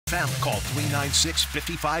family. Call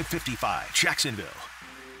 396-5555. Jacksonville.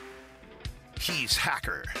 He's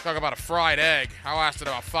Hacker. Talk about a fried egg. I lasted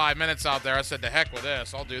about 5 minutes out there. I said, to heck with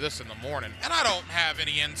this. I'll do this in the morning. And I don't have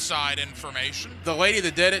any inside information. The lady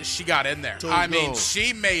that did it, she got in there. I mean,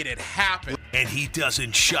 she made it happen. And he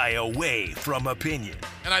doesn't shy away from opinion.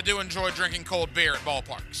 And I do enjoy drinking cold beer at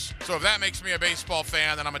ballparks. So if that makes me a baseball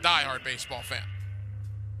fan, then I'm a diehard baseball fan.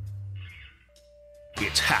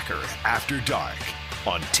 It's Hacker After Dark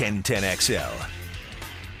on 1010XL.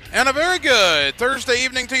 And a very good Thursday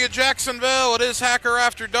evening to you, Jacksonville. It is Hacker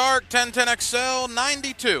After Dark, 1010XL,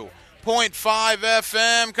 92.5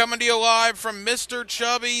 FM, coming to you live from Mr.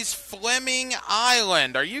 Chubby's Fleming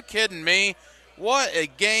Island. Are you kidding me? What a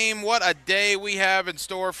game, what a day we have in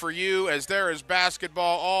store for you, as there is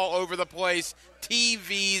basketball all over the place,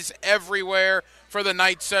 TVs everywhere for the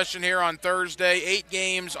night session here on Thursday. 8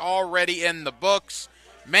 games already in the books.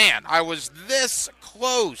 Man, I was this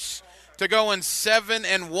close to going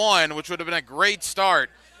 7-1, which would have been a great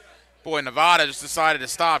start. Boy, Nevada just decided to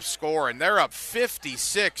stop scoring. They're up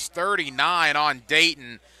 56-39 on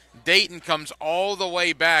Dayton. Dayton comes all the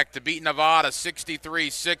way back to beat Nevada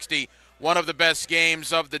 63-60. One of the best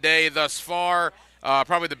games of the day thus far.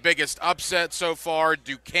 Probably the biggest upset so far.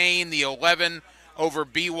 Duquesne, the 11 over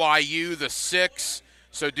BYU, the 6.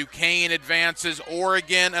 So Duquesne advances.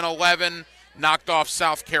 Oregon, an 11, knocked off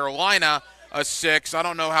South Carolina, a 6. I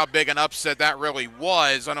don't know how big an upset that really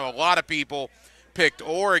was. I know a lot of people picked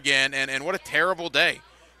Oregon, and what a terrible day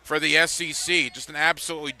for the SEC. Just an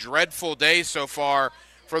absolutely dreadful day so far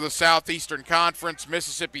for the Southeastern Conference.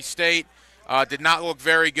 Mississippi State did not look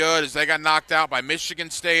very good as they got knocked out by Michigan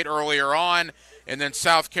State earlier on, and then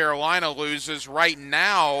South Carolina loses. Right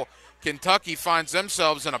now, Kentucky finds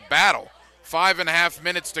themselves in a battle. 5.5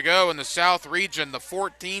 minutes to go in the South region. The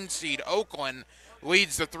 14-seed Oakland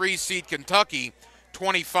leads the 3-seed Kentucky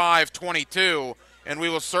 25-22, and we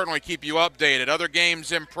will certainly keep you updated. Other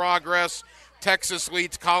games in progress. Texas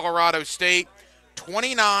leads Colorado State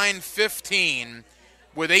 29-15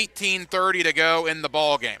 with 18:30 to go in the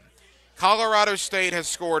ballgame. Colorado State has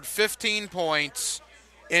scored 15 points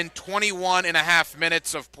in 21.5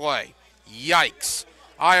 minutes of play. Yikes.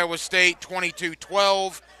 Iowa State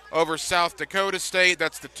 22-12 over South Dakota State.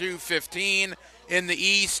 That's the 2-15 in the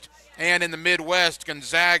East. And in the Midwest,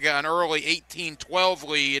 Gonzaga, an early 18-12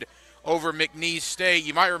 lead over McNeese State.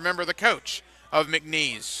 You might remember the coach of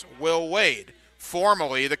McNeese, Will Wade,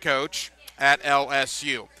 formerly the coach at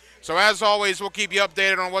LSU. So as always, we'll keep you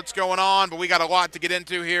updated on what's going on, but we got a lot to get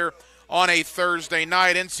into here on a Thursday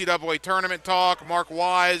night. NCAA tournament talk. Mark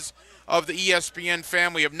Wise of the ESPN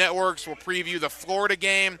family of networks will preview the Florida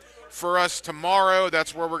game for us tomorrow.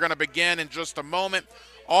 That's where we're going to begin in just a moment.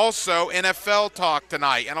 Also, NFL talk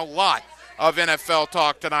tonight, and a lot of NFL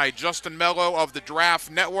talk tonight. Justin Mello of the Draft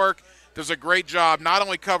Network does a great job not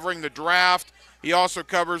only covering the draft, he also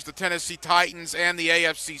covers the Tennessee Titans and the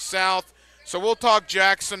AFC South. So we'll talk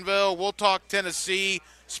Jacksonville, we'll talk Tennessee,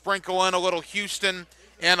 sprinkle in a little Houston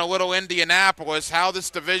and a little Indianapolis, how this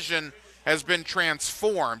division has been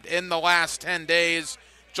transformed in the last 10 days.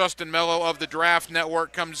 Justin Mello of the Draft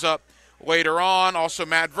Network comes up later on. Also,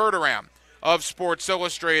 Matt Verderam of Sports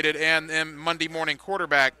Illustrated and Monday Morning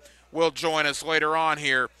Quarterback will join us later on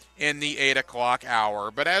here in the 8 o'clock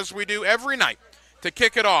hour. But as we do every night, to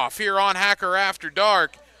kick it off here on Hacker After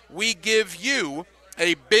Dark, we give you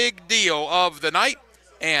a big deal of the night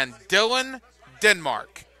and Dylan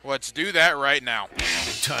Denmark. Let's do that right now.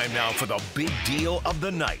 Time now for the big deal of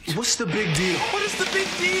the night. What's the big deal? What is the big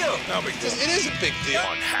deal? No big deal. It is a big deal.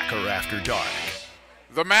 On Hacker After Dark.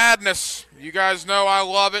 The madness. You guys know I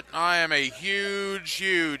love it. I am a huge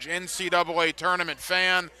NCAA tournament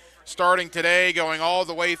fan. Starting today, going all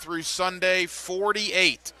the way through Sunday,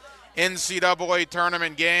 48 NCAA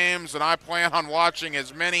tournament games, and I plan on watching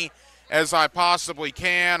as many as I possibly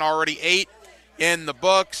can. Already 8 in the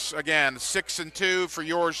books. Again, 6-2 for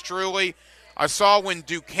yours truly. I saw when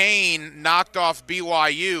Duquesne knocked off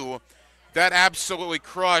BYU, that absolutely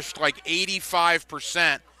crushed like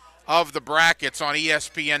 85% of the brackets on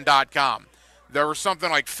ESPN.com. There were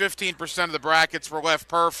something like 15% of the brackets were left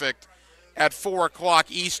perfect at 4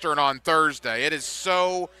 o'clock Eastern on Thursday. It is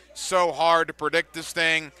so hard to predict this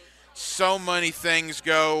thing. So many things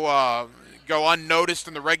go unnoticed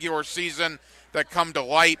in the regular season that come to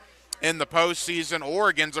light in the postseason.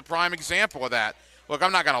 Oregon's a prime example of that. Look,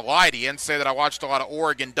 I'm not going to lie to you and say that I watched a lot of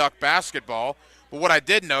Oregon Duck basketball, but what I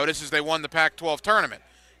did notice is they won the Pac-12 tournament.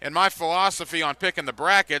 And my philosophy on picking the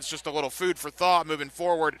brackets, just a little food for thought moving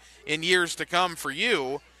forward in years to come for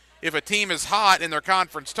you, if a team is hot in their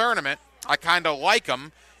conference tournament, I kind of like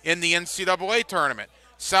them in the NCAA tournament.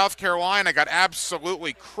 South Carolina got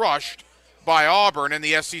absolutely crushed by Auburn in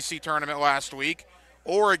the SEC tournament last week.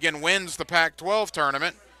 Oregon wins the Pac-12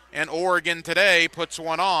 tournament, and Oregon today puts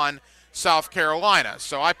one on South Carolina.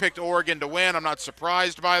 So I picked Oregon to win. I'm not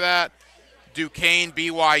surprised by that. Duquesne,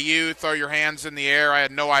 BYU, throw your hands in the air. I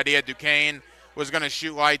had no idea Duquesne was going to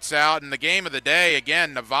shoot lights out. And the game of the day,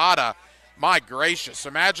 again, Nevada, my gracious.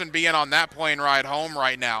 Imagine being on that plane ride home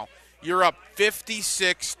right now. You're up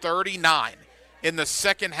 56-39 in the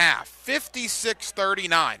second half,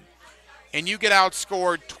 56-39. And you get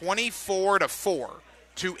outscored 24-4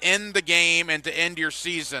 to end the game and to end your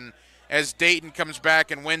season as Dayton comes back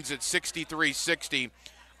and wins it 63-60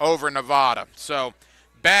 over Nevada. So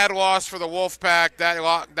bad loss for the Wolfpack.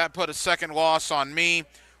 That put a second loss on me.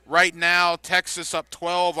 Right now, Texas up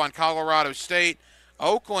 12 on Colorado State.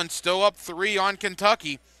 Oakland still up 3 on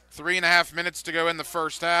Kentucky. 3.5 minutes to go in the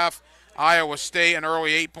first half. Iowa State an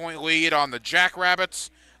early 8-point lead on the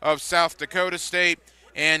Jackrabbits of South Dakota State.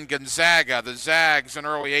 And Gonzaga, the Zags, an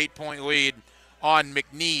early 8-point lead on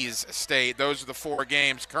McNeese State. Those are the 4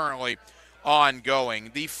 games currently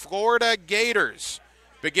ongoing. The Florida Gators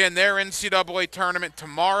begin their NCAA tournament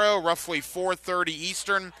tomorrow, roughly 4:30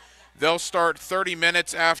 Eastern. They'll start 30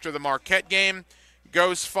 minutes after the Marquette game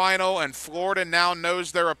goes final, and Florida now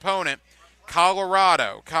knows their opponent,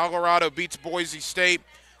 Colorado. Colorado beats Boise State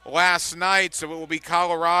last night, so it will be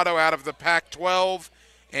Colorado out of the Pac-12,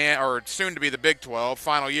 or soon to be the Big 12,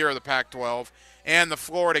 final year of the Pac-12, and the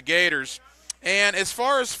Florida Gators. And as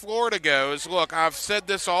far as Florida goes, look, I've said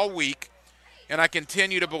this all week, and I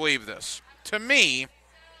continue to believe this. To me,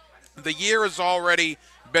 the year has already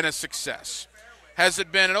been a success. Has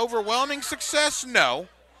it been an overwhelming success? No.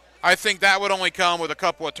 I think that would only come with a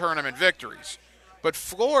couple of tournament victories. But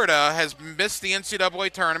Florida has missed the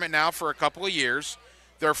NCAA tournament now for a couple of years.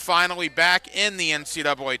 They're finally back in the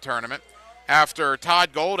NCAA tournament after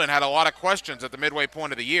Todd Golden had a lot of questions at the midway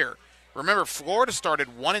point of the year. Remember, Florida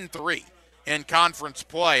started 1-3 in conference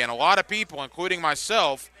play, and a lot of people, including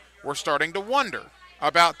myself, were starting to wonder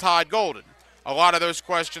about Todd Golden. A lot of those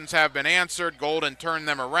questions have been answered. Golden turned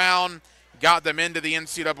them around, got them into the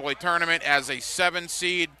NCAA tournament as a 7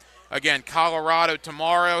 seed. Again, Colorado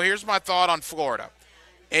tomorrow. Here's my thought on Florida.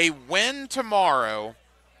 A win tomorrow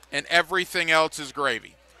and everything else is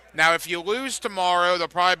gravy. Now, if you lose tomorrow, there'll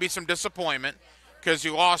probably be some disappointment because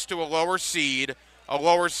you lost to a lower seed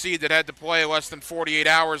that had to play less than 48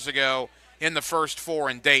 hours ago in the first 4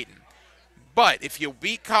 in Dayton. But if you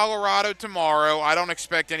beat Colorado tomorrow, I don't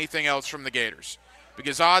expect anything else from the Gators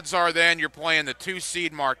because odds are then you're playing the 2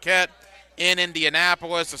 seed Marquette in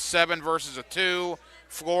Indianapolis, a 7 versus a 2.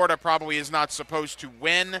 Florida probably is not supposed to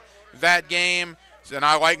win that game, and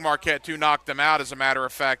I like Marquette to knock them out, as a matter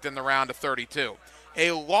of fact, in the round of 32.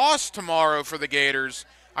 A loss tomorrow for the Gators,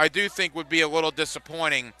 I do think, would be a little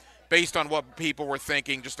disappointing based on what people were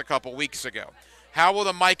thinking just a couple weeks ago. How will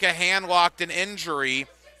the Micah Handlockton injury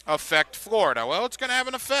affect Florida? Well, it's going to have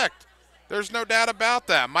an effect. There's no doubt about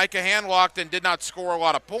that. Micah Handlockton did not score a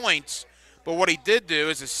lot of points, but what he did do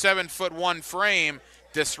is his 7'1" frame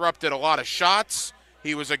disrupted a lot of shots.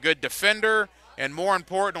 He was a good defender, and more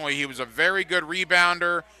importantly, he was a very good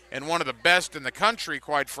rebounder and one of the best in the country,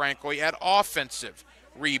 quite frankly, at offensive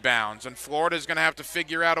rebounds. And Florida's going to have to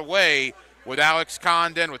figure out a way with Alex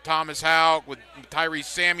Condon, with Thomas Houck, with Tyrese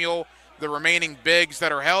Samuel, the remaining bigs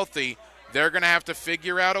that are healthy. They're going to have to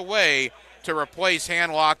figure out a way to replace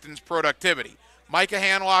Handlockton's productivity. Micah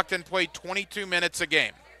Handlockton played 22 minutes a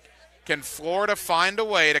game. Can Florida find a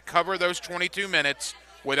way to cover those 22 minutes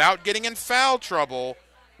without getting in foul trouble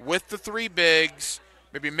with the 3 bigs?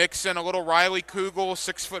 Maybe mix in a little Riley Kugel,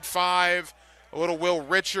 6'5", a little Will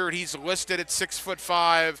Richard, he's listed at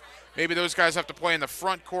 6'5". Maybe those guys have to play in the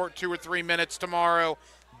front court 2 or 3 minutes tomorrow.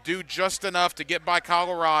 Do just enough to get by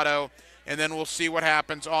Colorado, and then we'll see what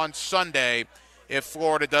happens on Sunday if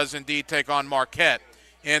Florida does indeed take on Marquette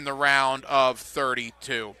in the round of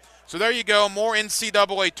 32. So there you go, more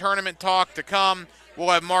NCAA tournament talk to come. We'll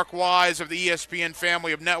have Mark Wise of the ESPN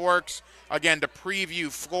family of networks, again, to preview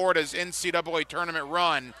Florida's NCAA tournament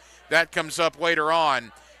run. That comes up later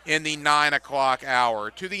on in the 9 o'clock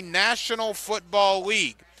hour. To the National Football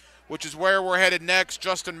League, which is where we're headed next.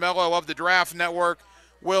 Justin Mello of the Draft Network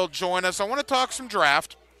will join us. I want to talk some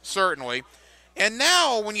draft, certainly. And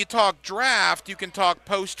now when you talk draft, you can talk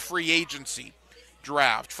post-free agency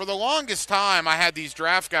draft. For the longest time, I had these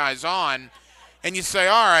draft guys on, and you say,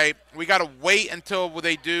 all right, we got to wait until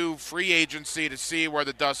they do free agency to see where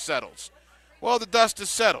the dust settles. Well, the dust is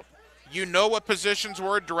settled. You know what positions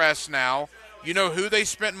were addressed now. You know who they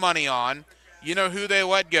spent money on. You know who they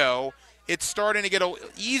let go. It's starting to get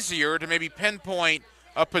easier to maybe pinpoint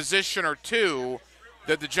a position or two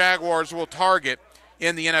that the Jaguars will target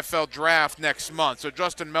in the NFL draft next month. So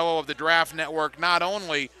Justin Mello of the Draft Network not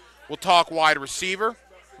only will talk wide receiver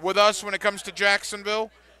with us when it comes to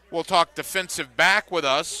Jacksonville, we'll talk defensive back with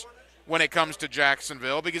us when it comes to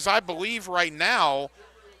Jacksonville, because I believe right now,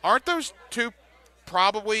 aren't those two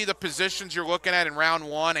probably the positions you're looking at in round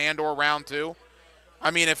 1 and or round 2? I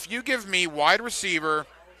mean, if you give me wide receiver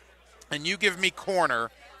and you give me corner,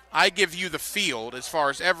 I give you the field as far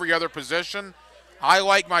as every other position. I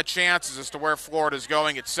like my chances as to where Florida's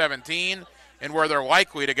going at 17 and where they're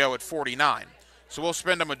likely to go at 49. So we'll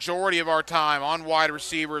spend a majority of our time on wide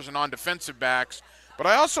receivers and on defensive backs. But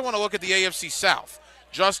I also want to look at the AFC South.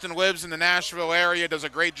 Justin lives in the Nashville area, does a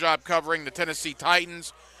great job covering the Tennessee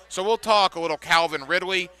Titans. So we'll talk a little Calvin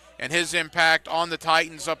Ridley and his impact on the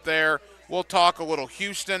Titans up there. We'll talk a little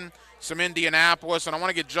Houston, some Indianapolis, and I want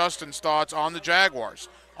to get Justin's thoughts on the Jaguars,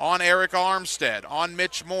 on Eric Armstead, on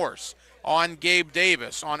Mitch Morse, on Gabe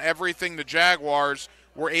Davis, on everything the Jaguars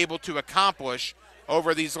were able to accomplish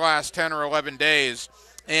over these last 10 or 11 days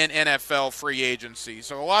in NFL free agency.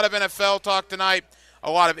 So a lot of NFL talk tonight,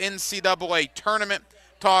 a lot of NCAA tournament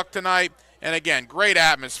talk tonight, and again, great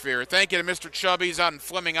atmosphere. Thank you to Mr. Chubby's out in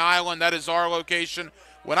Fleming Island. That is our location.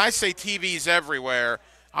 When I say TVs everywhere,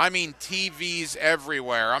 I mean TVs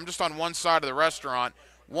everywhere. I'm just on one side of the restaurant.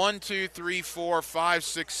 1, 2, 3, 4, 5,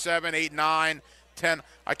 6, 7, 8, 9, 10.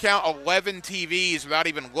 I count 11 TVs without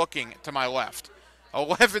even looking to my left.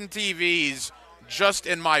 11 TVs just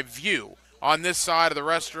in my view on this side of the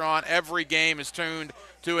restaurant. Every game is tuned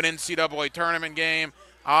to an NCAA tournament game.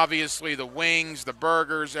 Obviously, the wings, the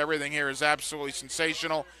burgers, everything here is absolutely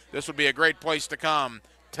sensational. This would be a great place to come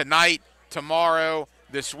tonight, tomorrow,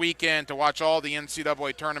 this weekend to watch all the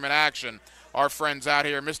NCAA tournament action. Our friends out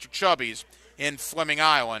here, Mr. Chubby's in Fleming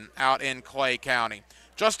Island out in Clay County.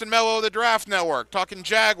 Justin Mello of the Draft Network, talking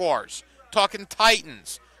Jaguars, talking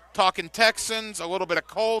Titans, talking Texans, a little bit of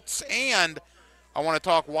Colts, and I want to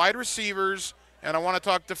talk wide receivers, and I want to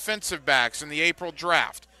talk defensive backs in the April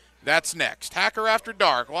draft. That's next. Hacker After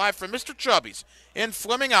Dark, live from Mr. Chubby's in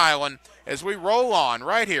Fleming Island as we roll on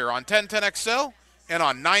right here on 1010XL and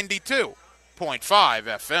on 92.5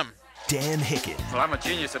 FM. Dan Hicken. Well, I'm a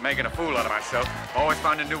genius at making a fool out of myself. Always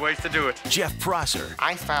finding new ways to do it. Jeff Prosser.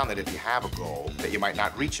 I found that if you have a goal, that you might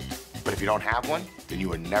not reach it. But if you don't have one, then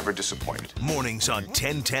you are never disappointed. Mornings on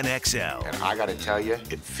 1010XL. And I gotta tell you,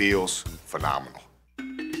 it feels phenomenal.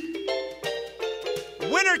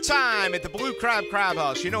 Wintertime at the Blue Crab Crab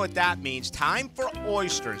House. You know what that means. Time for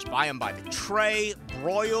oysters. Buy them by the tray,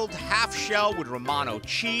 broiled, half shell with Romano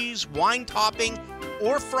cheese, wine topping,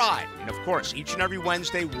 or fried. And of course, each and every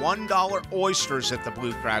Wednesday, $1 oysters at the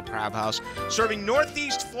Blue Crab Crab House. Serving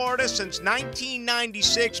Northeast Florida since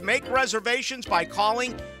 1996. Make reservations by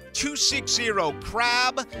calling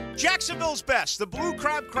 260-CRAB. Jacksonville's best, the Blue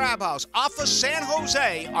Crab Crab House off of San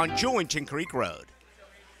Jose on Jewington Creek Road.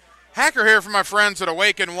 Hacker here from my friends at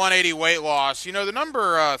Awaken 180 Weight Loss. You know, the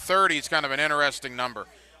number 30 is kind of an interesting number.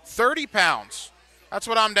 30 pounds. That's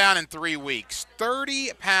what I'm down in 3 weeks.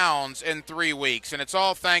 30 pounds in 3 weeks. And it's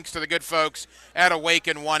all thanks to the good folks at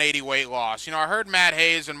Awaken 180 Weight Loss. You know, I heard Matt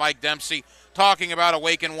Hayes and Mike Dempsey talking about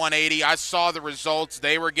Awaken 180. I saw the results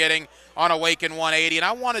they were getting on Awaken 180, and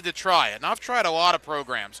I wanted to try it. And I've tried a lot of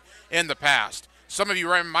programs in the past. Some of you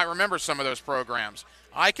might remember some of those programs.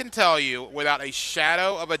 I can tell you without a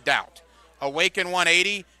shadow of a doubt, Awaken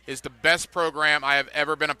 180 is the best program I have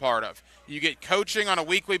ever been a part of. You get coaching on a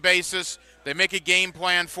weekly basis. They make a game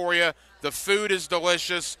plan for you. The food is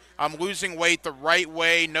delicious. I'm losing weight the right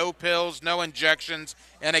way. No pills, no injections.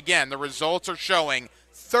 And again, the results are showing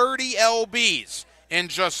 30 lbs in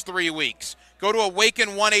just 3 weeks. Go to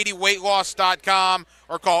awaken180weightloss.com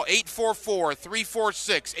or call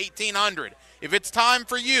 844-346-1800. If it's time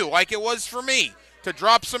for you, like it was for me, to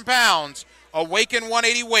drop some pounds, Awaken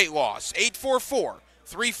 180 Weight Loss,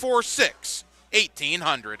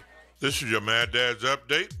 844-346-1800. This is your Mad Dad's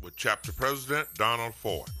Update with Chapter President Donald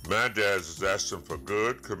Ford. Mad Dad's is asking for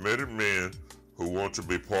good, committed men who want to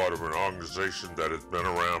be part of an organization that has been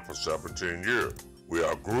around for 17 years. We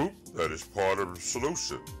are a group that is part of the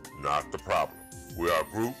solution, not the problem. We are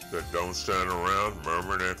a group that don't stand around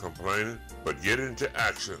murmuring and complaining, but get into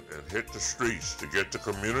action and hit the streets to get the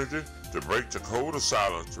community to break the code of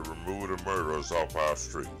silence to remove the murderers off our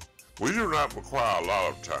streets. We do not require a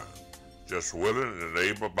lot of time, just willing and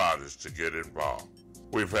able bodies to get involved.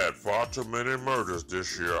 We've had far too many murders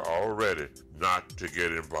this year already not to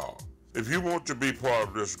get involved. If you want to be part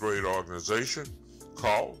of this great organization,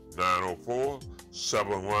 call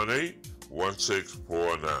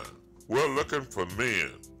 904-718-1649. We're looking for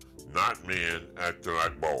men, not men acting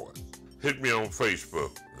like boys. Hit me on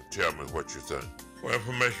Facebook and tell me what you think. For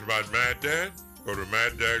information about Mad Dad, go to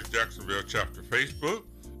Mad Dad's Jacksonville chapter Facebook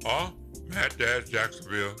or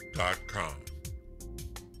MadDadJacksonville.com.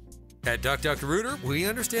 At Dr. Rooter, we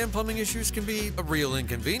understand plumbing issues can be a real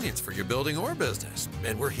inconvenience for your building or business,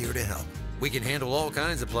 and we're here to help. We can handle all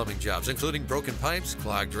kinds of plumbing jobs, including broken pipes,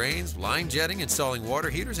 clogged drains, line jetting, installing water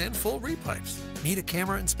heaters, and full repipes. Need a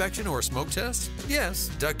camera inspection or a smoke test? Yes,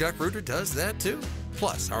 Duck Rooter does that too.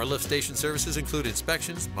 Plus, our lift station services include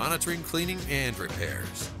inspections, monitoring, cleaning, and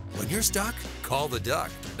repairs. When you're stuck, call the Duck,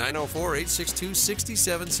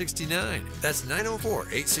 904-862-6769. That's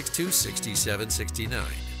 904-862-6769.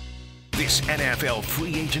 This NFL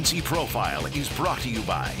free agency profile is brought to you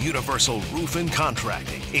by Universal Roof and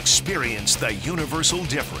Contracting. Experience the universal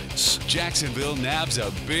difference. Jacksonville nabs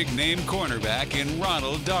a big-name cornerback in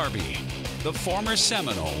Ronald Darby. The former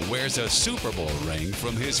Seminole wears a Super Bowl ring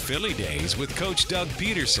from his Philly days with Coach Doug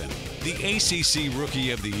Peterson. The ACC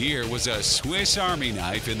Rookie of the Year was a Swiss Army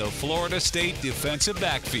knife in the Florida State defensive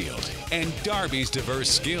backfield. And Darby's diverse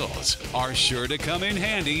skills are sure to come in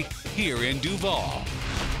handy here in Duval.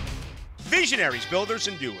 Visionaries, builders,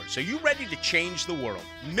 and doers. Are you ready to change the world?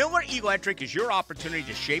 Miller Electric is your opportunity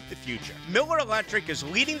to shape the future. Miller Electric is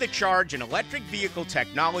leading the charge in electric vehicle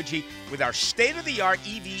technology with our state-of-the-art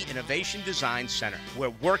EV Innovation Design Center.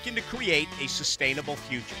 We're working to create a sustainable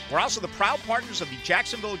future. We're also the proud partners of the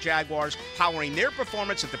Jacksonville Jaguars, powering their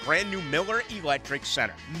performance at the brand-new Miller Electric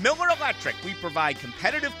Center. Miller Electric, we provide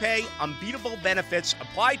competitive pay, unbeatable benefits.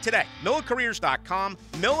 Apply today. MillerCareers.com.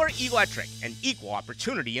 Miller Electric, an equal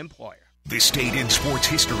opportunity employer. This date in sports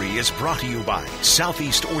history is brought to you by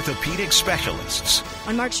Southeast Orthopedic Specialists.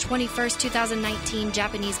 On March 21st, 2019,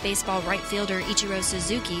 Japanese baseball right fielder Ichiro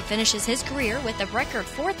Suzuki finishes his career with a record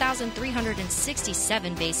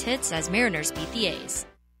 4,367 base hits as Mariners beat the A's.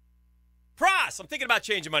 Pross, I'm thinking about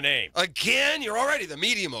changing my name. Again? You're already the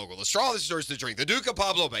media mogul, the straw that stirs the drink, the Duke of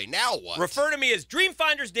Pablo Bay. Now what? Refer to me as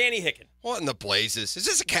Dreamfinders Danny Hicken. What in the blazes? Is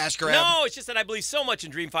this a cash grab? No, it's just that I believe so much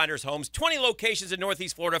in Dreamfinders Homes. 20 locations in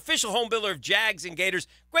Northeast Florida, official home builder of Jags and Gators.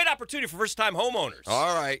 Great opportunity for first-time homeowners.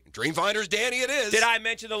 All right. Dreamfinders Danny it is. Did I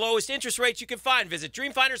mention the lowest interest rates you can find? Visit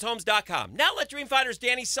DreamFindersHomes.com. Now let Dreamfinders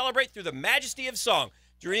Danny celebrate through the majesty of song.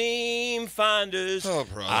 Dreamfinders,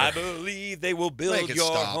 I believe they will build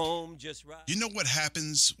your home just right. You know what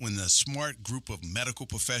happens when a smart group of medical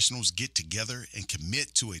professionals get together and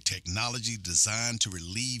commit to a technology designed to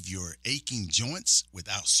relieve your aching joints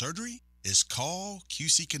without surgery? It's called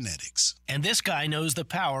QC Kinetics. And this guy knows the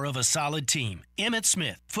power of a solid team. Emmitt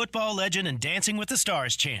Smith, football legend and Dancing with the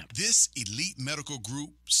Stars champ. This elite medical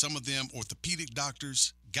group, some of them orthopedic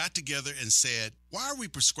doctors, got together and said, why are we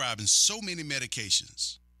prescribing so many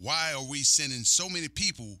medications? Why are we sending so many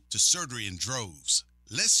people to surgery in droves?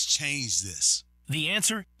 Let's change this. The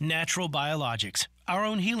answer? Natural biologics, our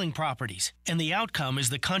own healing properties. And the outcome is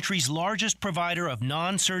the country's largest provider of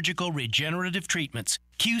non-surgical regenerative treatments,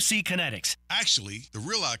 QC Kinetics. Actually, the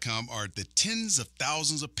real outcome are the tens of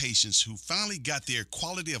thousands of patients who finally got their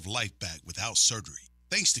quality of life back without surgery.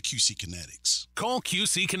 Thanks to QC Kinetics. Call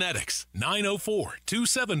QC Kinetics,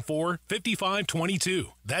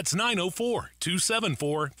 904-274-5522. That's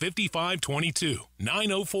 904-274-5522.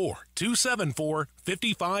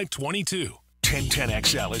 904-274-5522.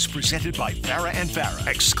 1010XL is presented by Farah and Farah,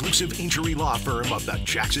 exclusive injury law firm of the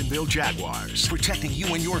Jacksonville Jaguars. Protecting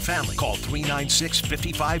you and your family. Call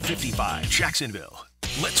 396-5555. Jacksonville.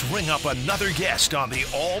 Let's ring up another guest on the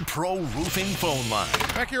All-Pro Roofing phone line.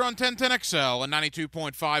 Back here on 1010XL and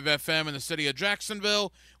 92.5 FM in the city of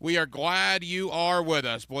Jacksonville. We are glad you are with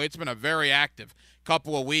us. Boy, it's been a very active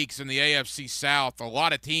couple of weeks in the AFC South. A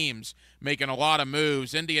lot of teams making a lot of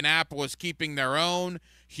moves. Indianapolis keeping their own.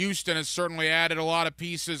 Houston has certainly added a lot of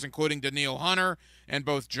pieces, including Danielle Hunter, and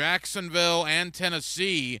both Jacksonville and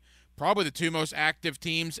Tennessee, probably the two most active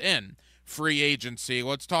teams in free agency.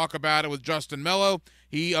 Let's talk about it with Justin Mello,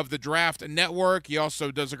 he of the Draft Network. He also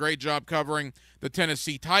does a great job covering the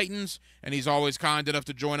Tennessee Titans, and he's always kind enough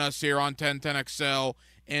to join us here on 1010XL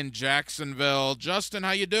in Jacksonville. Justin,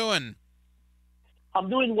 how you doing? I'm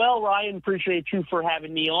doing well, Ryan. Appreciate you for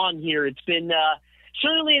having me on here. It's been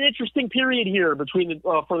certainly an interesting period here between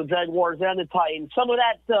for the Jaguars and the Titans. Some of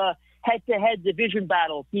that head-to-head division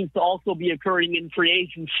battle seems to also be occurring in free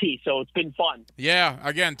agency, so it's been fun. Yeah,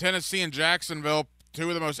 again, Tennessee and Jacksonville, two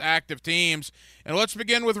of the most active teams. And let's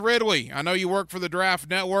begin with Ridley. I know you work for the Draft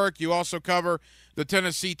Network. You also cover the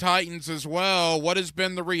Tennessee Titans as well. What has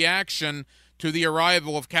been the reaction to the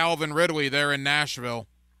arrival of Calvin Ridley there in Nashville?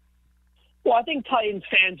 Well, I think Titans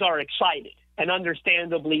fans are excited, and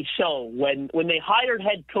understandably so. When they hired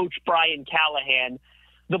head coach Brian Callahan,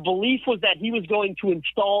 the belief was that he was going to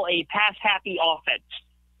install a pass-happy offense.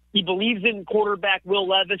 He believes in quarterback Will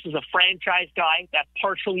Levis as a franchise guy. That's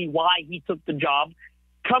partially why he took the job.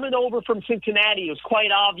 Coming over from Cincinnati, it was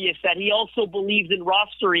quite obvious that he also believes in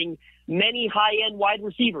rostering many high-end wide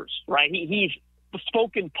receivers, right? He's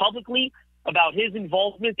spoken publicly about his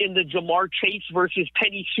involvement in the Jamar Chase versus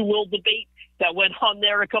Penny Sewell debate that went on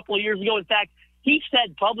there a couple of years ago. In fact, he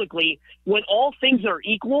said publicly, when all things are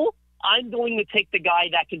equal, I'm going to take the guy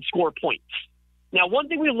that can score points. Now, one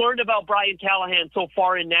thing we've learned about Brian Callahan so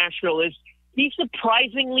far in Nashville is he's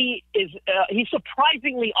surprisingly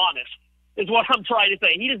honest, is what I'm trying to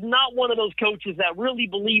say. He is not one of those coaches that really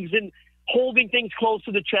believes in holding things close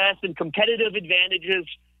to the chest and competitive advantages.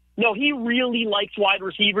 No, he really likes wide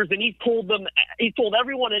receivers, and he's told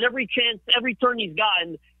everyone at every chance, every turn he's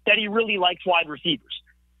gotten, that he really likes wide receivers.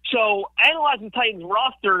 So, analyzing Titans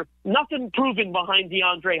roster, nothing proven behind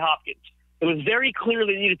DeAndre Hopkins. It was very clear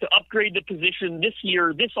they needed to upgrade the position this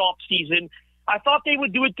year, this offseason. I thought they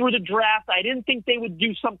would do it through the draft. I didn't think they would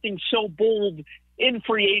do something so bold in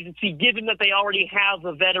free agency, given that they already have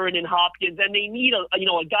a veteran in Hopkins, and they need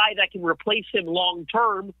a guy that can replace him long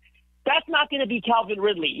term. That's not going to be Calvin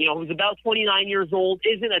Ridley, who's about 29 years old,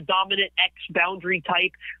 isn't a dominant X boundary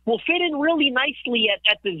type, will fit in really nicely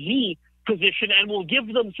at the Z position and will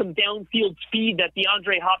give them some downfield speed that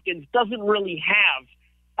DeAndre Hopkins doesn't really have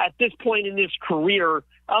at this point in his career.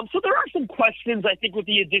 So there are some questions, I think, with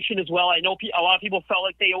the addition as well. I know a lot of people felt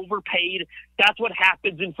like they overpaid. That's what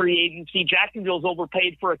happens in free agency. Jacksonville's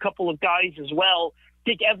overpaid for a couple of guys as well. I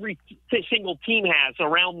think every single team has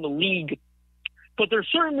around the league. But there's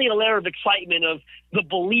certainly a layer of excitement of the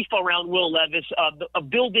belief around Will Levis, of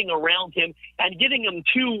building around him and giving him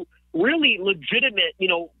two really legitimate,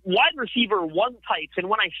 wide receiver one types. And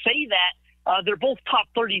when I say that, they're both top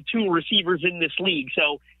 32 receivers in this league.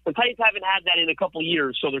 So the Titans haven't had that in a couple of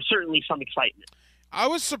years, so there's certainly some excitement. I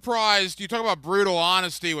was surprised. You talk about brutal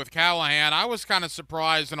honesty with Callahan. I was kind of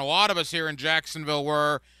surprised, and a lot of us here in Jacksonville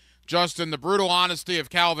were, Justin, the brutal honesty of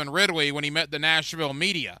Calvin Ridley when he met the Nashville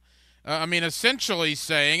media. Essentially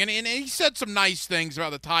saying, and he said some nice things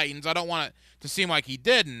about the Titans. I don't want it to seem like he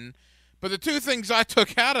didn't. But the two things I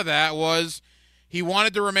took out of that was he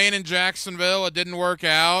wanted to remain in Jacksonville. It didn't work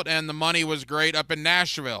out, and the money was great up in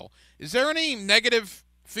Nashville. Is there any negative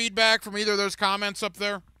feedback from either of those comments up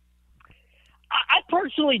there? I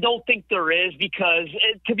personally don't think there is because,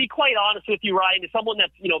 to be quite honest with you, Ryan, as someone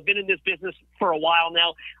that's been in this business for a while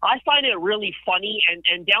now, I find it really funny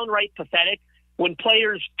and downright pathetic when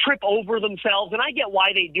players trip over themselves, and I get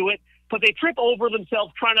why they do it, but they trip over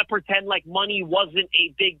themselves trying to pretend like money wasn't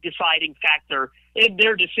a big deciding factor in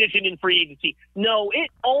their decision in free agency. No, it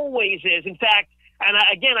always is. In fact, and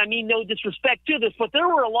again, I mean no disrespect to this, but there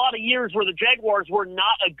were a lot of years where the Jaguars were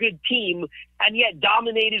not a good team and yet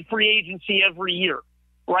dominated free agency every year,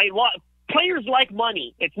 right? Players like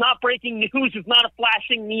money. It's not breaking news. It's not a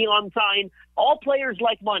flashing neon sign. All players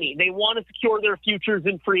like money. They want to secure their futures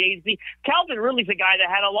in free agency. Calvin Ridley's a guy that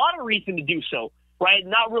had a lot of reason to do so, right?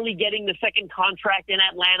 Not really getting the second contract in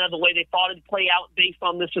Atlanta the way they thought it'd play out based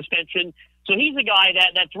on the suspension. So he's a guy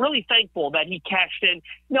that's really thankful that he cashed in.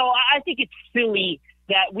 No, I think it's silly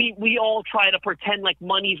that we all try to pretend like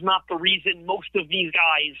money's not the reason most of these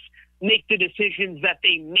guys make the decisions that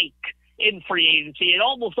they make in free agency. It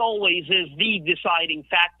almost always is the deciding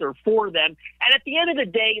factor for them. And at the end of the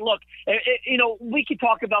day, look, we could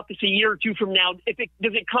talk about this a year or two from now.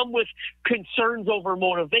 Does it come with concerns over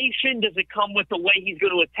motivation? Does it come with the way he's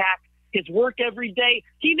going to attack his work every day?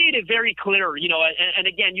 He made it very clear, and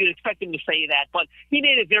again, you'd expect him to say that, but he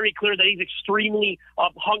made it very clear that he's extremely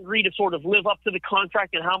hungry to sort of live up to the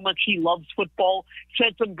contract and how much he loves football.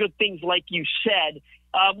 Said some good things like you said.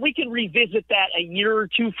 We can revisit that a year or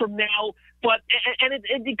two from now, but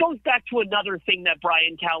it goes back to another thing that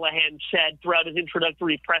Brian Callahan said throughout his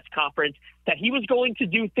introductory press conference, that he was going to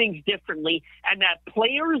do things differently and that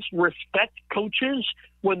players respect coaches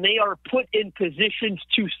when they are put in positions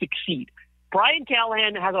to succeed. Brian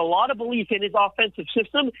Callahan has a lot of belief in his offensive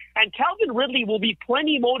system, and Calvin Ridley will be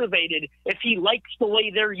plenty motivated if he likes the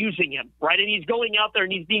way they're using him, right? And he's going out there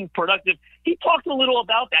and he's being productive. He talked a little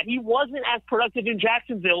about that. He wasn't as productive in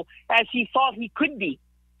Jacksonville as he thought he could be.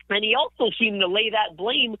 And he also seemed to lay that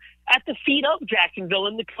blame at the feet of Jacksonville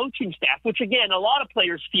and the coaching staff, which, again, a lot of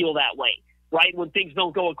players feel that way, right, when things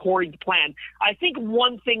don't go according to plan. I think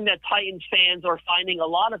one thing that Titans fans are finding a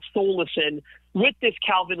lot of solace in with this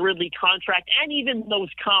Calvin Ridley contract and even those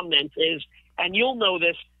comments is, and you'll know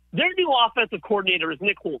this, their new offensive coordinator is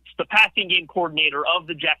Nick Holtz, the passing game coordinator of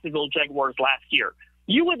the Jacksonville Jaguars last year.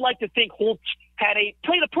 You would like to think Holtz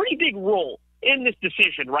played a pretty big role in this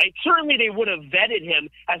decision, right? Certainly they would have vetted him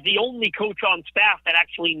as the only coach on staff that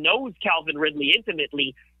actually knows Calvin Ridley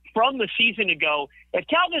intimately from the season ago, if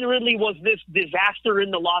Calvin Ridley was this disaster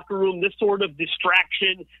in the locker room, this sort of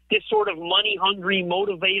distraction, this sort of money-hungry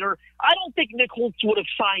motivator, I don't think Nick Holtz would have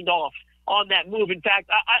signed off on that move. In fact,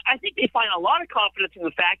 I think they find a lot of confidence in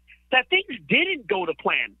the fact that things didn't go to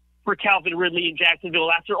plan for Calvin Ridley in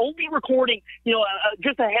Jacksonville after only recording,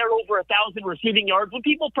 just a hair over 1,000 receiving yards when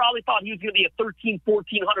people probably thought he was going to be a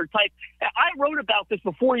 1,100 type. I wrote about this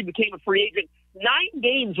before he became a free agent. 9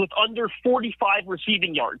 games with under 45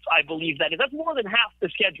 receiving yards, I believe that is. That's more than half the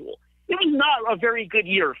schedule. It was not a very good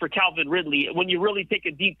year for Calvin Ridley when you really take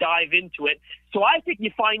a deep dive into it. So I think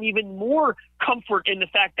you find even more comfort in the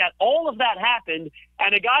fact that all of that happened,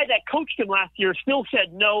 and a guy that coached him last year still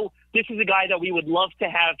said, no, this is a guy that we would love to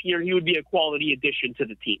have here. He would be a quality addition to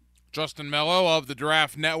the team. Justin Mello of the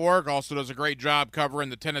Draft Network also does a great job covering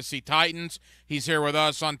the Tennessee Titans. He's here with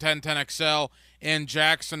us on 1010XL in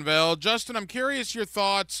Jacksonville. Justin, I'm curious your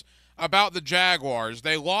thoughts about the Jaguars.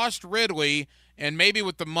 They lost Ridley, and maybe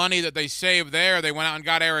with the money that they saved there, they went out and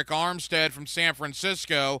got Eric Armstead from San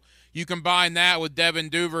Francisco. You combine that with Devin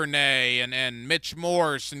Duvernay and Mitch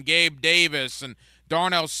Morse and Gabe Davis and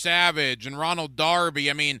Darnell Savage and Ronald Darby.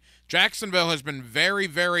 I mean, Jacksonville has been very,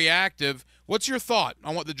 very active. What's your thought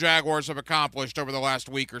on what the Jaguars have accomplished over the last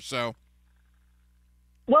week or so?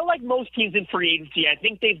 Well, like most teams in free agency, I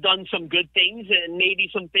think they've done some good things and maybe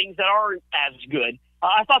some things that aren't as good.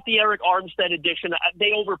 I thought the Eric Armstead addition,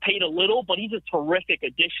 they overpaid a little, but he's a terrific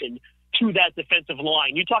addition to that defensive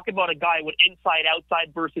line. You talk about a guy with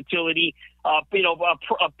inside-outside versatility, a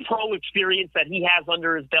pro experience that he has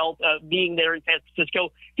under his belt, being there in San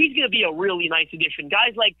Francisco. He's going to be a really nice addition.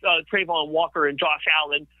 Guys like Trayvon Walker and Josh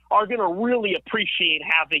Allen are going to really appreciate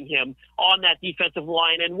having him on that defensive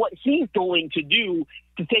line and what he's going to do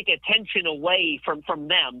to take attention away from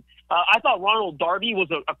them. I thought Ronald Darby was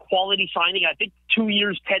a quality signing. I think 2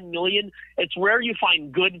 years, $10 million. It's rare you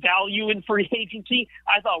find good value in free agency.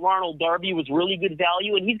 I thought Ronald Darby was really good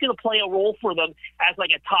value, and he's going to play a role for them as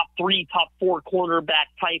like a top 3, top 4 cornerback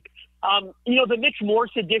type. The Mitch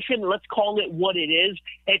Morse edition, let's call it what it is.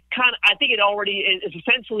 I think it already is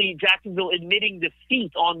essentially Jacksonville admitting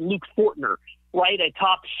defeat on Luke Fortner, right? A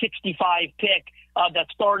top 65 pick that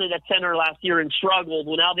started at center last year and struggled.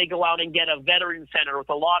 Well, now they go out and get a veteran center with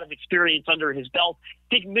a lot of experience under his belt.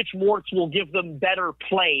 I think Mitch Morse will give them better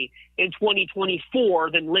play in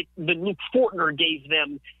 2024 than Luke Fortner gave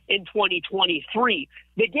them in 2023.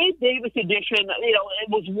 The Gabe Davis edition, it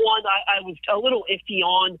was one I was a little iffy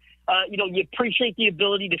on. You appreciate the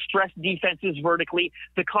ability to stress defenses vertically.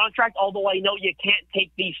 The contract, although I know you can't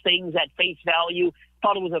take these things at face value,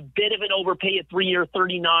 thought it was a bit of an overpay at 3-year,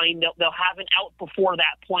 $39. They'll have an out before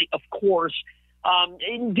that point, of course.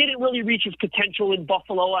 It didn't really reach its potential in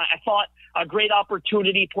Buffalo. I thought a great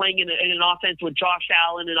opportunity playing in an offense with Josh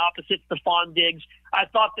Allen and opposite Stephon Diggs. I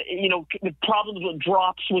thought that, the problems with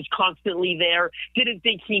drops was constantly there. Didn't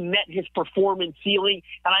think he met his performance ceiling.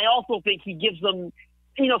 And I also think he gives them,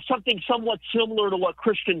 something somewhat similar to what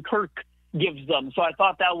Christian Kirk gives them. So I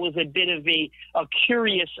thought that was a bit of a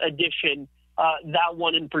curious addition. That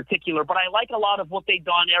one in particular. But I like a lot of what they've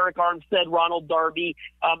done. Eric Armstead, Ronald Darby.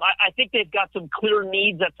 I think they've got some clear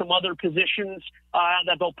needs at some other positions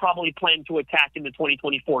that they'll probably plan to attack in the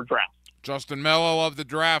 2024 draft. Justin Mello of the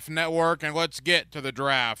Draft Network, and let's get to the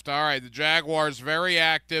draft. All right, the Jaguars very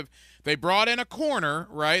active. They brought in a corner,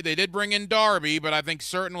 right? They did bring in Darby, but I think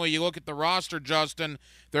certainly you look at the roster, Justin,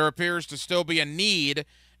 there appears to still be a need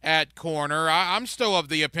at corner. I'm still of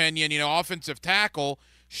the opinion, offensive tackle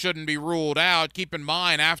shouldn't be ruled out. Keep in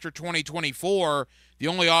mind, after 2024, the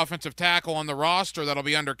only offensive tackle on the roster that'll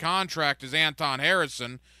be under contract is Anton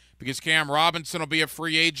Harrison, because Cam Robinson will be a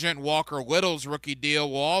free agent. Walker Little's rookie deal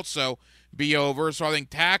will also be over, so I think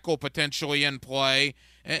tackle potentially in play.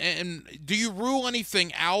 And do you rule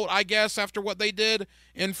anything out, I guess, after what they did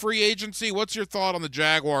in free agency? What's your thought on the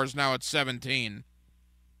Jaguars now at 17?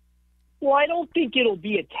 Well, I don't think it'll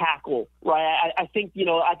be a tackle, right? I think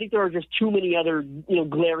there are just too many other,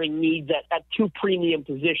 glaring needs at two premium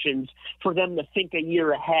positions for them to think a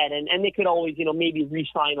year ahead. And they could always, maybe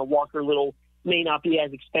re-sign a Walker Little. May not be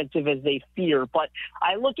as expensive as they fear. But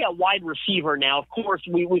I look at wide receiver now. Of course,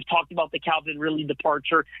 we've talked about the Calvin Ridley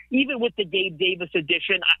departure. Even with the Gabe Davis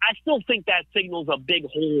addition, I still think that signals a big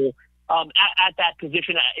hole at that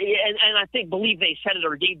position. And I believe they said it,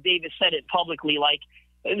 or Gabe Davis said it publicly,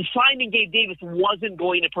 signing Gabe Davis wasn't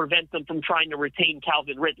going to prevent them from trying to retain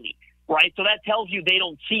Calvin Ridley, right? So that tells you they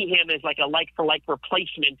don't see him as like a like-for-like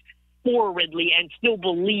replacement for Ridley, and still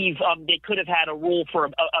believe they could have had a role for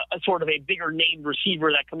a sort of a bigger named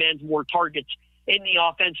receiver that commands more targets in the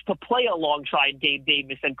offense to play alongside Gabe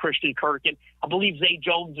Davis and Christian Kirk. And I believe Zay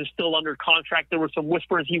Jones is still under contract. There were some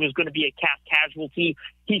whispers he was going to be a cap casualty.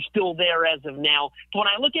 He's still there as of now. But when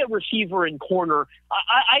I look at receiver and corner,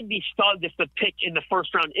 I'd be stunned if the pick in the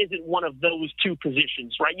first round isn't one of those two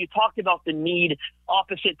positions, right? You talked about the need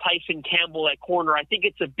opposite Tyson Campbell at corner. I think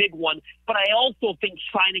it's a big one. But I also think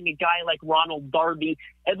signing a guy like Ronald Darby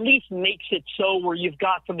at least makes it so where you've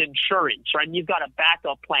got some insurance, right? And you've got a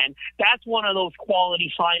backup plan. That's one of those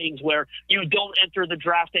quality signings where you don't enter the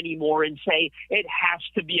draft anymore and say it has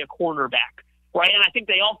to be a cornerback, right? And I think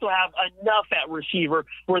they also have enough at receiver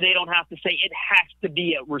where they don't have to say it has to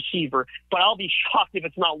be at receiver. But I'll be shocked if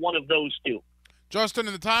it's not one of those two. Justin,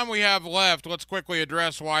 in the time we have left, let's quickly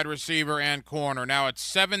address wide receiver and corner. Now it's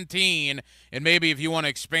 17, and maybe if you want to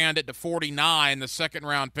expand it to 49, the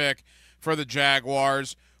second-round pick for the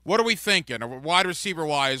Jaguars. What are we thinking? Wide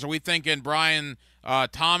receiver-wise, are we thinking Brian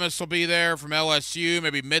Thomas will be there from LSU,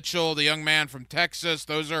 maybe Mitchell, the young man from Texas?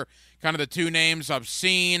 Those are kind of the two names I've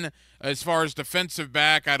seen. As far as defensive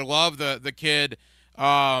back, I'd love the kid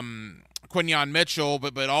Quinyon Mitchell,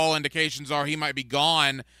 but all indications are he might be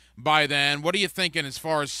gone by then. What are you thinking as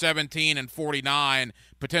far as 17 and 49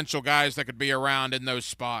 potential guys that could be around in those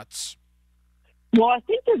spots? Well, I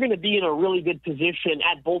think they're going to be in a really good position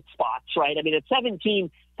at both spots, right? I mean, at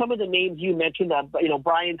 17, some of the names you mentioned,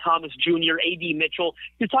 Brian Thomas Jr., A.D. Mitchell,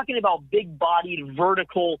 you're talking about big-bodied,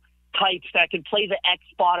 vertical types that can play the X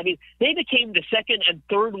spot. I mean, they became the second and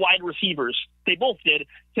third wide receivers. They both did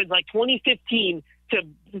since like 2015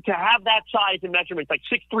 to have that size and measurements, like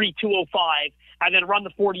 6'3", 205, and then run the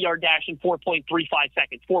 40-yard dash in 4.35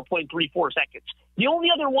 seconds, 4.34 seconds. The only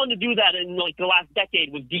other one to do that in like the last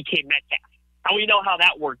decade was DK Metcalf. And we know how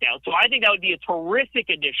that worked out. So I think that would be a terrific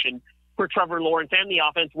addition for Trevor Lawrence and the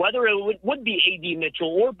offense, whether it would be A.D. Mitchell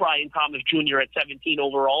or Brian Thomas Jr. at 17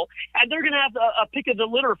 overall. And they're going to have a pick of the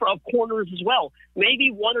litter of corners as well.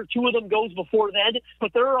 Maybe one or two of them goes before then,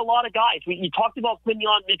 but there are a lot of guys. You talked about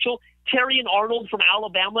Quinyon Mitchell. Terrion Arnold from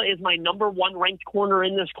Alabama is my number one ranked corner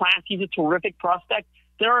in this class. He's a terrific prospect.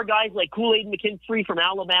 There are guys like Kool-Aid McKinstry from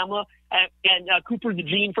Alabama and Cooper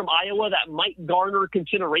DeJean from Iowa that might garner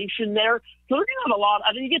consideration there. So they're going to have a lot.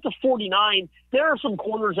 I think you get to 49. There are some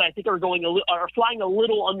corners I think are flying a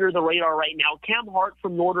little under the radar right now. Cam Hart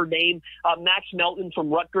from Notre Dame, Max Melton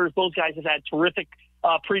from Rutgers. Those guys have had terrific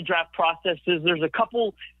pre-draft processes. There's a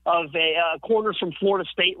couple of corners from Florida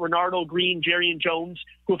State, Renardo Green, Jarian Jones,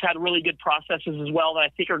 who have had really good processes as well that I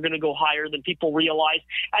think are going to go higher than people realize.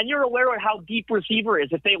 And you're aware of how deep receiver is.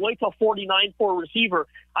 If they wait till 49 for a receiver,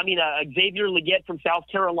 I mean, Xavier Legette from South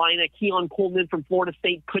Carolina, Keon Coleman from Florida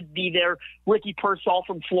State could be there, Ricky Pearsall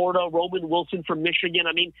from Florida, Roman Wilson from Michigan.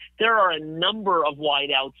 I mean, there are a number of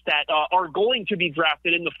wideouts that are going to be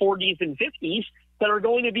drafted in the 40s and 50s that are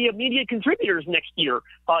going to be immediate contributors next year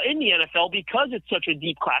in the NFL because it's such a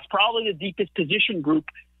deep class, probably the deepest position group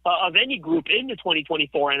of any group in the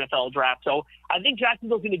 2024 NFL draft. So I think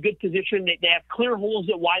Jacksonville's in a good position. They have clear holes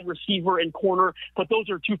at wide receiver and corner, but those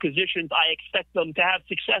are two positions I expect them to have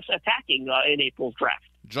success attacking in April's draft.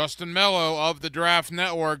 Justin Mello of the Draft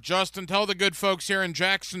Network. Justin, tell the good folks here in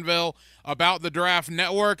Jacksonville about the Draft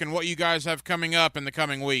Network and what you guys have coming up in the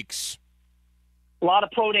coming weeks. A lot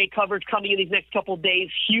of pro day coverage coming in these next couple of days.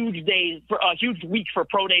 Huge week for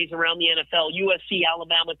pro days around the NFL. USC,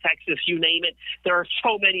 Alabama, Texas, you name it. There are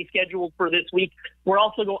so many scheduled for this week.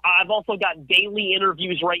 I've also got daily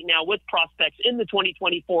interviews right now with prospects in the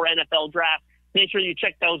 2024 NFL Draft. Make sure you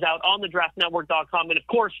check those out on thedraftnetwork.com. And, of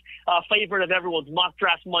course, favorite of everyone's Mock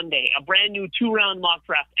Draft Monday, a brand-new 2-round mock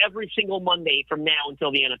draft every single Monday from now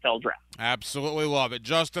until the NFL Draft. Absolutely love it.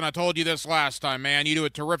 Justin, I told you this last time, man. You do a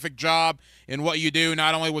terrific job in what you do,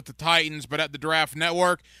 not only with the Titans but at the Draft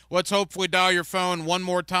Network. Let's hopefully dial your phone one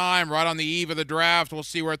more time right on the eve of the draft. We'll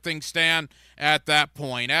see where things stand at that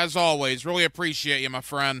point. As always, really appreciate you, my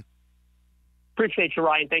friend. Appreciate you,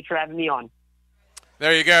 Ryan. Thanks for having me on.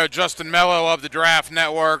 There you go, Justin Mello of the Draft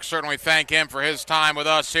Network. Certainly thank him for his time with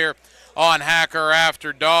us here on Hacker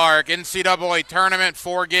After Dark. NCAA tournament,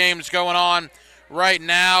 4 games going on right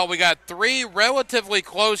now. We got 3 relatively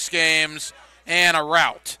close games and a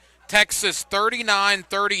rout. Texas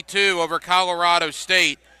 39-32 over Colorado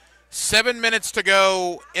State. 7 minutes to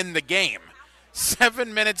go in the game.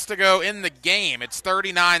 7 minutes to go in the game. It's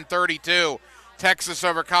 39-32, Texas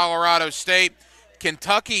over Colorado State.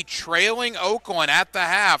 Kentucky trailing Oakland at the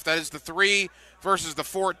half. That is the 3 versus the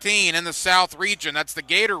 14 in the South region. That's the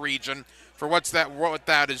Gator region for what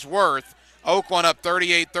that is worth. Oakland up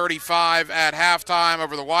 38-35 at halftime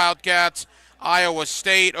over the Wildcats. Iowa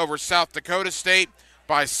State over South Dakota State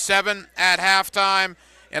by 7 at halftime.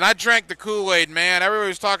 And I drank the Kool-Aid, man. Everybody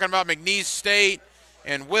was talking about McNeese State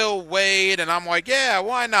and Will Wade, and I'm like, yeah,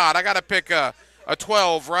 why not? I got to pick a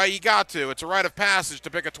 12, right? You got to. It's a rite of passage to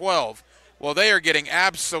pick a 12. Well, they are getting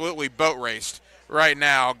absolutely boat raced right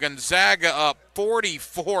now. Gonzaga up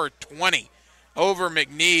 44-20 over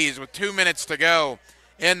McNeese with 2 minutes to go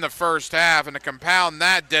in the first half. And to compound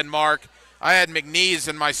that, Denmark, I had McNeese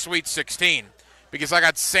in my Sweet 16 because I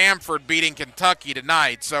got Samford beating Kentucky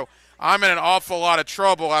tonight. So I'm in an awful lot of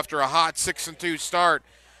trouble after a hot 6-2 start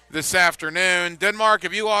this afternoon. Denmark,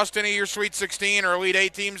 have you lost any of your Sweet 16 or Elite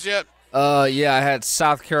 8 teams yet? Yeah, I had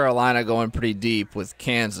South Carolina going pretty deep with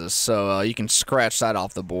Kansas, so you can scratch that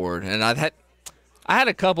off the board. And I had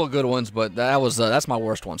a couple of good ones, but that's my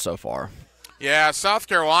worst one so far. Yeah, South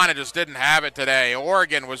Carolina just didn't have it today.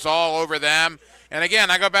 Oregon was all over them. And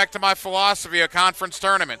again, I go back to my philosophy of conference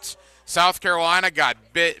tournaments. South Carolina got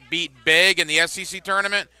beat big in the SEC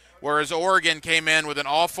tournament, whereas Oregon came in with an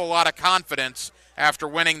awful lot of confidence after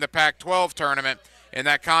winning the Pac-12 tournament. And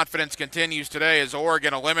that confidence continues today as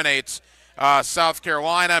Oregon eliminates South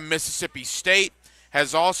Carolina. Mississippi State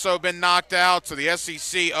has also been knocked out. So the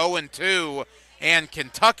SEC 0-2 and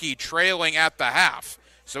Kentucky trailing at the half.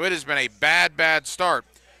 So it has been a bad start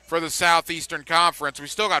for the Southeastern Conference. We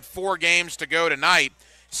still got 4 games to go tonight.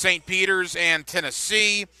 St. Peter's and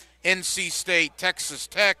Tennessee, NC State, Texas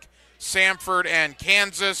Tech, Samford and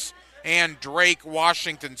Kansas, and Drake,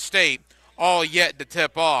 Washington State, all yet to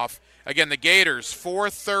tip off. Again, the Gators,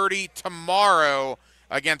 4:30 tomorrow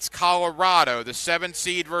against Colorado, the 7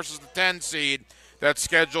 seed versus the 10 seed. That's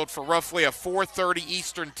scheduled for roughly a 4:30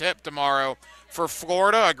 Eastern tip tomorrow for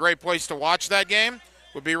Florida. A great place to watch that game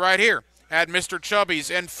would be right here at Mr. Chubby's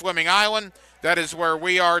in Fleming Island. That is where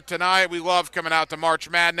we are tonight. We love coming out to March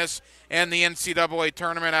Madness and the NCAA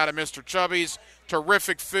tournament out at Mr. Chubby's.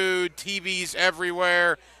 Terrific food, TVs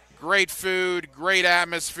everywhere, great food, great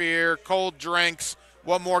atmosphere, cold drinks.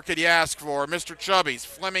 What more could you ask for? Mr. Chubby's,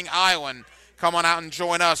 Fleming Island. Come on out and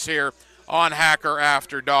join us here on Hacker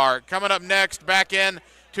After Dark. Coming up next, back in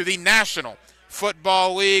to the National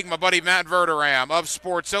Football League, my buddy Matt Verderam of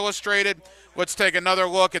Sports Illustrated. Let's take another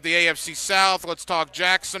look at the AFC South. Let's talk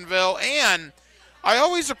Jacksonville. And I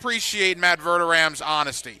always appreciate Matt Verderam's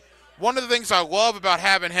honesty. One of the things I love about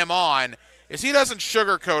having him on is he doesn't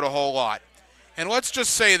sugarcoat a whole lot. And let's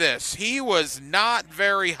just say this, he was not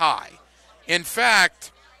very high. In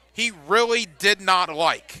fact, he really did not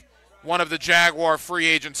like one of the Jaguar free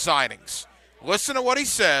agent signings. Listen to what he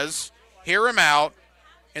says, hear him out,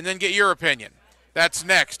 and then get your opinion. That's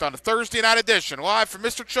next on the Thursday night edition, live from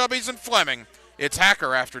Mr. Chubby's in Fleming. It's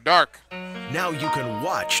Hacker After Dark. Now you can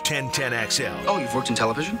watch 1010XL. Oh, you've worked in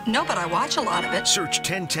television? No, but I watch a lot of it. Search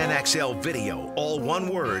 1010XL Video, all one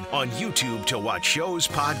word, on YouTube to watch shows,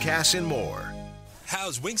 podcasts, and more.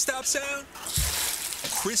 How's Wingstop sound?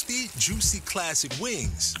 Crispy, juicy, classic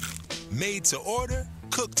wings. Made to order,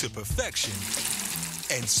 cooked to perfection.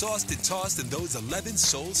 And sauced and tossed in those 11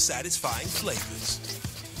 soul-satisfying flavors.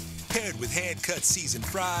 Paired with hand-cut seasoned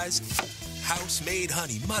fries, house-made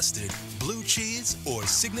honey mustard, blue cheese, or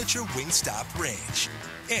signature Wingstop ranch.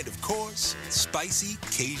 And, of course, spicy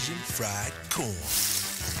Cajun fried corn.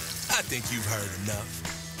 I think you've heard enough.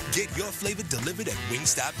 Get your flavor delivered at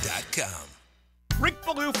wingstop.com. Rick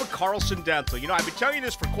Ballou for Carlson Dental. You know, I've been telling you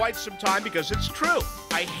this for quite some time because it's true.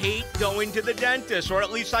 I hate going to the dentist, or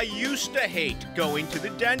at least I used to hate going to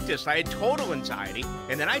the dentist. I had total anxiety,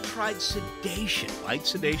 and then I tried sedation. Light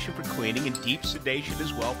sedation for cleaning and deep sedation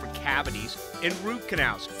as well for cavities and root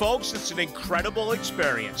canals. Folks, it's an incredible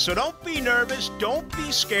experience. So don't be nervous. Don't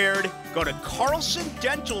be scared. Go to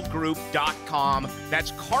carlsondentalgroup.com.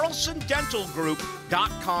 That's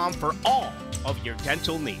carlsondentalgroup.com for all of your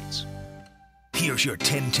dental needs. Here's your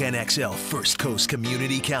 1010XL First Coast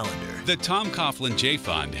Community Calendar. The Tom Coughlin J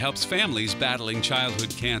Fund helps families battling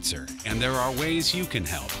childhood cancer, and there are ways you can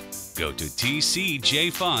help. Go to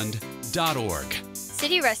tcjfund.org.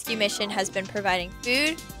 City Rescue Mission has been providing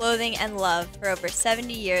food, clothing, and love for over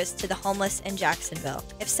 70 years to the homeless in Jacksonville.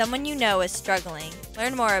 If someone you know is struggling,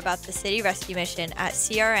 learn more about the City Rescue Mission at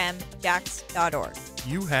crmjax.org.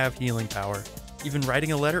 You have healing power. Even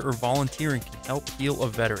writing a letter or volunteering can help heal a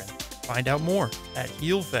veteran. Find out more at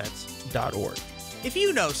healvets.org. If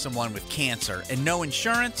you know someone with cancer and no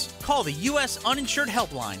insurance, call the U.S. Uninsured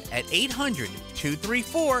Helpline at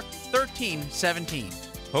 800-234-1317.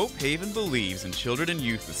 Hope Haven believes in children and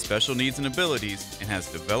youth with special needs and abilities and has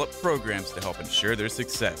developed programs to help ensure their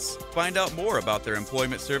success. Find out more about their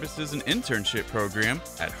employment services and internship program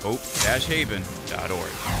at hope-haven.org.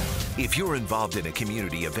 If you're involved in a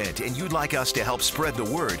community event and you'd like us to help spread the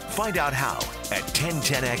word, find out how at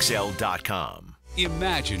 1010XL.com.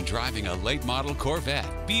 Imagine driving a late model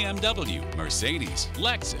Corvette, BMW, Mercedes,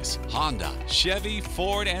 Lexus, Honda, Chevy,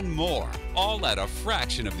 Ford, and more, all at a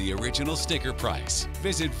fraction of the original sticker price.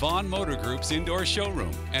 Visit Vaughn Motor Group's indoor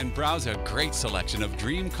showroom and browse a great selection of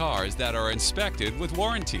dream cars that are inspected with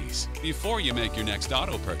warranties. Before you make your next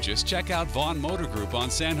auto purchase, check out Vaughn Motor Group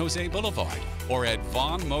on San Jose Boulevard or at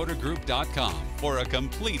vaughnmotorgroup.com for a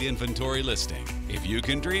complete inventory listing. If you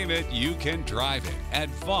can dream it, you can drive it at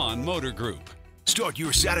Vaughn Motor Group. Start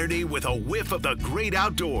your Saturday with a whiff of the great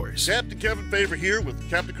outdoors. Captain Kevin Favor here with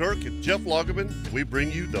Captain Kirk and Jeff Lagerman. We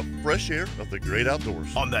bring you the fresh air of the great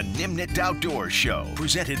outdoors. On the Nimnit Outdoors Show,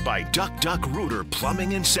 presented by Duck Duck Rooter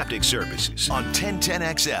Plumbing and Septic Services on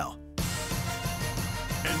 1010XL.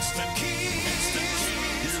 Instant Keys.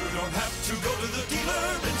 You don't have to go to the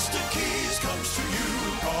dealer. Instant Keys comes to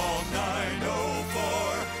you. Call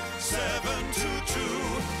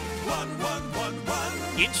 904-722-1111.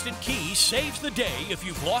 Instant Keys saves the day if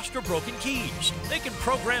you've lost or broken keys. They can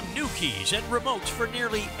program new keys and remotes for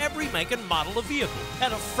nearly every make and model of vehicle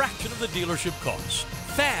at a fraction of the dealership cost.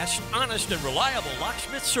 Fast, honest, and reliable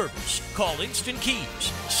locksmith service. Call Instant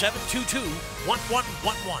Keys,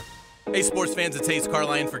 722-1111. Hey sports fans, it's Hayes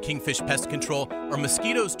Carline for Kingfish Pest Control. Are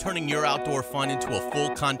mosquitoes turning your outdoor fun into a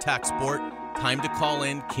full contact sport? Time to call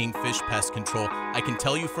in Kingfish Pest Control. I can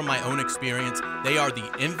tell you from my own experience, they are the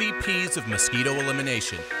MVPs of mosquito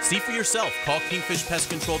elimination. See for yourself. Call Kingfish Pest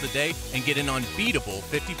Control today and get an unbeatable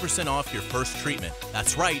 50% off your first treatment.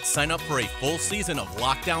 That's right, sign up for a full season of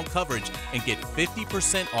lockdown coverage and get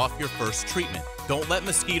 50% off your first treatment. Don't let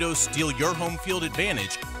mosquitoes steal your home field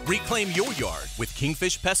advantage. Reclaim your yard with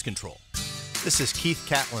Kingfish Pest Control. This is Keith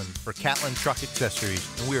Catlin for Catlin Truck Accessories,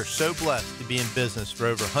 and we are so blessed to be in business for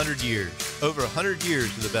over 100 years. Over 100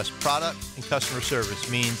 years of the best product and customer service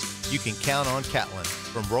means you can count on Catlin.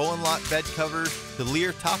 From roll-and lock bed covers to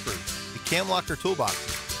Lear toppers to cam locker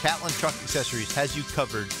toolboxes, Catlin Truck Accessories has you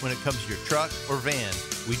covered when it comes to your truck or van.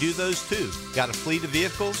 We do those too. Got a fleet of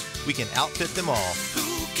vehicles? We can outfit them all.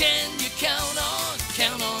 Who can you count on?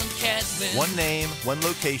 Count on Catlin. One name, one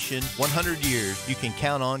location, 100 years, you can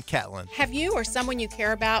count on Catlin. Have you or someone you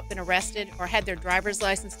care about been arrested or had their driver's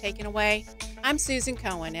license taken away? I'm Susan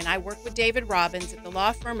Cohen, and I work with David Robbins at the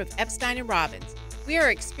law firm of Epstein & Robbins. We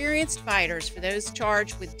are experienced fighters for those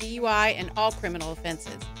charged with DUI and all criminal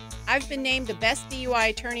offenses. I've been named the best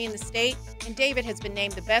DUI attorney in the state, and David has been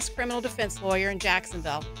named the best criminal defense lawyer in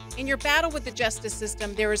Jacksonville. In your battle with the justice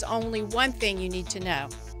system, there is only one thing you need to know.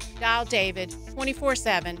 Dial David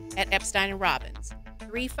 24/7 at Epstein & Robbins,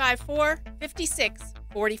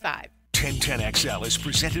 354-5645. 1010XL is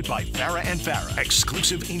presented by Farah & Farah,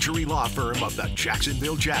 exclusive injury law firm of the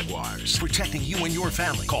Jacksonville Jaguars. Protecting you and your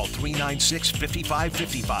family. Call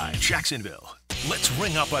 396-5555. Jacksonville. Let's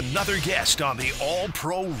ring up another guest on the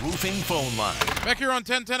All-Pro Roofing phone line. Back here on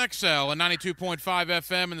 1010XL and 92.5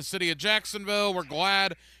 FM in the city of Jacksonville. We're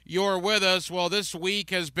glad you're with us. Well, this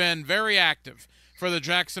week has been very active for the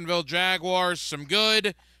Jacksonville Jaguars. Some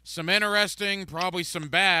good, some interesting, probably some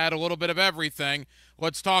bad, a little bit of everything.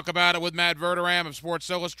 Let's talk about it with Matt Verderam of Sports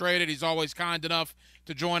Illustrated. He's always kind enough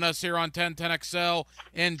to join us here on 1010XL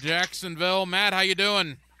in Jacksonville. Matt, how you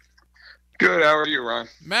doing? Good. How are you, Ron?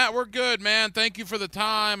 Matt, we're good, man. Thank you for the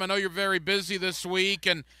time. I know you're very busy this week.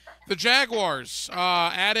 And the Jaguars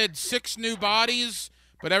added 6 new bodies,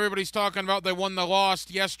 but everybody's talking about they won the loss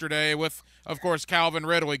yesterday with, of course, Calvin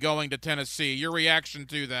Ridley going to Tennessee. Your reaction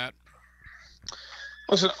to that?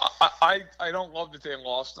 Listen, I don't love that they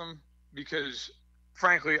lost them because,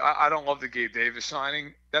 frankly, I don't love the Gabe Davis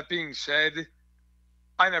signing. That being said,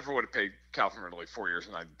 I never would have paid Calvin Ridley 4 years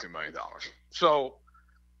and $92 million. So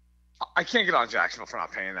I can't get on Jacksonville for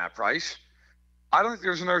not paying that price. I don't think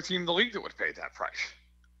there's another team in the league that would have paid that price.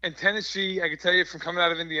 And Tennessee, I can tell you from coming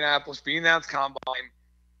out of Indianapolis, being down at the Combine,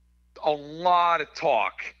 a lot of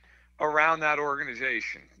talk around that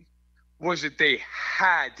organization was that they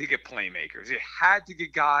had to get playmakers. They had to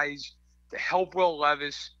get guys to help Will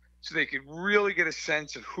Levis so they could really get a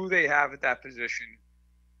sense of who they have at that position.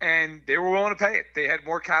 And they were willing to pay it. They had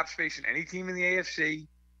more cap space than any team in the AFC,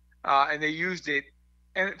 and they used it.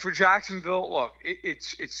 And for Jacksonville, look, it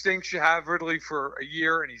stinks you have Ridley for a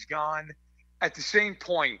year and he's gone. At the same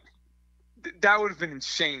point, that would have been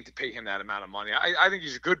insane to pay him that amount of money. I think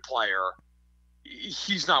he's a good player.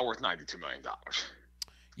 He's not worth $92 million.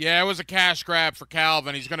 Yeah, it was a cash grab for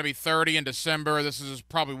Calvin. He's going to be 30 in December. This is his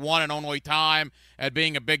probably one and only time at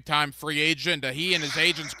being a big-time free agent. He and his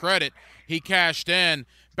agent's credit, he cashed in.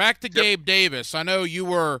 Back to Gabe Davis. I know you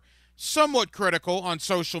were somewhat critical on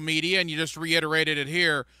social media, and you just reiterated it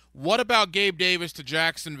here. What about Gabe Davis to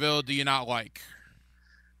Jacksonville do you not like?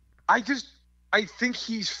 I think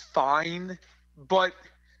he's fine But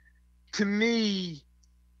to me,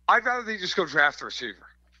 I'd rather they just go draft a receiver.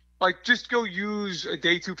 Like, just go use a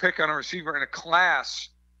day 2 pick on a receiver in a class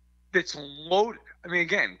that's loaded. I mean,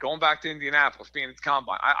 again, going back to Indianapolis, being at the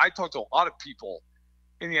combine, I talked to a lot of people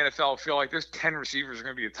in the NFL who feel like there's 10 receivers are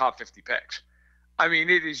going to be the top 50 picks. I mean,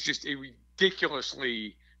 it is just a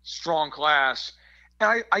ridiculously strong class.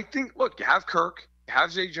 And I think, look, you have Kirk, you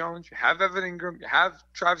have Zay Jones, you have Evan Ingram, you have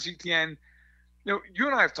Travis Etienne. You know, you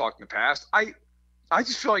and I have talked in the past. I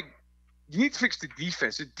just feel like you need to fix the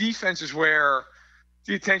defense. The defense is where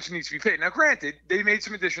the attention needs to be paid. Now, granted, they made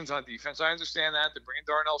some additions on defense. I understand that. They're bringing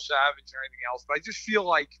Darnell Savage and everything else. But I just feel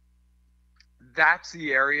like that's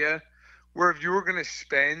the area where if you were going to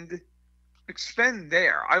spend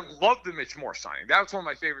there. I love the Mitch Morse signing. That was one of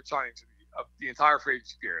my favorite signings of the entire free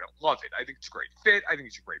agency period. I love it. I think it's a great fit. I think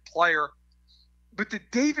he's a great player. But the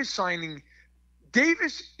Davis signing,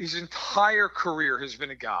 Davis, his entire career has been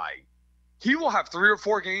a guy. He will have 3 or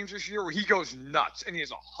 4 games this year where he goes nuts and he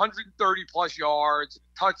has 130-plus yards,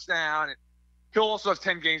 a touchdown. And he'll also have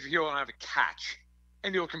 10 games where he'll not have a catch,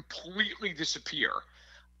 and he'll completely disappear.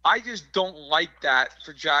 I just don't like that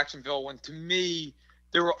for Jacksonville when, to me,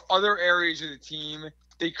 there were other areas of the team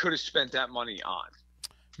they could have spent that money on.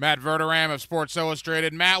 Matt Verderam of Sports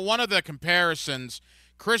Illustrated. Matt, one of the comparisons,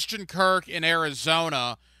 Christian Kirk in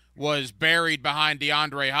Arizona was buried behind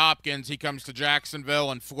DeAndre Hopkins. He comes to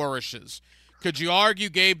Jacksonville and flourishes. Could you argue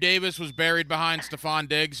Gabe Davis was buried behind Stephon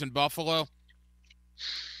Diggs in Buffalo?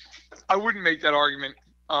 I wouldn't make that argument.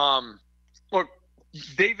 Look,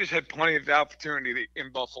 Davis had plenty of opportunity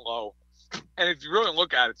in Buffalo. And if you really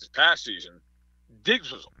look at it this past season,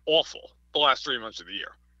 Diggs was awful the last 3 months of the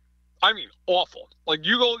year. I mean, awful. Like,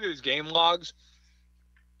 you go look at his game logs,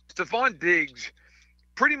 Stephon Diggs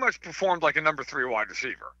pretty much performed like a number 3 wide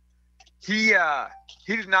receiver. He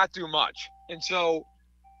did not do much. And so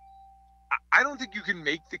I don't think you can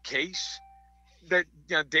make the case that,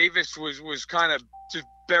 you know, Davis was kind of just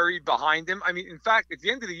buried behind him. I mean, in fact, at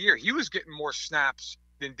the end of the year, he was getting more snaps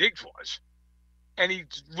than Diggs was. And he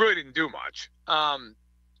really didn't do much.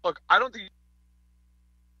 Look, I don't think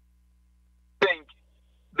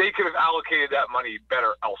they could have allocated that money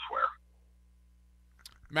better elsewhere.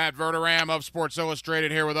 Matt Verderam of Sports Illustrated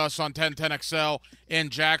here with us on 1010XL in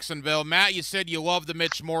Jacksonville. Matt, you said you love the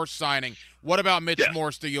Mitch Morse signing. What about Mitch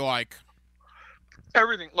Morse do you like?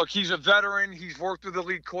 Everything. Look, he's a veteran. He's worked with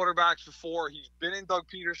elite quarterbacks before. He's been in Doug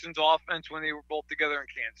Peterson's offense when they were both together in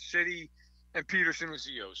Kansas City, and Peterson was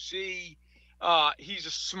the OC. He's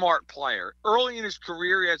a smart player. Early in his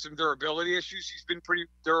career, he had some durability issues. He's been pretty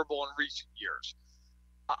durable in recent years.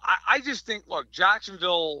 I just think, look,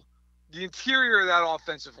 Jacksonville, the interior of that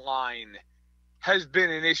offensive line has been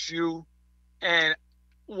an issue. And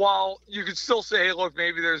while you could still say, hey, look,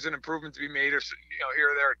 maybe there's an improvement to be made, or, you know,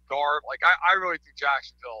 here or there at guard, like, I really think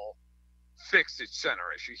Jacksonville fixed its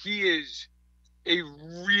center issue. He is a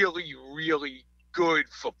really, really good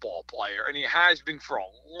football player, and he has been for a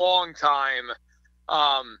long time.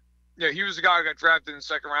 You know, he was the guy who got drafted in the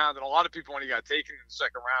second round, and a lot of people, when he got taken in the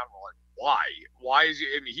second round, were like, why? Why is he?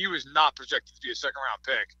 I mean, he was not projected to be a second-round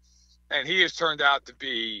pick, and he has turned out to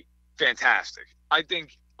be fantastic. I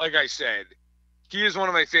think, like I said, he is one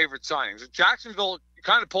of my favorite signings. Jacksonville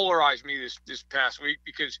kind of polarized me this past week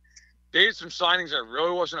because they had some signings I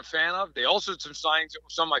really wasn't a fan of. They also had some signings that were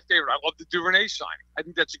some of my favorite. I love the Duvernay signing. I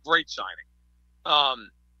think that's a great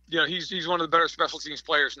signing. You know, he's one of the better special teams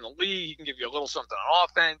players in the league. He can give you a little something on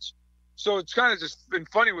offense. So it's kind of just been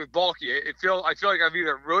funny with Balky. I feel like I've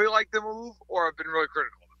either really liked the move or I've been really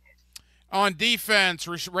critical of the move. On defense,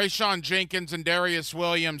 Rayshawn Jenkins and Darius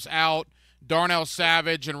Williams out, Darnell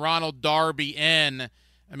Savage and Ronald Darby in.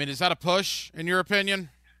 I mean, is that a push in your opinion?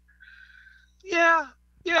 Yeah,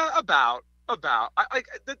 about.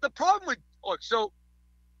 The problem with, look, so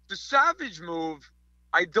the Savage move,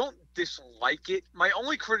 I don't dislike it. My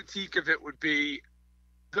only critique of it would be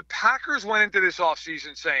the Packers went into this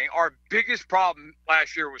offseason saying our biggest problem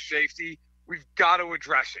last year was safety. We've got to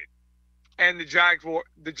address it. And the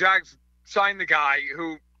Jags signed the guy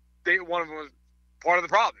who one of them was part of the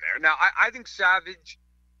problem there. Now, I think Savage,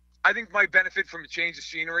 might benefit from a change of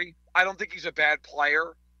scenery. I don't think he's a bad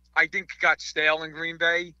player. I think he got stale in Green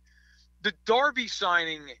Bay. The Darby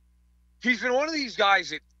signing, he's been one of these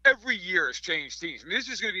guys that every year has changed teams. I mean, this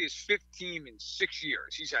is going to be his 5th team in 6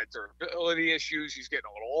 years. He's had durability issues. He's getting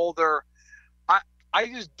a little older. I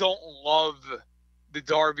just don't love the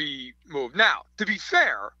Darby move. Now, to be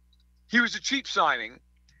fair, he was a cheap signing,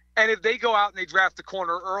 and if they go out and they draft the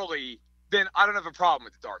corner early, then I don't have a problem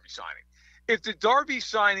with the Darby signing. If the Darby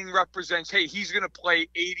signing represents, hey, he's going to play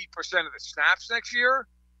 80% of the snaps next year,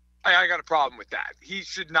 I got a problem with that. He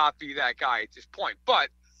should not be that guy at this point. But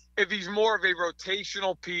if he's more of a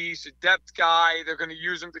rotational piece, a depth guy, they're going to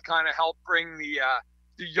use him to kind of help bring the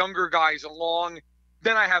younger guys along,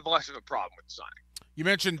 then I have less of a problem with signing. You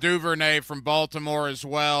mentioned Duvernay from Baltimore as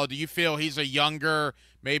well. Do you feel he's a younger,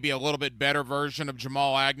 maybe a little bit better version of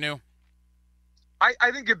Jamal Agnew?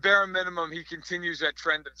 I think at bare minimum he continues that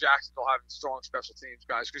trend of Jacksonville having strong special teams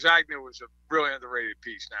guys, because Agnew was a really underrated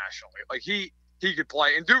piece nationally. Like he could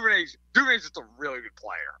play, and Duvernay's just a really good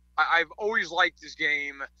player. I've always liked his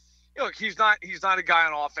game. Look, he's not a guy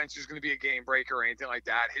on offense who's going to be a game breaker or anything like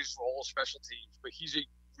that. His role is special teams, but he's a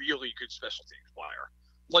really good special teams player,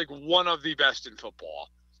 like one of the best in football.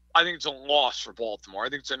 I think it's a loss for Baltimore. I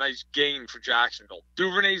think it's a nice gain for Jacksonville.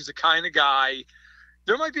 Duvernay's the kind of guy.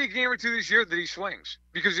 There might be a game or two this year that he swings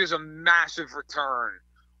because he has a massive return,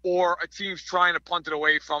 or a team's trying to punt it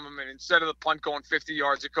away from him, and instead of the punt going 50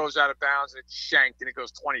 yards, it goes out of bounds and it's shanked and it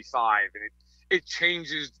goes 25, and it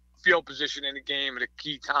changes field position in the game at a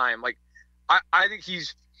key time. Like I think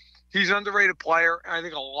he's an underrated player, and I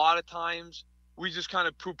think a lot of times we just kind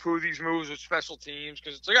of poo-poo these moves with special teams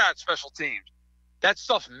because it's like, it's special teams. That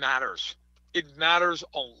stuff matters. It matters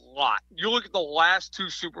a lot. You look at the last two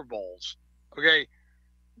Super Bowls, okay?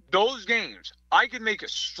 Those games, I could make a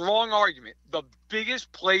strong argument. The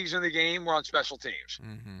biggest plays in the game were on special teams.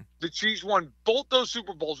 Mm-hmm. The Chiefs won both those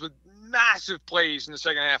Super Bowls with massive plays in the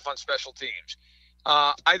second half on special teams.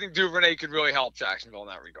 I think Duvernay could really help Jacksonville in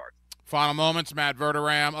that regard. Final moments, Matt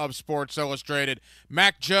Verderam of Sports Illustrated.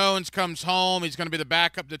 Mac Jones comes home. He's going to be the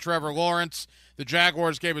backup to Trevor Lawrence. The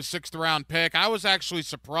Jaguars gave a 6th-round pick. I was actually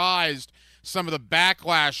surprised some of the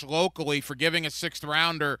backlash locally for giving a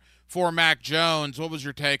 6th-rounder for Mac Jones. What was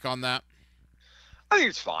your take on that? I think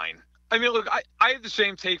it's fine. I mean, look, I have the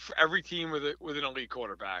same take for every team with an elite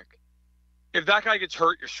quarterback. If that guy gets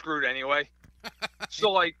hurt, you're screwed anyway.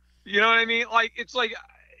 So, like, you know what I mean? Like, it's like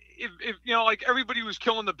if you know, like everybody was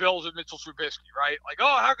killing the Bills with Mitchell Trubisky, right? Like,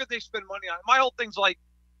 oh, how could they spend money on it? My whole thing's like,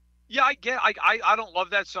 yeah, I don't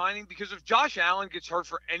love that signing, because if Josh Allen gets hurt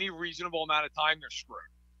for any reasonable amount of time, they're screwed.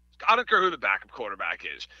 I don't care who the backup quarterback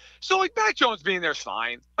is. So, like, Mac Jones being there is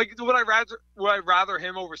fine. Like, would I rather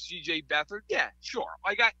him over C.J. Beathard? Yeah, sure.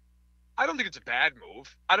 Like, I don't think it's a bad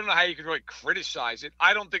move. I don't know how you can really criticize it.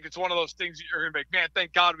 I don't think it's one of those things that you're going to make, man,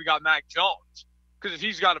 thank God we got Mac Jones. Because if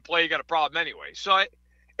he's got to play, you got a problem anyway. So,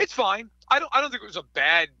 it's fine. I don't think it was a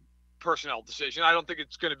bad personnel decision. I don't think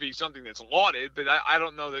it's going to be something that's lauded, but I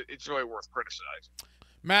don't know that it's really worth criticizing.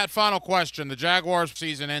 Matt, final question. The Jaguars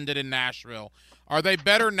season ended in Nashville. Are they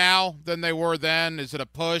better now than they were then? Is it a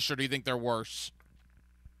push, or do you think they're worse?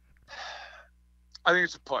 I think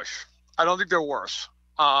it's a push. I don't think they're worse.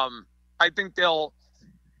 I think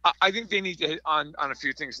they need to hit on a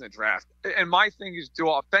few things in the draft. And my thing is, to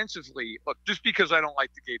offensively, look, just because I don't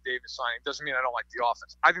like the Gabe Davis signing doesn't mean I don't like the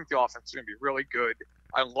offense. I think the offense is going to be really good.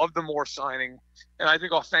 I love the Moore signing. And I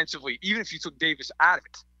think offensively, even if you took Davis out of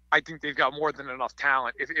it, I think they've got more than enough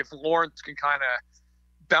talent. If Lawrence can kind of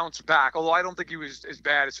bounce back, although I don't think he was as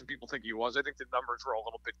bad as some people think he was. I think the numbers were a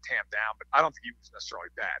little bit tamped down, but I don't think he was necessarily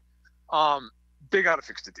bad. They got to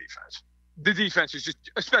fix the defense. The defense is just,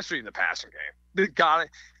 especially in the passing game, they've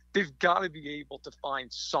got to be able to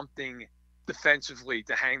find something defensively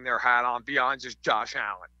to hang their hat on beyond just Josh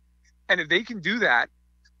Allen. And if they can do that,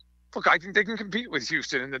 look, I think they can compete with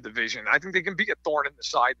Houston in the division. I think they can be a thorn in the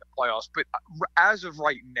side in the playoffs. But as of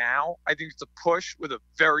right now, I think it's a push with a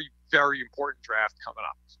very, very important draft coming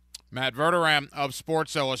up. Matt Verderam of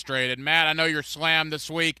Sports Illustrated. Matt, I know you're slammed this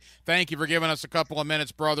week. Thank you for giving us a couple of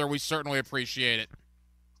minutes, brother. We certainly appreciate it.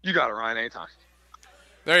 You got it, Ryan. Anytime.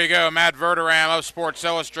 There you go, Matt Verderam of Sports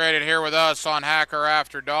Illustrated here with us on Hacker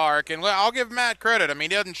After Dark. And I'll give Matt credit. I mean,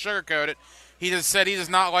 he doesn't sugarcoat it. He just said he does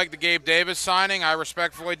not like the Gabe Davis signing. I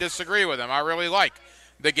respectfully disagree with him. I really like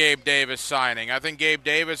the Gabe Davis signing. I think Gabe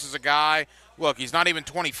Davis is a guy, look, he's not even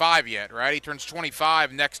 25 yet, right? He turns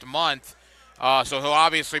 25 next month, so he'll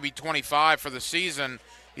obviously be 25 for the season.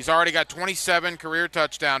 He's already got 27 career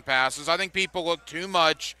touchdown passes. I think people look too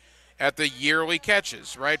much at the yearly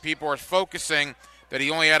catches, right? People are focusing that he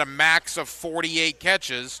only had a max of 48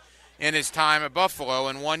 catches in his time at Buffalo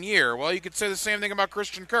in 1 year. Well, you could say the same thing about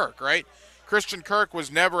Christian Kirk, right? Christian Kirk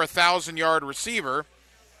was never a 1,000-yard receiver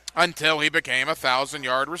until he became a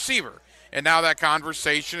 1,000-yard receiver. And now that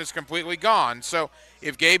conversation is completely gone. So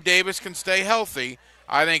if Gabe Davis can stay healthy,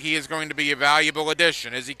 I think he is going to be a valuable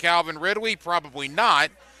addition. Is he Calvin Ridley? Probably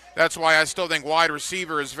not. That's why I still think wide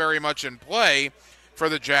receiver is very much in play for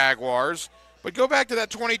the Jaguars. But go back to that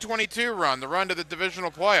 2022 run, the run to the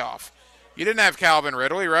divisional playoff. You didn't have Calvin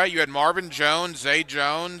Ridley, right? You had Marvin Jones, Zay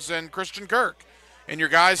Jones, and Christian Kirk. And your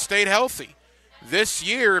guys stayed healthy. This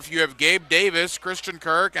year, if you have Gabe Davis, Christian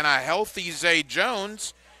Kirk, and a healthy Zay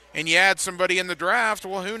Jones, and you add somebody in the draft,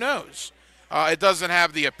 well, who knows? It doesn't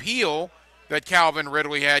have the appeal that Calvin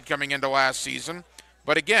Ridley had coming into last season.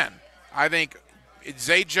 But again, I think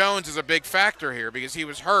Zay Jones is a big factor here because he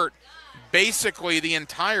was hurt basically the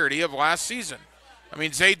entirety of last season. I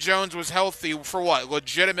mean, Zay Jones was healthy for what?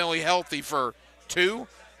 Legitimately healthy for 2,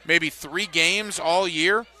 maybe 3 games all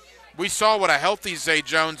year. We saw what a healthy Zay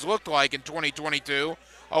Jones looked like in 2022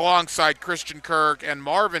 alongside Christian Kirk and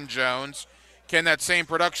Marvin Jones. Can that same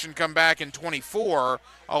production come back in 24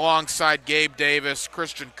 alongside Gabe Davis,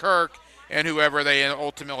 Christian Kirk, and whoever they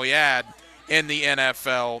ultimately add in the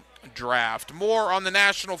NFL draft? More on the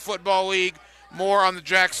National Football League, more on the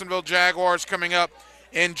Jacksonville Jaguars coming up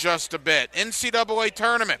in just a bit. NCAA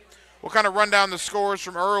tournament. We'll kind of run down the scores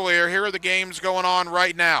from earlier. Here are the games going on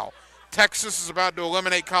right now. Texas is about to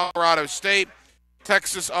eliminate Colorado State.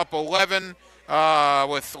 Texas up 11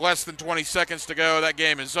 with less than 20 seconds to go. That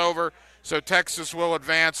game is over. So Texas will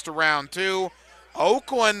advance to round 2.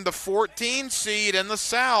 Oakland, the 14 seed in the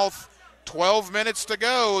South, 12 minutes to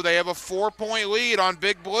go. They have a 4-point lead on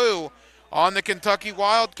Big Blue on the Kentucky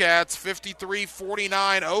Wildcats,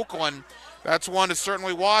 53-49 Oakland. That's one to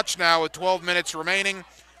certainly watch now with 12 minutes remaining.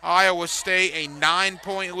 Iowa State, a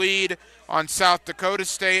 9-point lead on South Dakota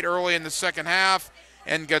State early in the second half.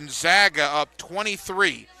 And Gonzaga up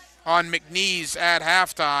 23 on McNeese at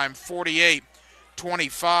halftime,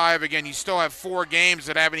 48-25. Again, you still have 4 games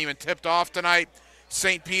that haven't even tipped off tonight.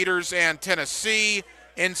 St. Peter's and Tennessee,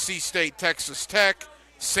 NC State, Texas Tech,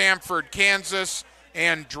 Samford, Kansas,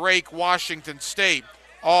 and Drake, Washington State,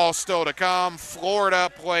 all still to come. Florida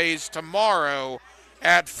plays tomorrow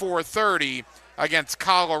at 4:30 against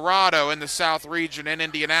Colorado in the South Region in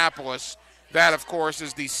Indianapolis. That, of course,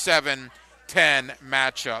 is the 7-10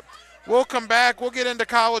 matchup. We'll come back. We'll get into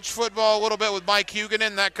college football a little bit with Mike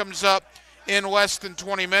Huguenin. That comes up in less than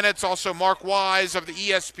 20 minutes. Also, Mark Wise of the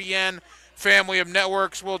ESPN family of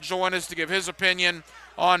networks will join us to give his opinion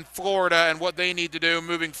on Florida and what they need to do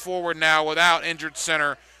moving forward now without injured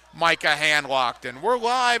center Micah Handlockton. We're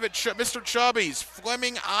live at Mr. Chubby's.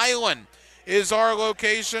 Fleming Island is our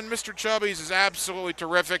location. Mr. Chubby's is absolutely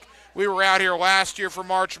terrific. We were out here last year for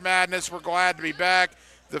March Madness. We're glad to be back.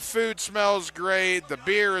 The food smells great. The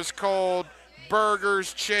beer is cold.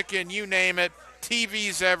 Burgers, chicken, you name it.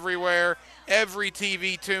 TVs everywhere. Every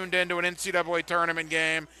TV tuned into an NCAA tournament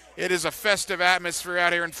game. It is a festive atmosphere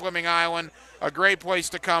out here in Fleming Island. A great place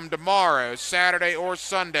to come tomorrow, Saturday or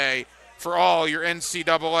Sunday, for all your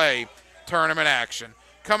NCAA tournament action.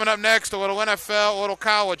 Coming up next, a little NFL, a little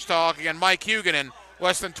college talk. Again, Mike Huguenin,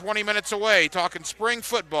 less than 20 minutes away, talking spring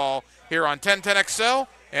football here on 1010XL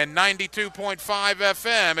and 92.5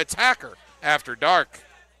 FM. It's Hacker After Dark.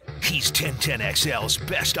 He's 1010XL's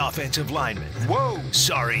best offensive lineman. Whoa!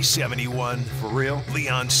 Sorry, 71. For real?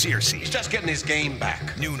 Leon Searcy. He's just getting his game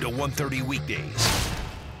back. Noon to 1:30 weekdays.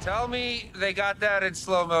 Tell me they got that in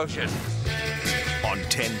slow motion. On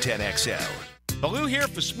 1010XL. Baloo here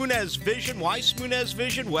for Smoonez Vision. Why Smoonez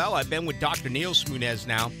Vision? Well, I've been with Dr. Neil Smoonez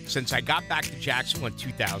now since I got back to Jacksonville in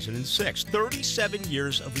 2006. 37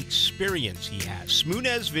 years of experience he has.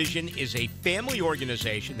 Smoonez Vision is a family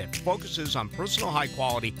organization that focuses on personal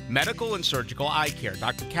high-quality medical and surgical eye care.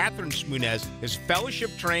 Dr. Catherine Smoonez is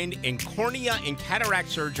fellowship-trained in cornea and cataract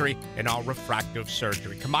surgery and all refractive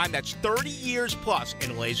surgery. Combined, that's 30 years plus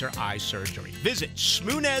in laser eye surgery. Visit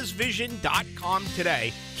SmoonezVision.com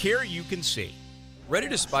today. Care you can see. Ready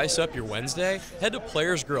to spice up your Wednesday? Head to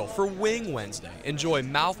Players Grill for Wing Wednesday. Enjoy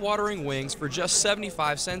mouth-watering wings for just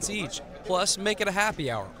 75 cents each. Plus, make it a happy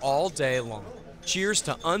hour all day long. Cheers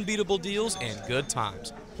to unbeatable deals and good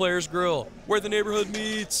times. Players Grill, where the neighborhood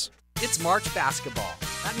meets. It's March basketball.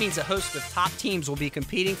 That means a host of top teams will be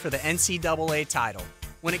competing for the NCAA title.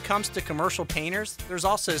 When it comes to commercial painters, there's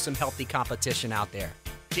also some healthy competition out there.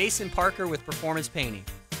 Jason Parker with Performance Painting.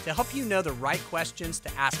 To help you know the right questions to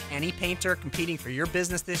ask any painter competing for your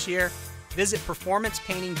business this year, visit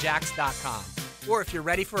performancepaintingjacks.com. Or if you're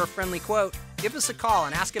ready for a friendly quote, give us a call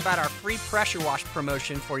and ask about our free pressure wash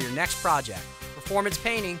promotion for your next project. Performance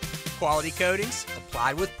Painting, quality coatings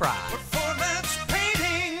applied with pride. Performance Painting.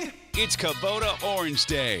 It's Kubota Orange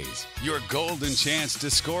Days, your golden chance to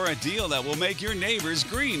score a deal that will make your neighbors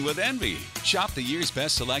green with envy. Shop the year's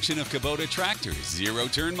best selection of Kubota tractors,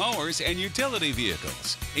 zero-turn mowers, and utility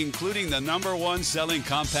vehicles, including the #1 selling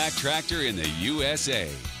compact tractor in the USA.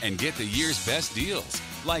 And get the year's best deals,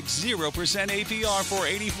 like 0% APR for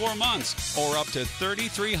 84 months, or up to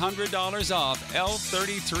 $3,300 off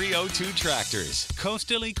L3302 tractors.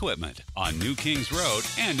 Coastal Equipment on New Kings Road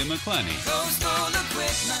and in McClenny. Coastal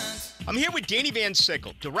Equipment. I'm here with Danny Van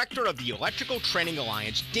Sickle, Director of the Electrical Training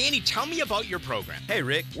Alliance. Danny, tell me about your program. Hey,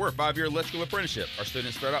 Rick, we're a 5-year electrical apprenticeship. Our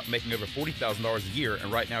students start out making over $40,000 a year,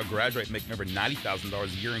 and right now graduate making over $90,000 a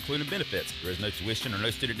year, including benefits. There is no tuition or no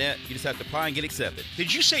student debt. You just have to apply and get accepted.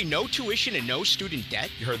 Did you say no tuition and no student debt?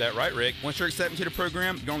 You heard that right, Rick. Once you're accepted to the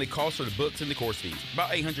program, your only cost for the books and the course fees. About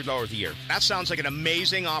 $800 a year. That sounds like an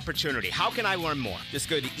amazing opportunity. How can I learn more? Just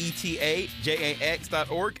go to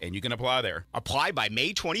etajax.org, and you can apply there. Apply by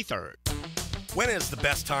May 23rd. When is the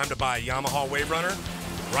best time to buy a Yamaha Wave Runner?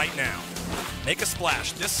 Right now. Make a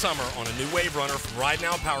splash this summer on a new Wave Runner from Ride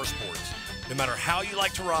Now Power Sports. No matter how you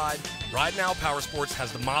like to ride, Ride Now Power Sports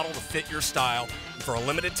has the model to fit your style. And for a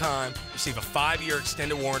limited time, receive a 5-year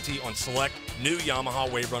extended warranty on select new Yamaha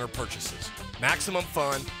Wave Runner purchases. Maximum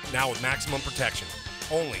fun, now with maximum protection.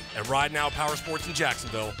 Only at Ride Now Power Sports in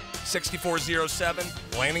Jacksonville, 6407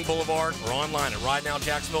 Landing Boulevard, or online at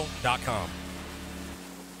ridenowjacksonville.com.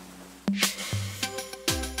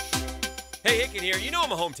 Hey, Hicken here. You know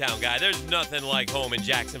I'm a hometown guy. There's nothing like home in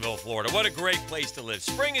Jacksonville, Florida. What a great place to live.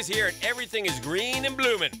 Spring is here and everything is green and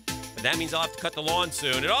blooming. But that means I'll have to cut the lawn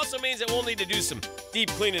soon. It also means that we'll need to do some deep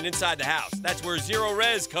cleaning inside the house. That's where Zero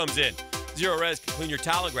Res comes in. Zero Res can clean your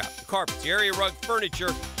tile grout, the carpets, the area rug, furniture,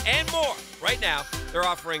 and more. Right now, they're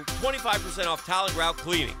offering 25% off tile and grout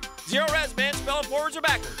cleaning. Zero Res, man, spelling forwards or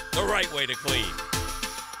backwards. The right way to clean.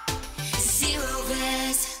 Zero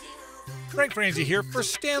Res. Frank Franzi here for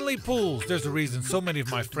Stanley Pools. There's a reason so many of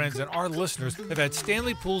my friends and our listeners have had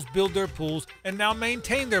Stanley Pools build their pools and now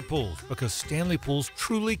maintain their pools, because Stanley Pools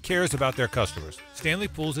truly cares about their customers. Stanley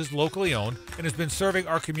Pools is locally owned and has been serving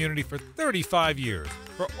our community for 35 years.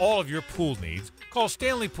 For all of your pool needs, call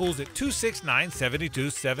Stanley Pools at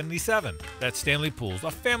 269-7277. That's Stanley Pools,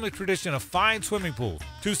 a family tradition of fine swimming pools.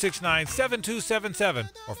 269-7277,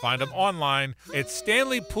 or find them online at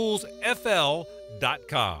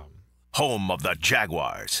stanleypoolsfl.com. Home of the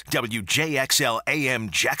Jaguars. WJXL AM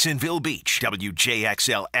Jacksonville Beach.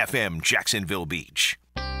 WJXL FM Jacksonville Beach.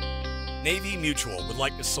 Navy Mutual would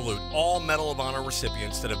like to salute all Medal of Honor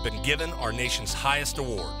recipients that have been given our nation's highest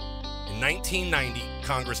award. In 1990,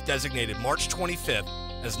 Congress designated March 25th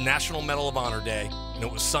as National Medal of Honor Day, and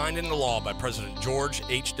it was signed into law by President George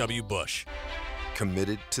H.W. Bush.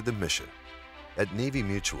 Committed to the mission. At Navy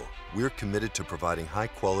Mutual, we're committed to providing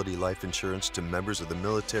high-quality life insurance to members of the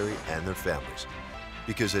military and their families.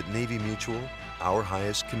 Because at Navy Mutual, our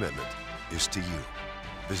highest commitment is to you.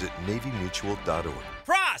 Visit NavyMutual.org.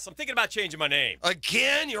 Pross, I'm thinking about changing my name.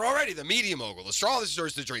 Again? You're already the media mogul, the straw that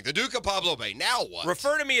stirs the drink, the Duke of Pablo Bay. Now what?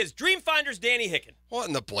 Refer to me as Dreamfinders Danny Hicken. What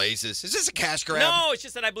in the blazes? Is this a cash grab? No, it's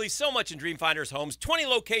just that I believe so much in Dreamfinders Homes. 20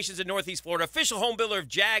 locations in Northeast Florida, official home builder of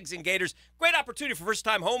Jags and Gators. Great opportunity for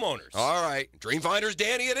first-time homeowners. All right, Dreamfinders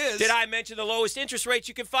Danny it is. Did I mention the lowest interest rates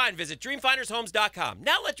you can find? Visit DreamfindersHomes.com.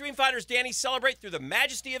 Now let Dreamfinders Danny celebrate through the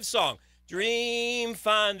majesty of song.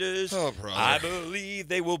 Dreamfinders, oh, brother. I believe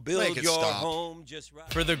they will build your home just right.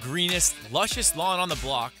 For the greenest, lushest lawn on the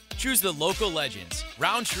block, choose the local legends,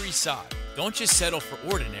 Roundtree Sod. Don't just settle for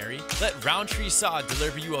ordinary. Let Roundtree Sod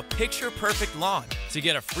deliver you a picture-perfect lawn. To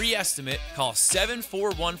get a free estimate, call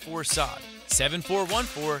 7414-SOD.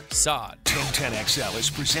 7414-SOD. 1010XL is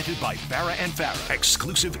presented by Farah & Farah,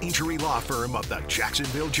 exclusive injury law firm of the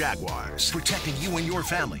Jacksonville Jaguars. Protecting you and your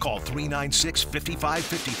family. Call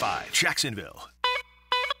 396-5555. Jacksonville.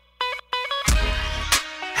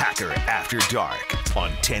 Hacker After Dark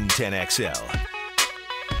on 1010XL.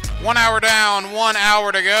 1 hour down, 1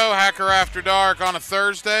 hour to go. Hacker After Dark on a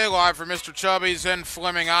Thursday, live from Mr. Chubby's in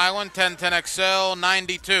Fleming Island. 1010XL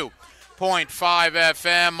 92.5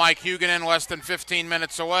 FM. Mike Huguenin less than 15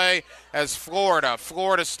 minutes away as Florida,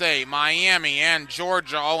 Florida State, Miami, and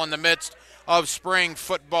Georgia all in the midst of spring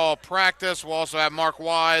football practice. We'll also have Mark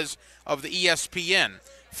Wise of the ESPN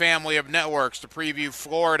family of networks to preview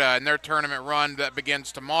Florida and their tournament run that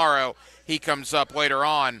begins tomorrow. He comes up later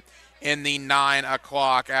on in the 9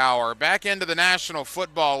 o'clock hour. Back into the National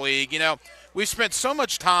Football League. You know, we've spent so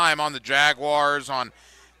much time on the Jaguars, on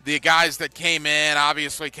the guys that came in,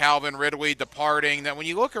 obviously Calvin Ridley departing, that when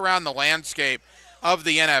you look around the landscape of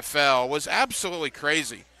the NFL, was absolutely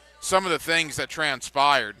crazy. Some of the things that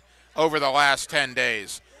transpired over the last 10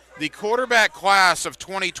 days. The quarterback class of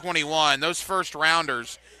 2021, those first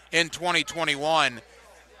rounders in 2021,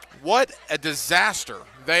 what a disaster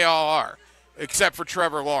they all are, except for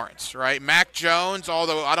Trevor Lawrence, right? Mac Jones,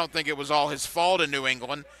 although I don't think it was all his fault in New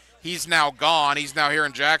England, he's now gone. He's now here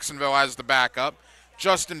in Jacksonville as the backup.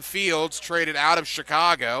 Justin Fields traded out of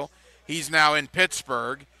Chicago. He's now in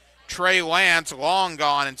Pittsburgh. Trey Lance, long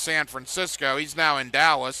gone in San Francisco. He's now in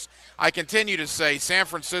Dallas. I continue to say San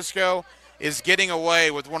Francisco is getting away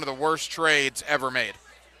with one of the worst trades ever made.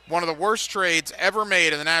 one of the worst trades ever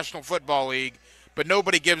made in the National Football League, but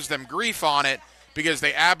nobody gives them grief on it because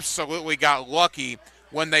they absolutely got lucky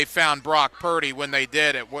when they found Brock Purdy, when they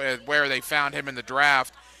did it, where they found him in the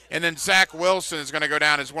draft. And then Zach Wilson is going to go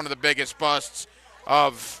down as one of the biggest busts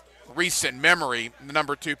of recent memory, the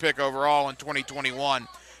number 2 pick overall in 2021.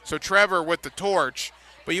 So Trevor with the torch.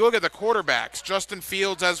 But you look at the quarterbacks, Justin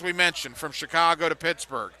Fields, as we mentioned, from Chicago to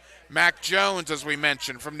Pittsburgh. Mac Jones, as we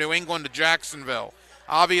mentioned, from New England to Jacksonville.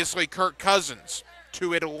 Obviously, Kirk Cousins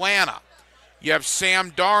to Atlanta. You have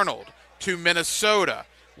Sam Darnold to Minnesota.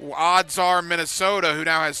 Odds are Minnesota, who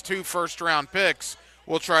now has 2 first-round picks,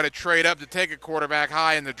 will try to trade up to take a quarterback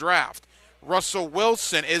high in the draft. Russell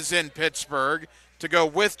Wilson is in Pittsburgh to go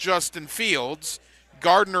with Justin Fields.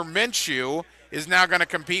 Gardner Minshew is now going to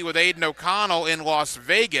compete with Aiden O'Connell in Las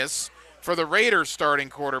Vegas for the Raiders starting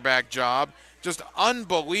quarterback job. Just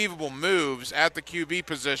unbelievable moves at the QB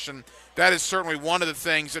position. That is certainly one of the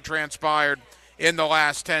things that transpired in the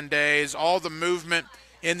last 10 days. All the movement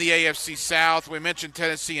in the AFC South. We mentioned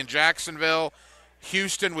Tennessee and Jacksonville.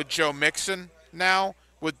 Houston with Joe Mixon now,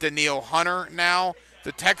 with Danielle Hunter now.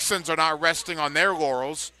 The Texans are not resting on their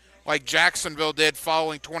laurels like Jacksonville did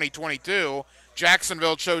following 2022.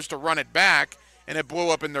 Jacksonville chose to run it back, and it blew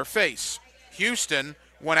up in their face. Houston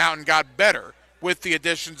went out and got better with the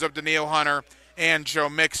additions of Danielle Hunter and Joe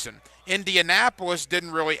Mixon. Indianapolis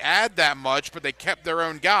didn't really add that much, but they kept their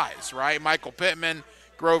own guys, right? Michael Pittman,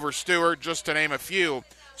 Grover Stewart, just to name a few.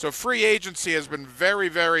 So free agency has been very,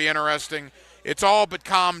 very interesting. It's all but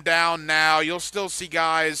calmed down now. You'll still see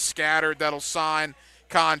guys scattered that'll sign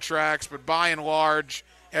contracts, but by and large,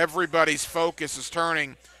 everybody's focus is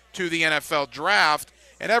turning to the NFL draft,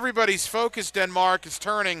 and everybody's focus, Denmark, is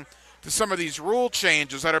turning to some of these rule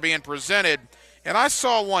changes that are being presented. And I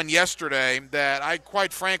saw one yesterday that I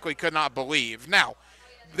quite frankly could not believe. Now,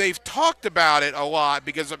 they've talked about it a lot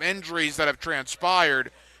because of injuries that have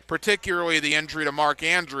transpired, particularly the injury to Mark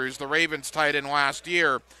Andrews, the Ravens tight end last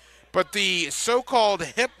year. But the so-called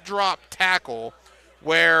hip drop tackle,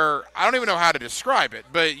 where I don't even know how to describe it,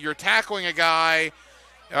 but you're tackling a guy,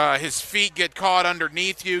 his feet get caught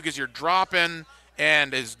underneath you because you're dropping,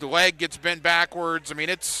 and his leg gets bent backwards. I mean,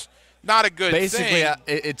 it's not a good thing.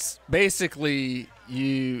 It's basically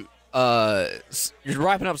you're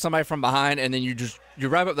wrapping up somebody from behind, and then you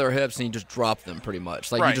wrap up their hips and you just drop them pretty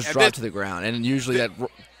much. Like, right. You just drop to the ground, and usually that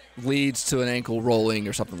leads to an ankle rolling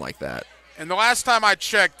or something like that. And the last time I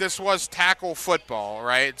checked, this was tackle football,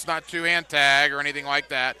 right? It's not two-hand tag or anything like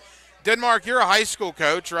that. Denmark, you're a high school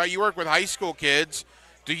coach, right? You work with high school kids.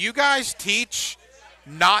 Do you guys teach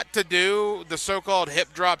not to do the so-called hip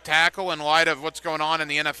drop tackle in light of what's going on in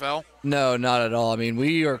the NFL? No, not at all. I mean,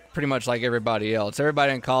 we are pretty much like everybody else.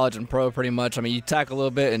 Everybody in college and pro pretty much. I mean, you tackle a little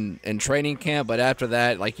bit in training camp, but after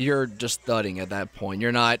that, like, you're just thudding at that point.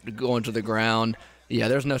 You're not going to the ground. Yeah,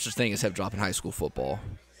 there's no such thing as hip drop in high school football.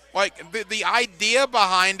 Like, the idea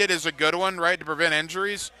behind it is a good one, right, to prevent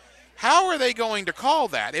injuries. How are they going to call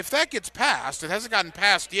that? If that gets passed, it hasn't gotten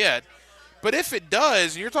passed yet, but if it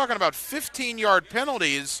does, you're talking about 15-yard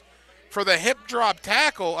penalties for the hip drop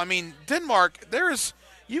tackle. I mean, Denmark,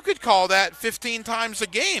 you could call that 15 times a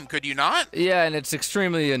game, could you not? Yeah, and it's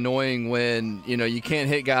extremely annoying when, you can't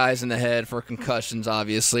hit guys in the head for concussions,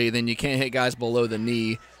 obviously. Then you can't hit guys below the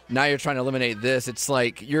knee. Now you're trying to eliminate this. It's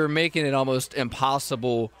like you're making it almost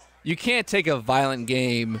impossible. You can't take a violent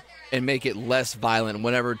game and make it less violent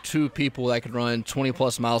whenever two people that can run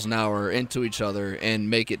 20-plus miles an hour into each other and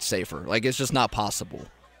make it safer. Like, it's just not possible.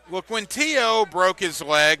 Look, when T.O. broke his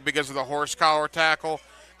leg because of the horse collar tackle,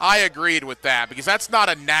 I agreed with that because that's not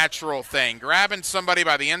a natural thing. Grabbing somebody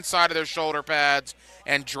by the inside of their shoulder pads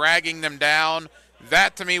and dragging them down,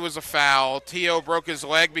 that to me was a foul. T.O. broke his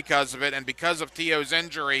leg because of it, and because of T.O.'s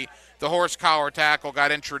injury, the horse collar tackle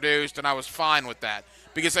got introduced, and I was fine with that.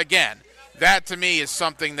 Because, again, that to me is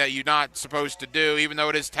something that you're not supposed to do, even though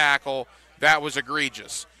it is tackle. That was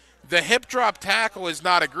egregious. The hip drop tackle is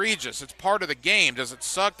not egregious. It's part of the game. Does it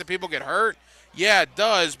suck that people get hurt? Yeah, it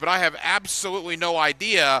does, but I have absolutely no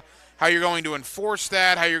idea how you're going to enforce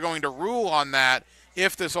that, how you're going to rule on that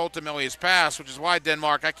if this ultimately is passed, which is why,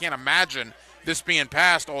 Denmark, I can't imagine this being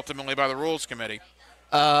passed ultimately by the Rules Committee.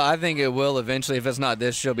 I think it will eventually. If it's not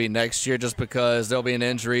this year, it'll be next year, just because there'll be an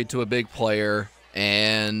injury to a big player,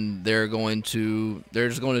 and they're just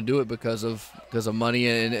going to do it because of money,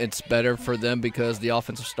 and it's better for them because the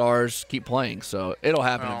offensive stars keep playing. So it'll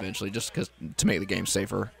happen eventually, just to make the game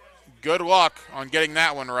safer. Good luck on getting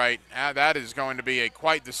that one right. That is going to be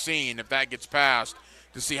quite the scene if that gets passed,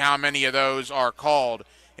 to see how many of those are called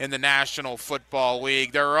in the National Football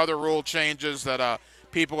League. There are other rule changes that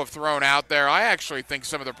people have thrown out there. I actually think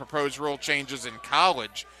some of the proposed rule changes in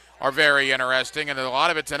college are very interesting, and a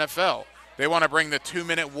lot of it's NFL. They want to bring the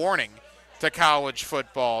 2-minute warning to college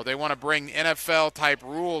football. They want to bring NFL-type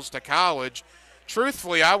rules to college.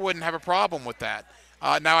 Truthfully, I wouldn't have a problem with that.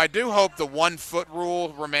 Now, I do hope the 1-foot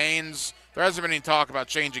rule remains. There hasn't been any talk about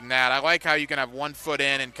changing that. I like how you can have 1 foot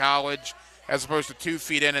in college as opposed to 2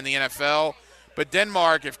 feet in the NFL. But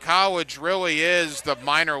Denmark, if college really is the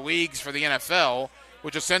minor leagues for the NFL,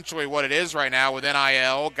 which is essentially what it is right now with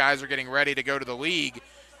NIL, guys are getting ready to go to the league,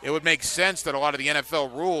 it would make sense that a lot of the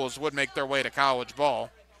NFL rules would make their way to college ball.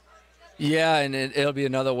 Yeah, and it'll be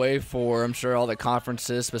another way for, I'm sure, all the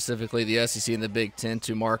conferences, specifically the SEC and the Big Ten,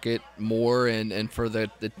 to market more and for the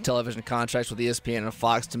television contracts with ESPN and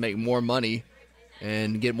Fox to make more money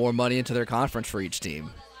and get more money into their conference for each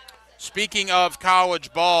team. Speaking of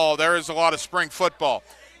college ball, there is a lot of spring football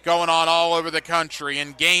going on all over the country,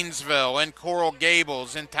 in Gainesville, in Coral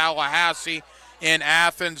Gables, in Tallahassee, in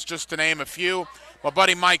Athens, just to name a few. My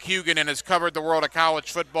buddy Mike Huguenin has covered the world of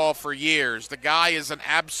college football for years. The guy is an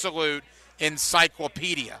absolute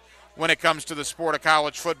encyclopedia when it comes to the sport of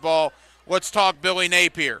college football. Let's talk Billy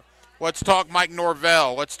Napier. Let's talk Mike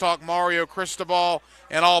Norvell. Let's talk Mario Cristobal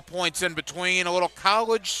and all points in between. A little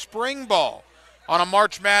college spring ball on a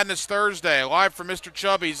March Madness Thursday, live from Mr.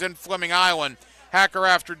 Chubby's in Fleming Island. Hacker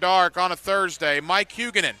After Dark on a Thursday. Mike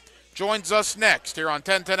Huguenin joins us next here on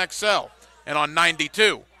 1010XL and on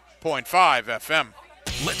 92.5 FM.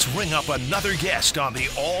 Let's ring up another guest on the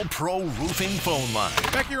All-Pro Roofing phone line.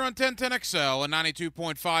 Back here on 1010XL and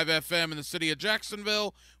 92.5 FM in the city of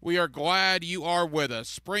Jacksonville. We are glad you are with us.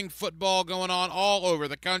 Spring football going on all over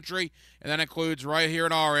the country, and that includes right here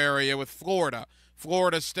in our area with Florida,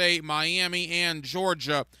 Florida State, Miami, and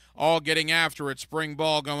Georgia all getting after it. Spring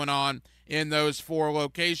ball going on in those 4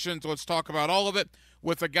 locations. Let's talk about all of it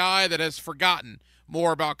with a guy that has forgotten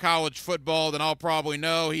more about college football than I'll probably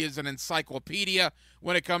know. He is an encyclopedia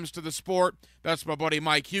when it comes to the sport. That's my buddy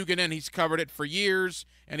Mike Huguenin. He's covered it for years,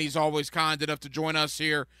 and he's always kind enough to join us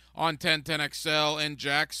here on 1010XL in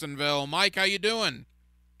Jacksonville. Mike, how you doing?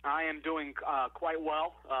 I am doing quite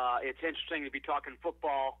well. It's interesting to be talking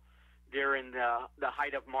football during the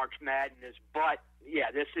height of March Madness, but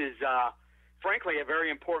yeah, this is frankly a very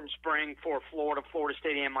important spring for Florida, Florida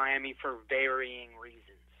State, and Miami for varying reasons.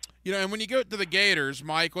 You know, and when you go to the Gators,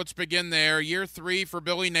 Mike, let's begin there. Year 3 for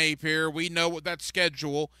Billy Napier. We know what that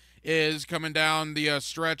schedule is coming down the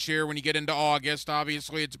stretch here when you get into August.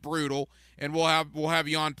 Obviously, it's brutal, and we'll have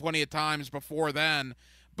you on plenty of times before then.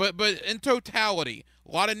 But in totality,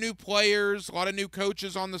 a lot of new players, a lot of new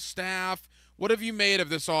coaches on the staff. What have you made of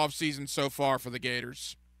this offseason so far for the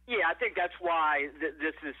Gators? Yeah, I think that's why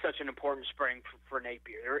this is such an important spring for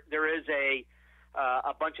Napier. There is a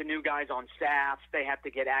bunch of new guys on staff. They have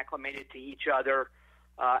to get acclimated to each other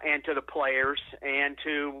and to the players, and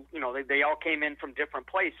to, you know, they all came in from different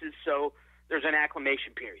places, so there's an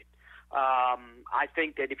acclimation period. I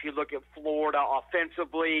think that if you look at Florida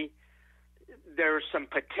offensively, there's some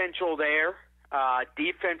potential there.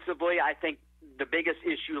 Defensively, I think the biggest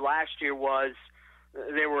issue last year was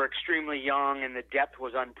they were extremely young and the depth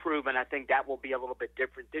was unproven. I think that will be a little bit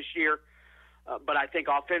different this year. But I think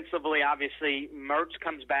offensively, obviously, Mertz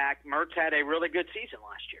comes back. Mertz had a really good season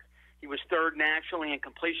last year. He was 3rd nationally in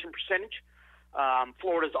completion percentage.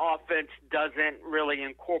 Florida's offense doesn't really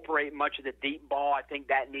incorporate much of the deep ball. I think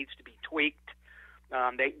that needs to be tweaked.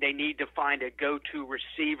 They need to find a go-to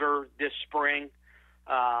receiver this spring.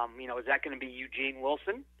 Is that going to be Eugene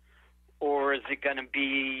Wilson? Or is it going to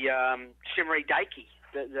be Shimrei Dike,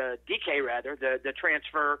 the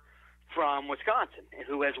transfer from Wisconsin,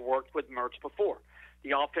 who has worked with Mertz before?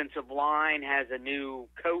 The offensive line has a new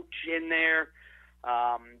coach in there.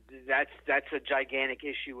 That's a gigantic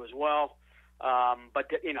issue as well.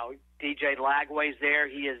 But DJ Lagway's there.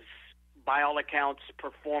 He has, by all accounts,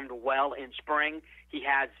 performed well in spring. He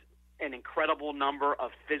has an incredible number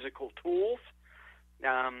of physical tools.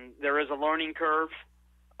 There is a learning curve.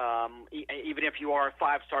 Even if you are a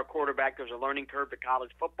 5-star quarterback, there's a learning curve to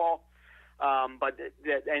college football. But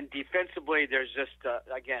defensively, there's just,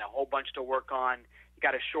 again, a whole bunch to work on. You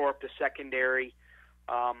got to shore up the secondary,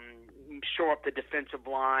 shore up the defensive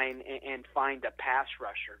line, and find a pass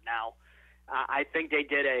rusher. Now, I think they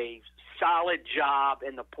did a solid job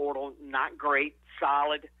in the portal. Not great,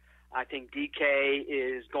 solid. I think DK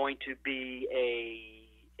is going to be a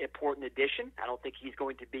important addition. I don't think he's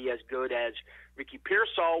going to be as good as Ricky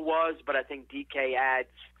Pearsall was, but I think DK adds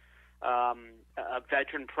a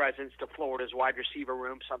veteran presence to Florida's wide receiver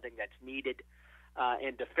room, something that's needed.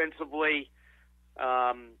 And defensively,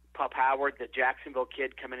 Pup Howard, the Jacksonville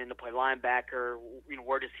kid coming in to play linebacker,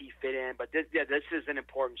 where does he fit in? But this is an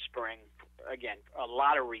important spring. Again, a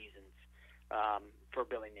lot of reasons. for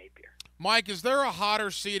Billy Napier. Mike, is there a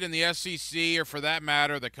hotter seat in the SEC, or for that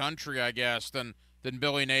matter, the country, I guess, than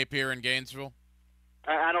Billy Napier in Gainesville?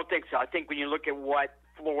 I don't think so. I think when you look at what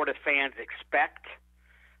Florida fans expect,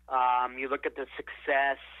 you look at the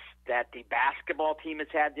success that the basketball team has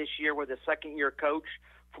had this year with a second-year coach.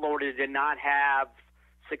 Florida did not have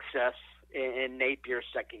success in Napier's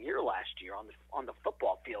second year last year on the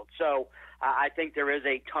football field. So I think there is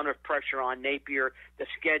a ton of pressure on Napier. The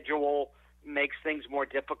schedule makes things more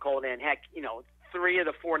difficult. And, heck, 3 of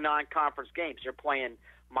the 4 non-conference games, they're playing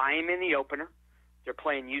Miami in the opener, they're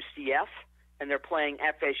playing UCF, and they're playing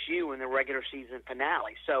FSU in the regular season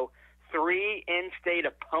finale. So 3 in-state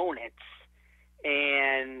opponents.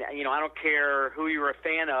 And, I don't care who you're a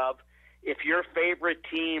fan of. If your favorite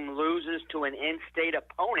team loses to an in-state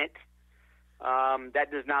opponent,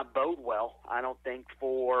 that does not bode well, I don't think,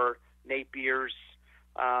 for Napier's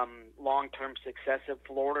long-term success in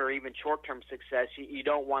Florida or even short-term success. You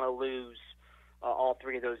don't want to lose all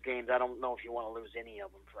 3 of those games. I don't know if you want to lose any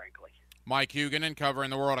of them, frankly. Mike Huguenin covering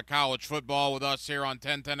the world of college football with us here on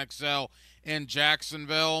 1010XL in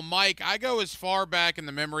Jacksonville. Mike, I go as far back in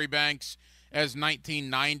the memory banks as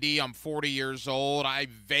 1990. I'm 40 years old. I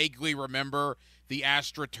vaguely remember the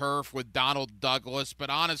AstroTurf with Donald Douglas, but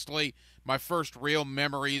honestly, my first real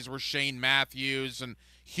memories were Shane Matthews and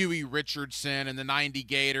Huey Richardson and the 90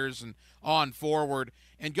 Gators and on forward.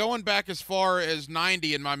 And going back as far as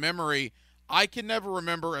 90 in my memory, I can never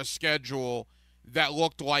remember a schedule that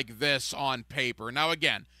looked like this on paper. Now,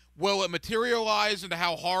 again, will it materialize into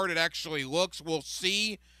how hard it actually looks? We'll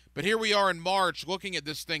see. But here we are in March looking at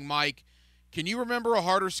this thing, Mike. Can you remember a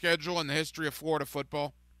harder schedule in the history of Florida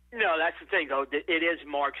football? No, that's the thing, though. It is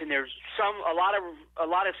March, and there's a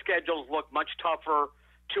lot of schedules look much tougher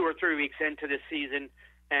 2 or 3 weeks into the season,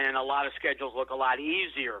 and a lot of schedules look a lot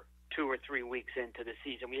easier 2 or 3 weeks into the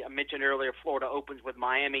season. I mentioned earlier Florida opens with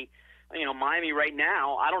Miami. Miami right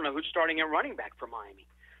now, I don't know who's starting at running back for Miami.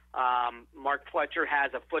 Mark Fletcher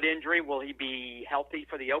has a foot injury. Will he be healthy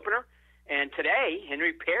for the opener? And today,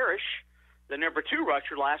 Henry Parrish, the number 2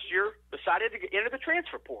 rusher last year, decided to enter the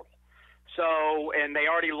transfer portal. So, and they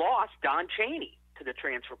already lost Don Chaney to the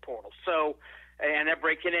transfer portal. So, and they're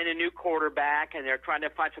breaking in a new quarterback, and they're trying to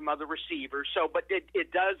find some other receivers. So, but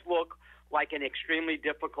it does look like an extremely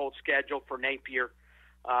difficult schedule for Napier.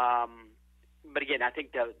 But again, I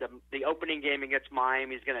think the opening game against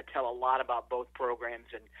Miami is going to tell a lot about both programs.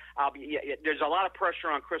 And there's a lot of pressure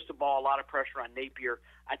on Cristobal, a lot of pressure on Napier.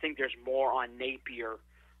 I think there's more on Napier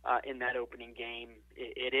in that opening game.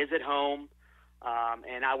 It is at home.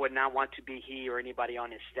 And I would not want to be he or anybody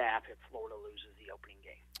on his staff if Florida loses the opening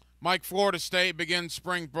game. Mike, Florida State begins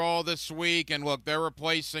spring ball this week, and look, they're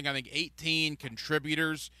replacing, I think, 18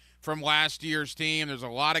 contributors from last year's team. There's a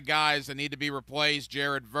lot of guys that need to be replaced.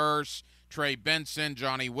 Jared Verse, Trey Benson,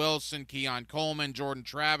 Johnny Wilson, Keon Coleman, Jordan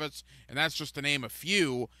Travis, and that's just to name a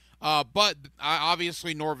few. But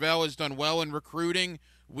obviously Norvell has done well in recruiting.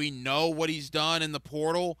 We know what he's done in the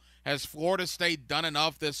portal. Has Florida State done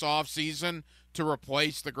enough this offseason to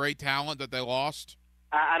replace the great talent that they lost?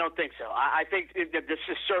 I don't think so. I think this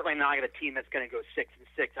is certainly not a team that's going to go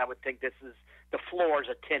 6-6. I would think the floor is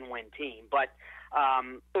a 10-win team. But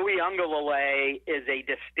Uyunglele is a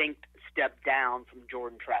distinct step down from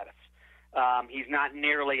Jordan Travis. He's not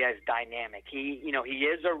nearly as dynamic. He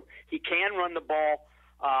can run the ball,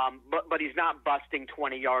 but he's not busting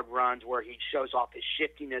 20-yard runs where he shows off his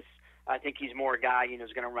shiftiness. I think he's more a guy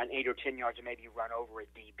who's going to run 8 or 10 yards and maybe run over a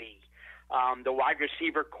DB. The wide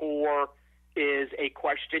receiver core is a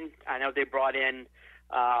question. I know they brought in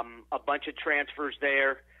a bunch of transfers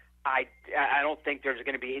there. I don't think there's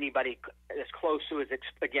going to be anybody as close to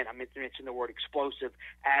again, I mentioned the word explosive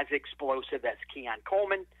as Keon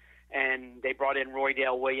Coleman. And they brought in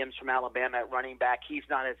Roydale Williams from Alabama at running back. He's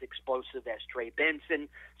not as explosive as Trey Benson.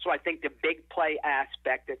 So I think the big play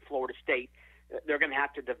aspect at Florida State, they're going to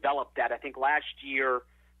have to develop that. I think last year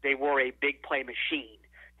they were a big play machine.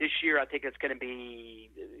 This year I think it's going to be,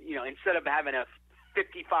 instead of having a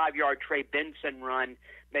 55-yard Trey Benson run,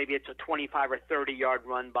 maybe it's a 25 or 30-yard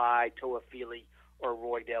run by Toa Feely or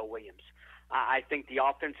Roydale Williams. I think the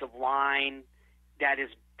offensive line, that is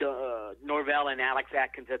Norvell and Alex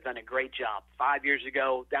Atkins have done a great job. 5 years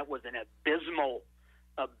ago, that was an abysmal,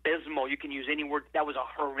 you can use any word, that was a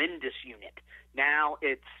horrendous unit. Now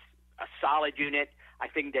it's a solid unit. I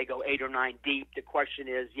think they go 8 or 9 deep. The question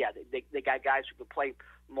is, they got guys who can play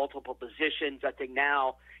multiple positions. I think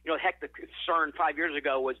now, the concern 5 years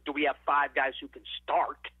ago was, do we have 5 guys who can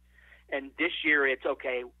start? And this year it's,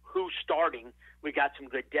 okay, who's starting? We got some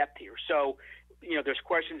good depth here. So, there's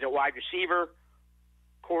questions at wide receiver,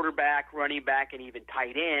 quarterback, running back, and even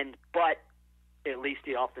tight end. But at least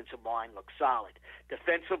the offensive line looks solid.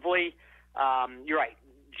 Defensively, you're right.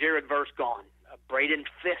 Jared Verse gone. Braden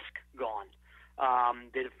Fisk gone.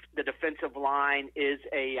 The defensive line is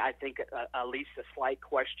I think at least a slight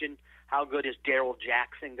question. How good is Daryl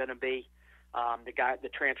Jackson going to be? The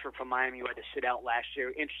transfer from Miami who had to sit out last year.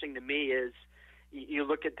 Interesting to me is you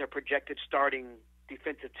look at their projected starting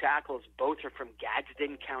defensive tackles. Both are from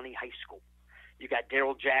Gadsden County High School. You got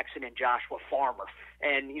Daryl Jackson and Joshua Farmer.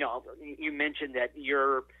 And, you mentioned that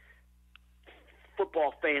your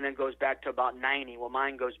football fan then goes back to about 90. Well,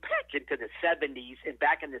 mine goes back into the 70s. And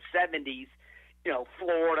back in the 70s,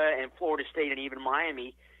 Florida and Florida State and even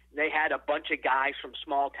Miami, they had a bunch of guys from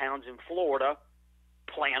small towns in Florida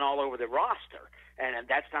playing all over the roster. And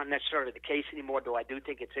that's not necessarily the case anymore, though I do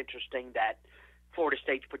think it's interesting that Florida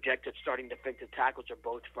State's projected starting defensive tackles are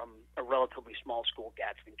both from a relatively small school,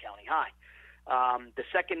 Gadsden County High. The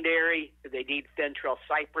secondary, they need Fentrell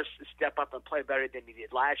Cypress to step up and play better than he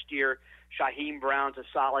did last year. Shaheem Brown's a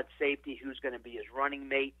solid safety who's going to be his running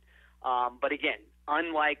mate. But again,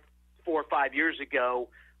 unlike 4 or 5 years ago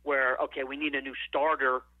where, okay, we need a new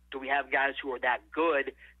starter. Do we have guys who are that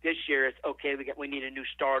good? This year it's, okay, we need a new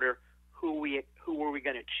starter. Who are we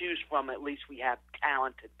going to choose from? At least we have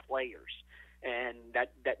talented players. And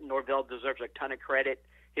that Norvell deserves a ton of credit.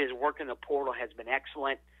 His work in the portal has been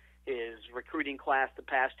excellent. His recruiting class the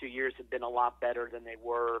past 2 years have been a lot better than they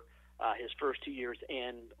were his first 2 years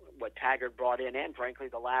and what Taggart brought in, and frankly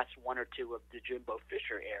the last 1 or 2 of the Jimbo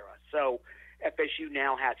Fisher era. So FSU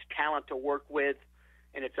now has talent to work with,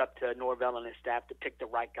 and it's up to Norvell and his staff to pick the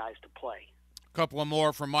right guys to play. A couple of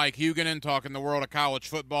more from Mike Huguenin talking the world of college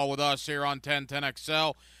football with us here on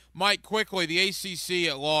 1010XL. Mike, quickly, the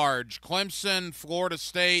ACC at large, Clemson, Florida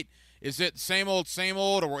State, is it same old,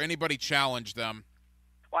 or will anybody challenge them?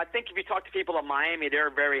 Well, I think if you talk to people at Miami, they're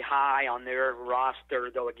very high on their roster,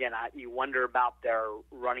 though, again, you wonder about their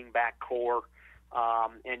running back core.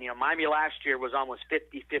 And Miami last year was almost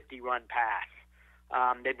 50-50 run pass.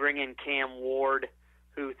 They bring in Cam Ward,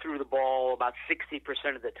 who threw the ball about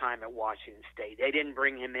 60% of the time at Washington State. They didn't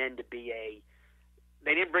bring him in to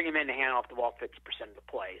hand off the ball 50% of the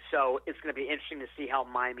play. So it's going to be interesting to see how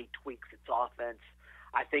Miami tweaks its offense.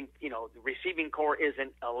 I think, the receiving core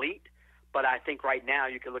isn't elite, but I think right now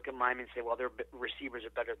you can look at Miami and say, well, their receivers are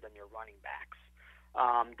better than their running backs.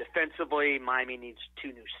 Defensively, Miami needs 2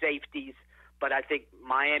 new safeties, but I think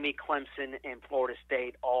Miami, Clemson, and Florida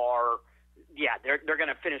State are, they're going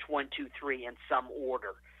to finish 1, 2, 3 in some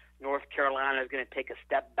order. North Carolina is going to take a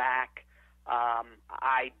step back.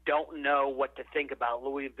 I don't know what to think about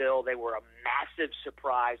Louisville. They were a massive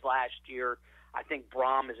surprise last year. I think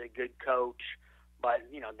Brom is a good coach, but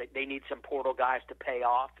they need some portal guys to pay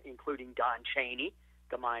off, including Don Chaney,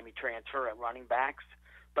 the Miami transfer at running backs.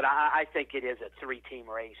 But I think it is a 3-team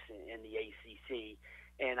race in the ACC,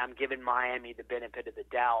 and I'm giving Miami the benefit of the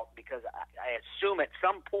doubt because I assume at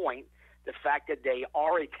some point the fact that they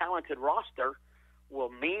are a talented roster will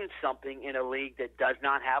mean something in a league that does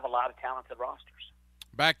not have a lot of talented rosters.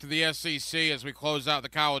 Back to the SEC as we close out the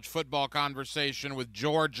college football conversation with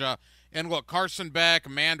Georgia. And look, Carson Beck,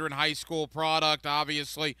 Mandarin High School product,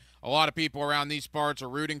 obviously. A lot of people around these parts are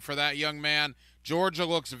rooting for that young man. Georgia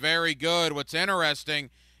looks very good. What's interesting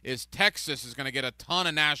is Texas is going to get a ton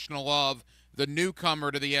of national love, the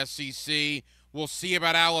newcomer to the SEC. We'll see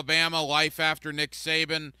about Alabama, life after Nick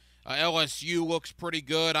Saban. LSU looks pretty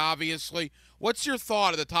good, obviously. What's your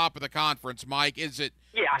thought at the top of the conference, Mike? Is it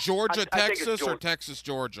Georgia, Texas, or Texas,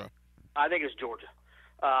 Georgia? I think it's Georgia.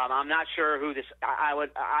 I'm not sure who this.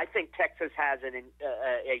 I think Texas has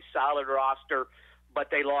a solid roster,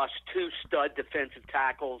 but they lost 2 stud defensive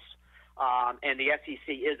tackles, and the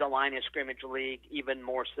SEC is a line of scrimmage league, even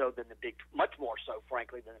more so than much more so,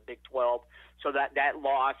 frankly, than the Big 12. So that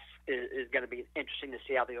loss is going to be interesting to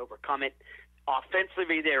see how they overcome it.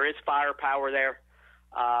 Offensively, there is firepower there.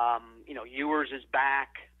 Ewers is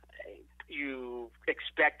back. You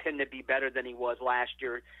expect him to be better than he was last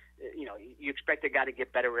year. You expect a guy to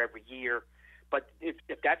get better every year. But if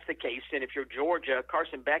that's the case, and if you're Georgia,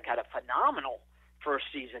 Carson Beck had a phenomenal first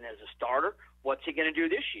season as a starter. What's he going to do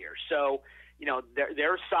this year? So,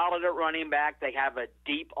 they're solid at running back. They have a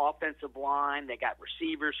deep offensive line. They got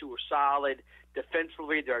receivers who are solid.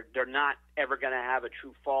 Defensively, they're not ever going to have a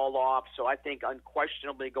true fall off. So I think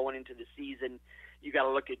unquestionably going into the season, you got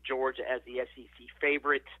to look at Georgia as the SEC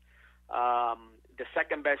favorite. The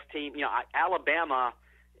second best team, Alabama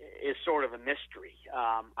is sort of a mystery.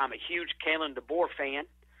 I'm a huge Kalen DeBoer fan,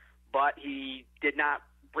 but he did not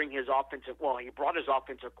bring his he brought his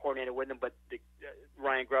offensive coordinator with him, but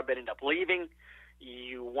Ryan Grubb ended up leaving.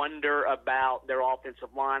 You wonder about their offensive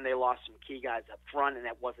line. They lost some key guys up front, and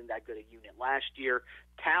that wasn't that good a unit last year.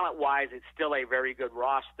 Talent-wise, it's still a very good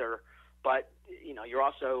roster, but you're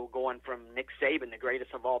also going from Nick Saban, the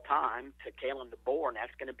greatest of all time, to Kalen DeBoer, and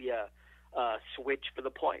that's going to be a switch for the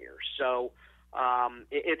players. So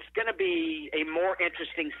it's going to be a more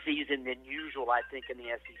interesting season than usual, I think, in the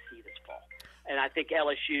SEC this fall. And I think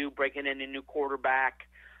LSU breaking in a new quarterback.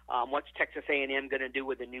 What's Texas A&M going to do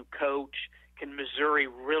with a new coach? Can Missouri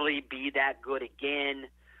really be that good again?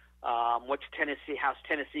 What's Tennessee? How's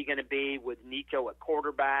Tennessee going to be with Nico at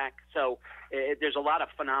quarterback? So there's a lot of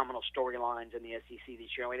phenomenal storylines in the SEC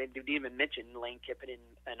this year. We didn't even mention Lane Kiffin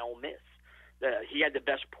and Ole Miss. He had the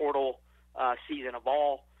best portal season of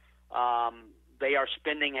all. They are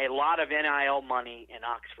spending a lot of NIL money in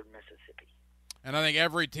Oxford, Mississippi. And I think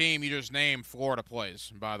every team you just named, Florida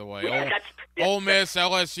plays, by the way. Yeah, Ole Miss,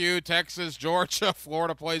 LSU, Texas, Georgia,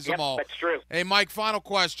 Florida plays them all. That's true. Hey, Mike, final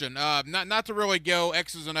question. Not to really go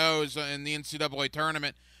X's and O's in the NCAA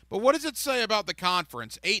tournament, but what does it say about the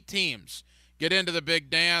conference? 8 teams get into the big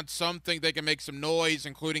dance. Some think they can make some noise,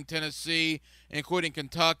 including Tennessee, including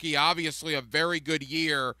Kentucky. Obviously a very good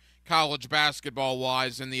year college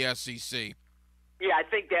basketball-wise in the SEC. Yeah, I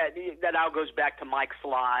think that all goes back to Mike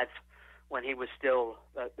Slive. When he was still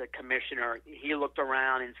the commissioner, he looked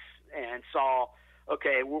around and saw,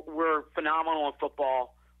 okay, we're phenomenal in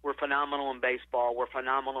football, we're phenomenal in baseball, we're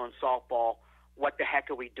phenomenal in softball. What the heck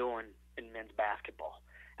are we doing in men's basketball?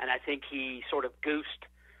 And I think he sort of goosed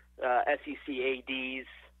SEC ADs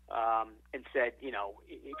and said,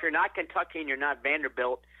 if you're not Kentucky and you're not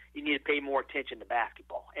Vanderbilt, you need to pay more attention to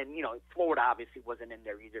basketball. And, Florida obviously wasn't in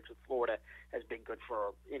there either, because Florida has been good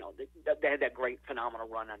for, they had that great, phenomenal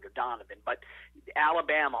run under Donovan. But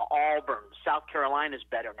Alabama, Auburn, South Carolina's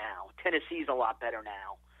better now. Tennessee's a lot better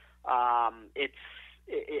now.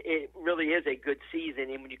 It really is a good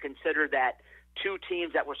season. And when you consider that 2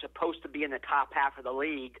 teams that were supposed to be in the top half of the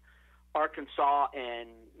league, Arkansas and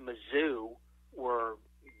Mizzou, were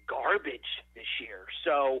garbage this year.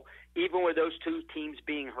 So even with those 2 teams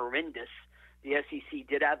being horrendous, the SEC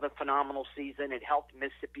did have a phenomenal season. It helped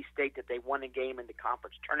Mississippi State that they won a game in the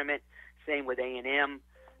conference tournament. Same with A&M.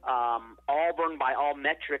 Auburn, by all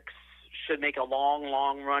metrics, should make a long,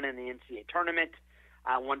 long run in the NCAA tournament.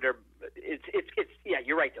 I wonder. Yeah,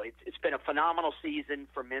 you're right though. It's been a phenomenal season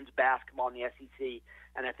for men's basketball in the SEC,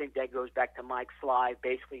 and I think that goes back to Mike Slive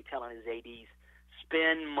basically telling his ADs,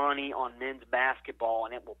 spend money on men's basketball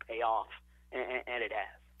and it will pay off, and it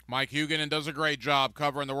has. Mike Huguenin does a great job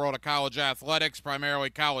covering the world of college athletics, primarily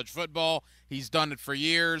college football. He's done it for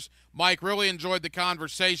years. Mike, really enjoyed the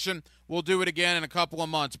conversation. We'll do it again in a couple of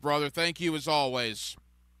months, brother. Thank you as always.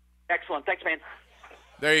 Excellent. Thanks, man.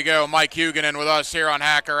 There you go, Mike Huguenin with us here on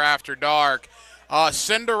Hacker After Dark.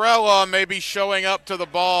 Cinderella may be showing up to the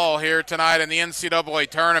ball here tonight in the NCAA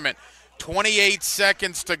tournament. 28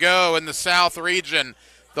 seconds to go in the South region.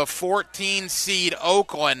 The 14 seed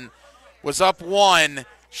Oakland was up 1.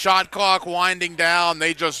 Shot clock winding down.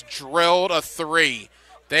 They just drilled a 3.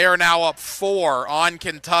 They are now up 4 on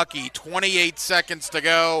Kentucky. 28 seconds to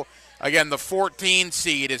go. Again, the 14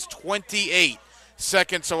 seed is 28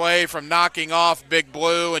 seconds away from knocking off Big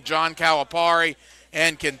Blue and John Calipari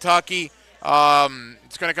and Kentucky.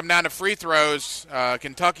 It's going to come down to free throws.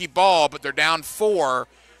 Kentucky ball, but they're down 4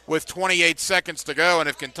 with 28 seconds to go. And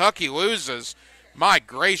if Kentucky loses, my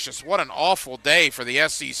gracious, what an awful day for the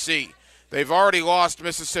SEC. They've already lost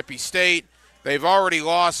Mississippi State. They've already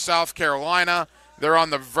lost South Carolina. They're on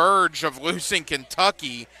the verge of losing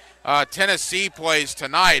Kentucky. Tennessee plays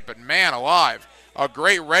tonight, but man alive, a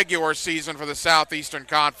great regular season for the Southeastern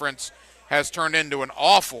Conference has turned into an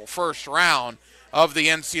awful first round of the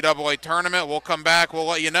NCAA tournament. We'll come back. We'll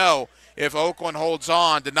let you know if Oakland holds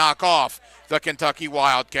on to knock off the Kentucky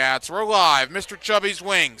Wildcats. We're live, Mr. Chubby's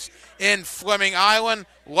Wings in Fleming Island.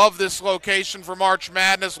 Love this location for March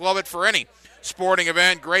Madness. Love it for any sporting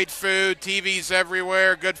event. Great food, TVs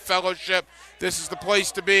everywhere, good fellowship. This is the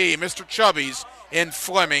place to be, Mr. Chubby's in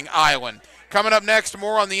Fleming Island. Coming up next,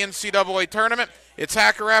 more on the NCAA tournament. It's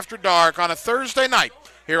Hacker After Dark on a Thursday night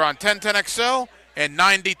here on 1010XL and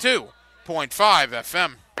 92.5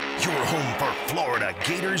 FM. Your home for Florida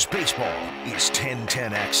Gators baseball is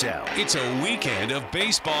 1010XL. It's a weekend of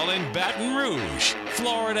baseball in Baton Rouge,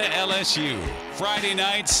 Florida LSU. Friday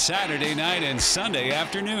night, Saturday night, and Sunday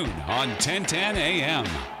afternoon on 1010 AM.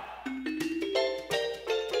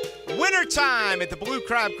 Wintertime at the Blue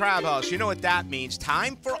Crab House. You know what that means.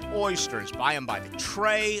 Time for oysters. Buy them by the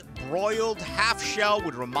tray, broiled, half shell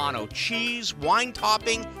with Romano cheese, wine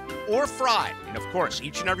topping, or fried. And of course,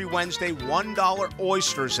 each and every Wednesday, $1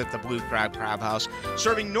 oysters at the Blue Crab Crab House.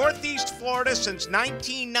 Serving Northeast Florida since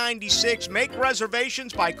 1996. Make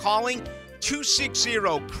reservations by calling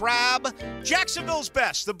 260-CRAB. Jacksonville's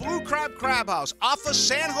best, the Blue Crab Crab House, off of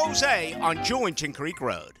San Jose on Jewington Creek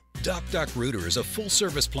Road. Duck Rooter is a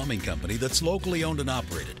full-service plumbing company that's locally owned and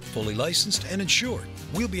operated, fully licensed and insured.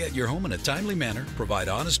 We'll be at your home in a timely manner, provide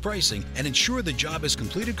honest pricing, and ensure the job is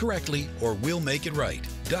completed correctly, or we'll make it right.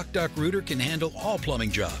 Duck Rooter can handle all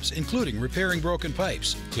plumbing jobs, including repairing broken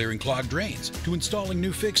pipes, clearing clogged drains, to installing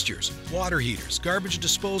new fixtures, water heaters, garbage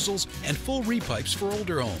disposals, and full repipes for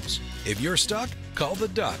older homes. If you're stuck, call the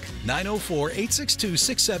Duck,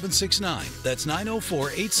 904-862-6769. That's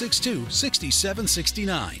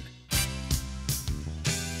 904-862-6769.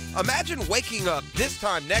 Imagine waking up this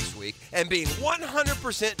time next week and being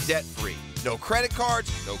 100% debt-free. No credit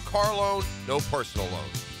cards, no car loan, no personal loan.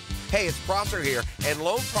 Hey, it's Prosser here, and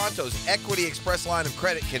Loan Pronto's Equity Express line of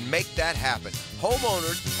credit can make that happen.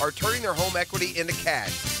 Homeowners are turning their home equity into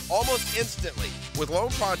cash almost instantly. With Loan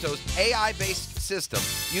Pronto's AI-based system,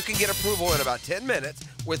 you can get approval in about 10 minutes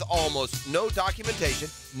with almost no documentation,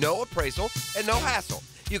 no appraisal, and no hassle.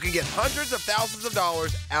 You can get hundreds of thousands of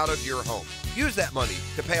dollars out of your home. Use that money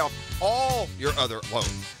to pay off all your other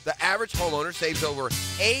loans. The average homeowner saves over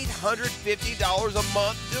 $850 a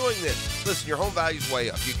month doing this. Listen, your home value's way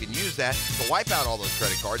up. You can use that to wipe out all those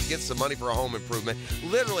credit cards, get some money for a home improvement.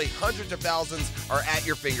 Literally hundreds of thousands are at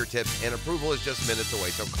your fingertips, and approval is just minutes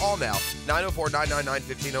away. So call now,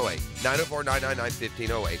 904-999-1508,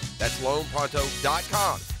 904-999-1508. That's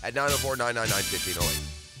loanpronto.com at 904-999-1508.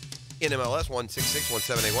 NMLS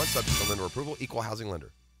 1661781, subject to lender approval, equal housing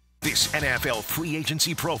lender. This NFL free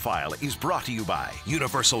agency profile is brought to you by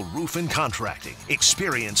Universal Roof and Contracting.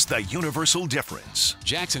 Experience the universal difference.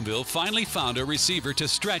 Jacksonville finally found a receiver to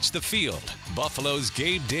stretch the field. Buffalo's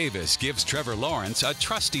Gabe Davis gives Trevor Lawrence a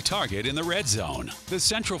trusty target in the red zone. The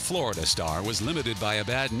Central Florida star was limited by a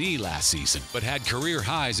bad knee last season, but had career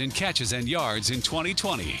highs in catches and yards in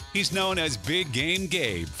 2020. He's known as Big Game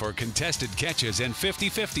Gabe for contested catches and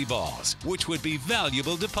 50-50 balls, which would be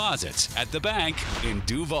valuable deposits at the bank in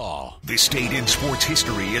Duval. This date in sports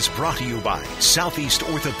history is brought to you by Southeast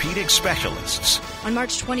Orthopedic Specialists. On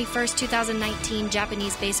March 21st, 2019,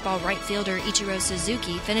 Japanese baseball right fielder Ichiro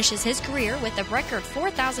Suzuki finishes his career with a record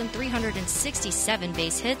 4,367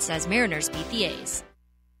 base hits as Mariners beat the A's.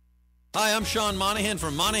 Hi, I'm Sean Monahan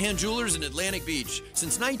from Monahan Jewelers in Atlantic Beach.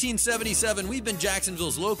 Since 1977, we've been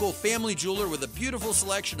Jacksonville's local family jeweler with a beautiful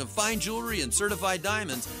selection of fine jewelry and certified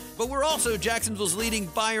diamonds. But we're also Jacksonville's leading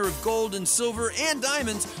buyer of gold and silver and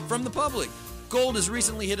diamonds from the public. Gold has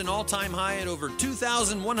recently hit an all-time high at over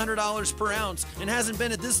 $2,100 per ounce and hasn't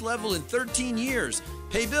been at this level in 13 years.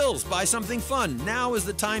 Pay bills, buy something fun. Now is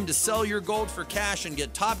the time to sell your gold for cash and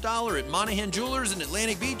get top dollar at Monahan Jewelers in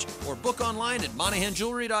Atlantic Beach or book online at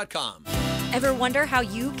monahanjewelry.com. Ever wonder how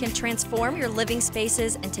you can transform your living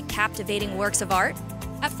spaces into captivating works of art?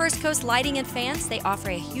 At First Coast Lighting and Fans, they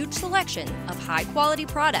offer a huge selection of high-quality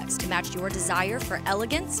products to match your desire for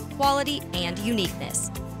elegance, quality, and uniqueness.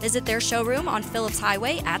 Visit their showroom on Phillips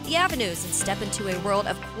Highway at the Avenues and step into a world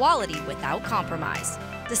of quality without compromise.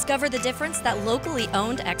 Discover the difference that locally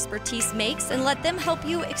owned expertise makes and let them help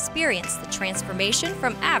you experience the transformation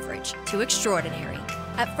from average to extraordinary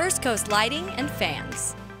at First Coast Lighting and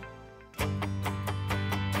Fans.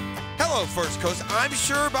 Hello, First Coast. I'm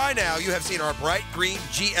sure by now you have seen our bright green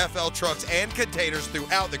GFL trucks and containers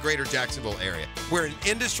throughout the greater Jacksonville area. We're an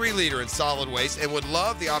industry leader in solid waste and would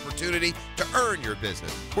love the opportunity to earn your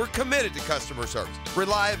business. We're committed to customer service,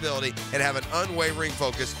 reliability, and have an unwavering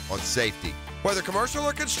focus on safety. Whether commercial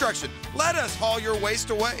or construction, let us haul your waste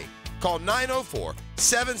away. Call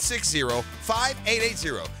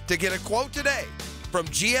 904-760-5880 to get a quote today. From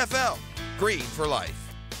GFL, Green for Life.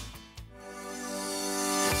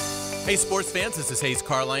 Hey sports fans, this is Hayes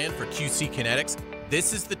Carlyon for QC Kinetics.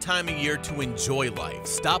 This is the time of year to enjoy life.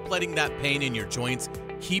 Stop letting that pain in your joints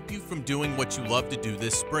keep you from doing what you love to do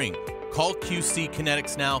this spring. Call QC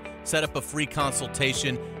Kinetics now, set up a free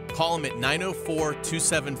consultation. Call them at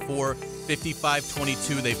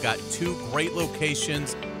 904-274-5522. They've got two great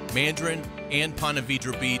locations, Mandarin and Ponte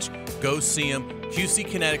Vedra Beach. Go see them. QC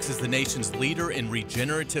Kinetics is the nation's leader in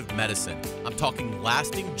regenerative medicine. I'm talking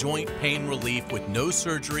lasting joint pain relief with no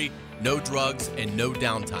surgery, no drugs, and no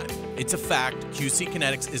downtime. It's a fact. QC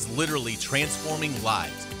Kinetics is literally transforming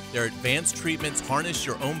lives. Their advanced treatments harness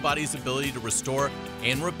your own body's ability to restore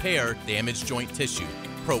and repair damaged joint tissue.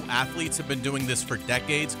 Pro athletes have been doing this for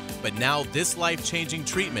decades, but now this life-changing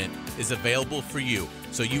treatment is available for you.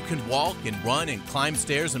 So you can walk and run and climb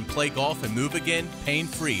stairs and play golf and move again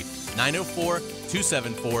pain-free.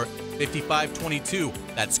 904-274-5522.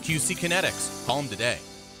 That's QC Kinetics. Call them today.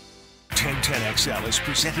 1010XL is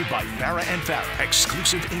presented by Farah and Farah,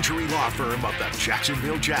 exclusive injury law firm of the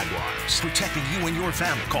Jacksonville Jaguars. Protecting you and your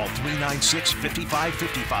family. Call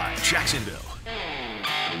 396-5555. Jacksonville.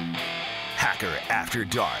 Hacker After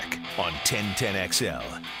Dark on 1010XL.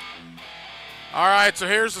 All right, so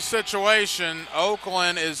here's the situation.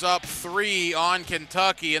 Oakland is up 3 on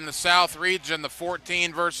Kentucky in the South region, the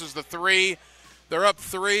 14 versus the 3. They're up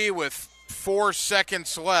 3 with 4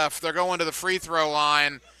 seconds left. They're going to the free throw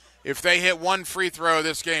line. If they hit one free throw,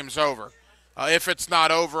 this game's over. If it's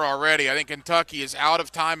not over already, I think Kentucky is out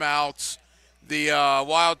of timeouts. The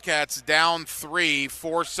Wildcats down 3,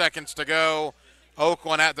 4 seconds to go.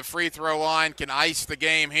 Oakland at the free throw line can ice the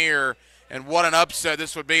game here. And what an upset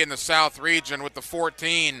this would be in the South region with the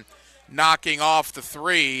 14 knocking off the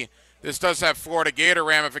 3. This does have Florida Gator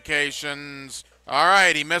ramifications. All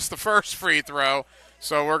right, he missed the first free throw.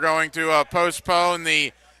 So we're going to postpone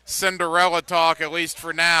the Cinderella talk, at least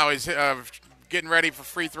for now. He's getting ready for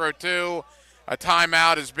free throw 2. A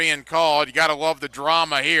timeout is being called. You got to love the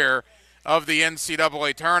drama here of the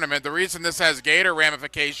NCAA tournament. The reason this has Gator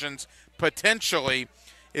ramifications potentially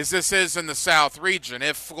is this is in the South region.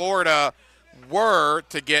 If Florida were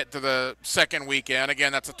to get to the second weekend,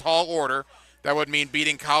 again, that's a tall order. That would mean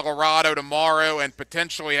beating Colorado tomorrow and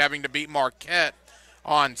potentially having to beat Marquette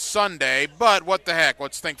on Sunday. But what the heck,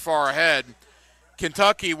 let's think far ahead.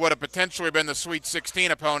 Kentucky would have potentially been the Sweet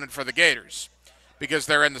 16 opponent for the Gators because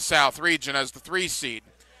they're in the South region as the 3 seed.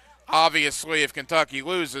 Obviously, if Kentucky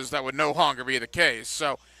loses, that would no longer be the case.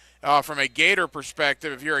 So from a Gator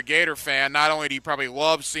perspective, if you're a Gator fan, not only do you probably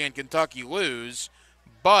love seeing Kentucky lose,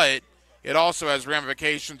 but it also has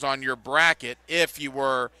ramifications on your bracket. If you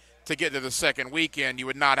were to get to the second weekend, you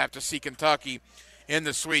would not have to see Kentucky in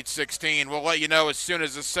the Sweet 16. We'll let you know as soon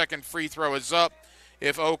as the second free throw is up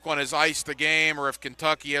if Oakland has iced the game or if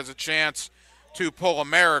Kentucky has a chance to pull a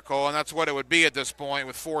miracle, and that's what it would be at this point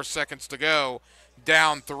with 4 seconds to go.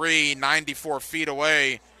 Down 3, 94 feet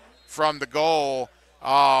away from the goal.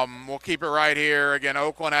 We'll keep it right here. Again,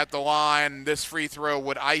 Oakland at the line. This free throw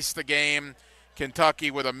would ice the game. Kentucky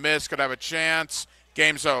with a miss could have a chance.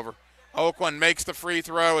 Game's over. Oakland makes the free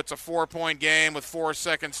throw. It's a 4-point game with 4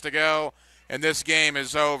 seconds to go, and this game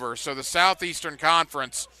is over. So the Southeastern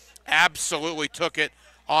Conference absolutely took it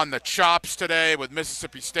on the chops today with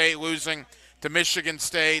Mississippi State losing to Michigan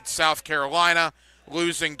State, South Carolina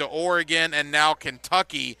losing to Oregon, and now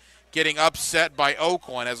Kentucky getting upset by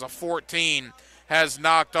Oakland as a 14 has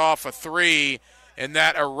knocked off a 3. And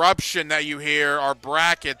that eruption that you hear are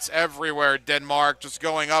brackets everywhere, Denmark, just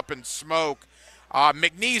going up in smoke.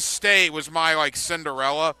 McNeese State was my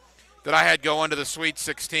Cinderella that I had going to the Sweet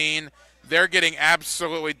 16. They're getting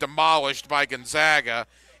absolutely demolished by Gonzaga.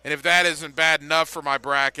 And if that isn't bad enough for my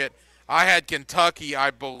bracket, I had Kentucky,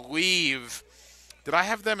 I believe. Did I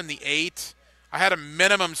have them in the 8? I had a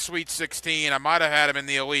minimum Sweet 16. I might have had them in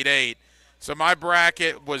the Elite 8. So my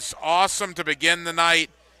bracket was awesome to begin the night.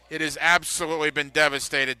 It has absolutely been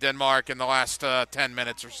devastated, Denmark, in the last 10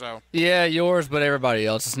 minutes or so. Yeah, yours, but everybody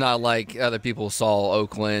else. It's not like other people saw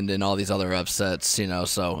Oakland and all these other upsets,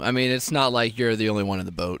 So, I mean, it's not like you're the only one in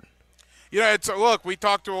the boat. Look, we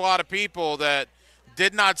talked to a lot of people that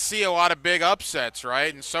did not see a lot of big upsets,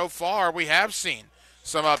 right? And so far, we have seen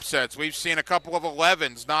some upsets. We've seen a couple of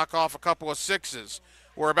 11s knock off a couple of 6s.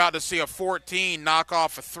 We're about to see a 14 knock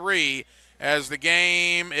off a 3 as the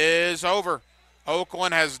game is over.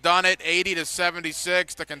 Oakland has done it,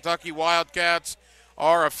 80-76. The Kentucky Wildcats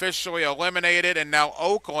are officially eliminated, and now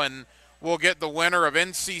Oakland will get the winner of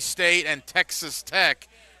NC State and Texas Tech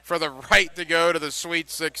for the right to go to the Sweet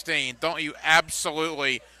 16. Don't you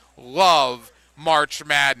absolutely love March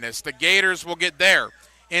Madness? The Gators will get their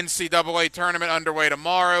NCAA tournament underway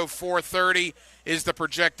tomorrow. 4:30 is the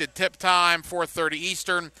projected tip time, 4:30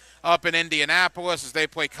 Eastern, up in Indianapolis as they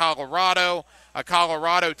play Colorado, a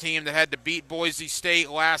Colorado team that had to beat Boise State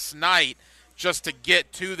last night just to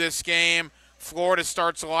get to this game. Florida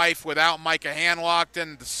starts life without Micah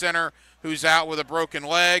Hanlockton, the center, who's out with a broken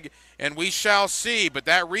leg, and we shall see. But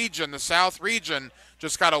that region, the South region,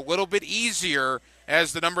 just got a little bit easier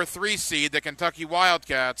as the number 3 seed, the Kentucky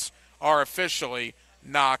Wildcats, are officially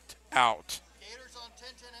knocked out.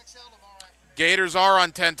 Gators are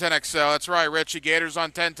on 1010XL. That's right, Richie. Gators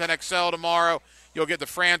on 1010XL tomorrow. You'll get the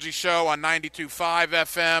Frangie Show on 92.5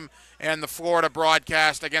 FM and the Florida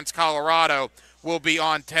broadcast against Colorado will be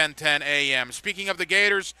on 1010 a.m. Speaking of the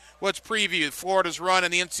Gators, let's preview Florida's run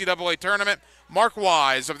in the NCAA tournament. Mark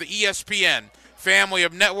Wise of the ESPN family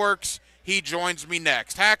of networks, he joins me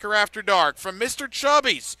next. Hacker After Dark from Mr.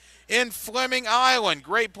 Chubby's in Fleming Island.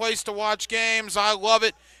 Great place to watch games. I love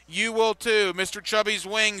it. You will too. Mr. Chubby's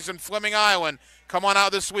Wings in Fleming Island. Come on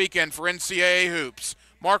out this weekend for NCAA hoops.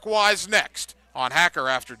 Mark Wise next on Hacker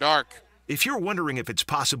After Dark. If you're wondering if it's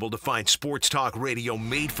possible to find sports talk radio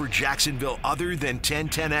made for Jacksonville other than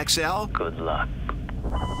 1010XL, good luck.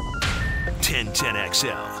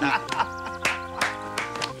 1010XL.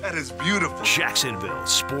 That is beautiful. Jacksonville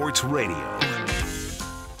Sports Radio.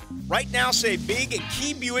 Right now, save big at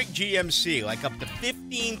Key Buick GMC, like up to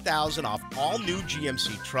 $15,000 off all new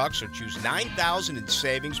GMC trucks, or choose $9,000 in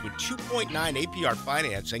savings with 2.9 APR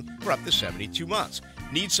financing for up to 72 months.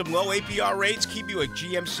 Need some low APR rates? Key Buick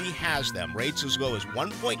GMC has them. Rates as low as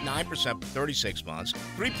 1.9% for 36 months,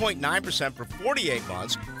 3.9% for 48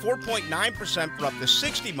 months, 4.9% for up to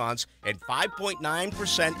 60 months, and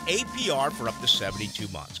 5.9% APR for up to 72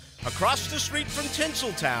 months. Across the street from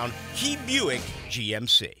Tinseltown, Key Buick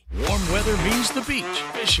GMC. Warm weather means the beach,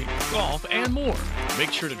 fishing, golf, and more.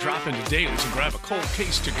 Make sure to drop into Daly's and grab a cold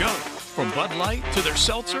case to go. From Bud Light to their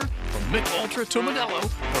seltzer, from Mick Ultra to Modelo,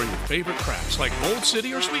 or your favorite crafts like Bold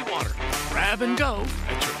City or Sweetwater. Grab and go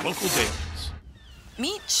at your local Daly's.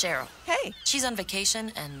 Meet Cheryl. Hey. She's on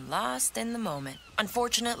vacation and lost in the moment.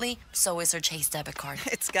 Unfortunately, so is her Chase debit card.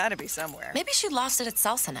 It's gotta be somewhere. Maybe she lost it at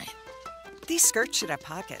salsa night. These skirts should have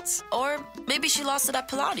pockets. Or maybe she lost it at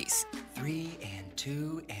Pilates. 3 and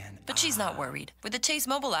 2 and... But she's not worried. With the Chase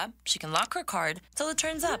mobile app, she can lock her card till it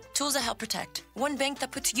turns up. Tools that help protect. One bank that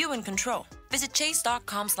puts you in control. Visit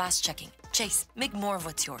chase.com/checking. Chase, make more of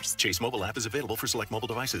what's yours. Chase mobile app is available for select mobile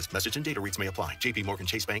devices. Message and data rates may apply. JP Morgan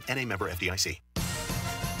Chase Bank, N.A. member FDIC.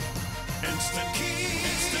 Instant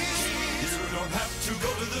Keys. You don't have to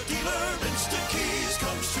go to the dealer. Instant Keys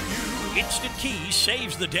comes to you. Instant Keys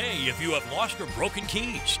saves the day if you have lost or broken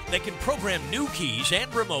keys. They can program new keys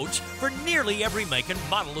and remotes for nearly every make and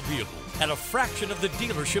model of vehicle at a fraction of the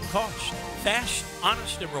dealership cost. Fast,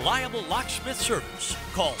 honest, and reliable locksmith service.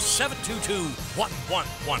 Call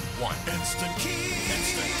 722-1111. Instant Keys.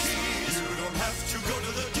 Instant Keys. You don't have to go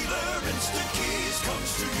to the dealer. Instant Keys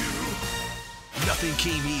comes to you. Nothing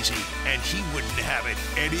came easy, and he wouldn't have it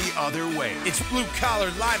any other way. It's blue-collar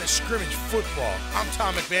line of scrimmage football. I'm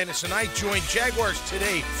Tom McManus, and I join Jaguars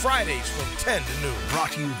Today Fridays from 10 to noon.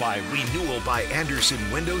 Brought to you by Renewal by Anderson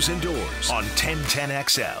Windows and Doors on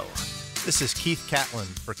 1010XL. This is Keith Catlin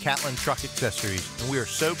for Catlin Truck Accessories, and we are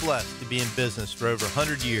so blessed to be in business for over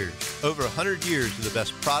 100 years. Over 100 years of the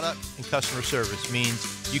best product and customer service means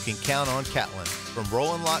you can count on Catlin. From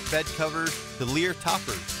Roll-and Lock bed covers to Lear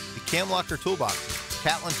toppers, Cam Locker toolboxes.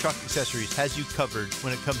 Catlin Truck Accessories has you covered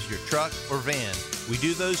when it comes to your truck or van. We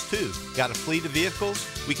do those too. Got a fleet of vehicles?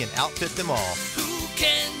 We can outfit them all. Who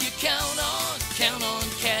can you count on? Count on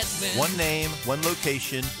Catlin. One name, one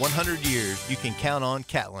location, 100 years. You can count on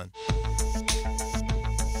Catlin.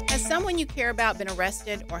 Has someone you care about been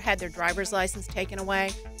arrested or had their driver's license taken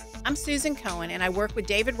away? I'm Susan Cohen, and I work with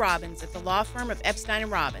David Robbins at the law firm of Epstein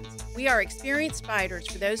 & Robbins. We are experienced fighters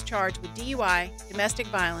for those charged with DUI, domestic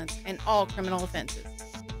violence, and all criminal offenses.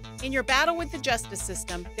 In your battle with the justice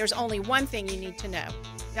system, there's only one thing you need to know.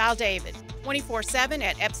 Dial David 24/7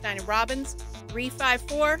 at Epstein & Robbins,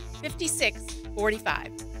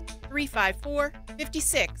 354-5645.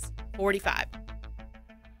 354-5645.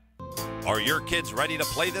 Are your kids ready to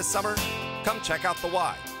play this summer? Come check out the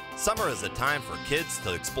Y. Summer is a time for kids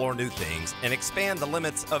to explore new things and expand the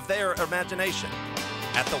limits of their imagination.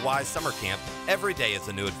 At the Y Summer Camp, every day is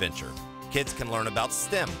a new adventure. Kids can learn about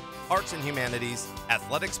STEM, arts and humanities,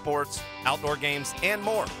 athletic sports, outdoor games, and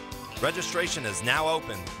more. Registration is now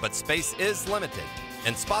open, but space is limited,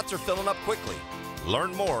 and spots are filling up quickly.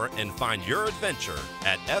 Learn more and find your adventure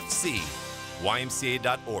at fcymca.org.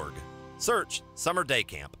 Search Summer Day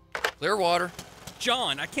Camp. Clearwater.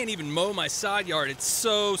 John, I can't even mow my side yard. It's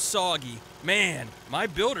so soggy. Man, my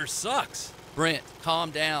builder sucks. Brent,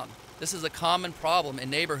 calm down. This is a common problem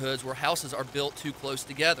in neighborhoods where houses are built too close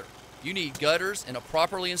together. You need gutters and a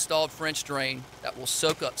properly installed French drain that will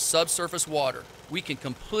soak up subsurface water. We can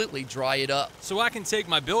completely dry it up. So I can take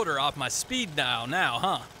my builder off my speed dial now,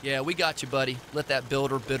 huh? Yeah, we got you, buddy. Let that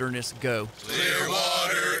builder bitterness go.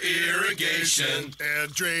 Clearwater irrigation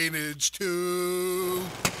and drainage too.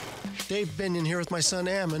 Dave Binion here with my son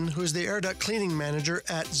Ammon, who is the air duct cleaning manager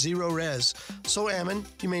at Zero Res. So Ammon,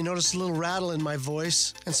 you may notice a little rattle in my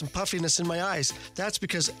voice and some puffiness in my eyes. That's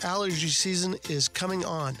because allergy season is coming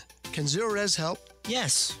on. Can Zero Res help?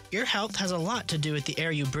 Yes, your health has a lot to do with the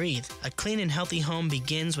air you breathe. A clean and healthy home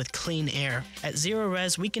begins with clean air. At Zero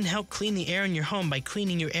Res, we can help clean the air in your home by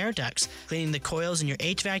cleaning your air ducts, cleaning the coils in your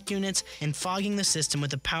HVAC units, and fogging the system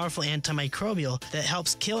with a powerful antimicrobial that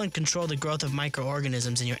helps kill and control the growth of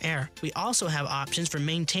microorganisms in your air. We also have options for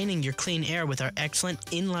maintaining your clean air with our excellent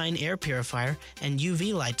inline air purifier and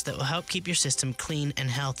UV lights that will help keep your system clean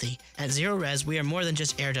and healthy. At Zero Res, we are more than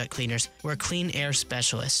just air duct cleaners. We're a clean air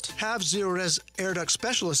specialist. Have Zero Res air duct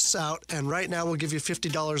specialists out, and right now we'll give you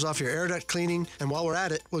 $50 off your air duct cleaning, and while we're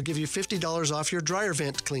at it, we'll give you $50 off your dryer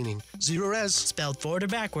vent cleaning. Zero Res. Spelled forward or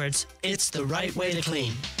backwards, it's the right way to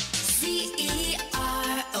clean. CEROREC.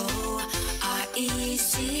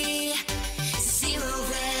 Zero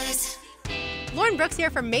Res. Lauren Brooks here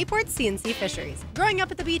from Mayport CNC Fisheries. Growing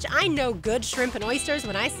up at the beach, I know good shrimp and oysters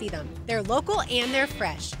when I see them. They're local and they're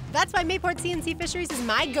fresh. That's why Mayport CNC Fisheries is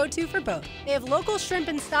my go-to for both. They have local shrimp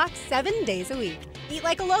in stock 7 days a week. Eat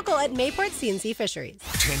like a local at Mayport CNC Fisheries.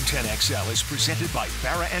 1010XL is presented by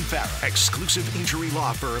Farah & Farah, exclusive injury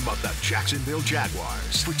law firm of the Jacksonville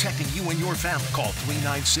Jaguars. Protecting you and your family. Call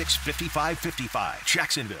 396-5555.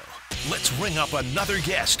 Jacksonville. Let's ring up another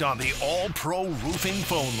guest on the All-Pro Roofing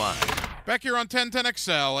phone line. Back here on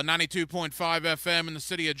 1010XL and 92.5 FM in the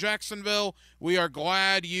city of Jacksonville, we are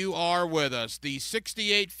glad you are with us. The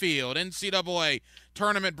 68 field NCAA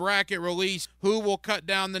tournament bracket release. Who will cut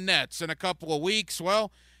down the nets in a couple of weeks?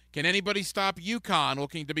 Well, can anybody stop UConn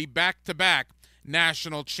looking to be back-to-back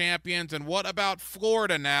national champions? And what about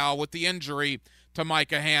Florida now with the injury to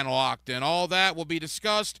Micah Hanlockton? All that will be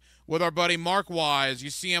discussed with our buddy Mark Wise.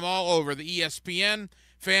 You see him all over the ESPN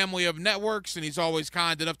family of networks, and he's always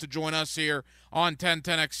kind enough to join us here on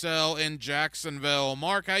 1010XL in Jacksonville.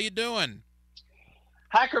 Mark, how you doing?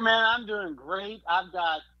 Hacker man, I'm doing great. I've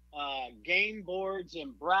got game boards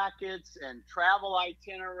and brackets and travel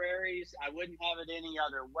itineraries. I wouldn't have it any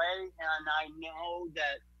other way, and I know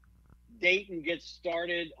that Dayton gets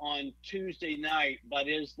started on Tuesday night, but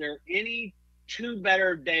is there any two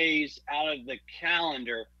better days out of the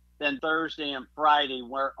calendar than Thursday and Friday,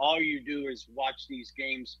 where all you do is watch these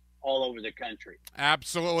games all over the country?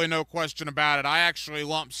 Absolutely, no question about it. I actually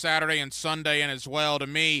lump Saturday and Sunday in as well. To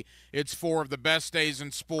me, it's four of the best days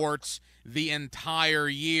in sports the entire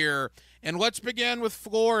year. And let's begin with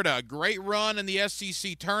Florida. Great run in the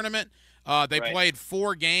SEC tournament. They played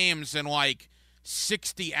 4 games in like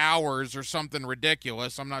 60 hours or something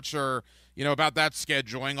ridiculous. I'm not sure, about that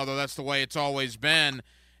scheduling, although that's the way it's always been.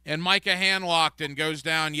 And Micah Hanlockton goes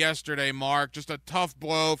down yesterday, Mark. Just a tough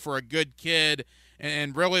blow for a good kid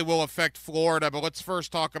and really will affect Florida. But let's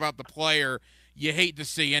first talk about the player. You hate to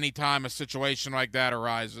see any time a situation like that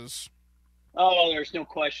arises. Oh, there's no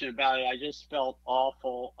question about it. I just felt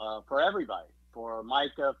awful for everybody, for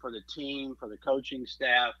Micah, for the team, for the coaching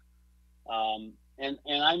staff. And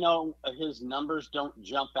I know his numbers don't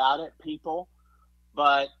jump out at people,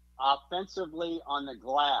 but offensively on the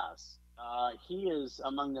glass, he is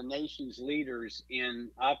among the nation's leaders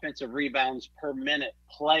in offensive rebounds per minute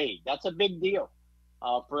played. That's a big deal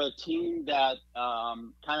for a team that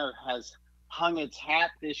kind of has hung its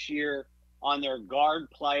hat this year on their guard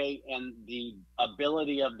play and the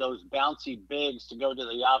ability of those bouncy bigs to go to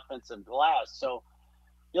the offensive glass. So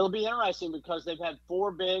it'll be interesting because they've had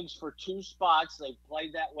 4 bigs for 2 spots. They've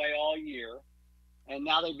played that way all year. And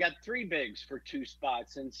now they've got 3 bigs for 2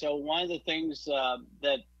 spots. And so one of the things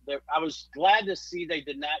that I was glad to see they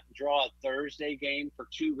did not draw a Thursday game for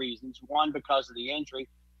 2 reasons. 1, because of the injury,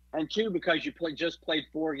 and 2, because you just played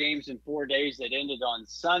 4 games in 4 days that ended on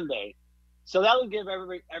Sunday. So that will give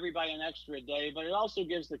everybody an extra day, but it also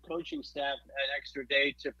gives the coaching staff an extra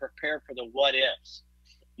day to prepare for the what-ifs.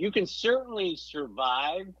 You can certainly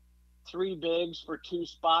survive 3 bigs for 2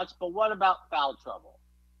 spots, but what about foul trouble?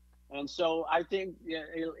 And so I think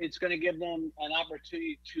it's going to give them an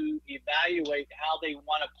opportunity to evaluate how they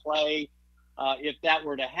want to play if that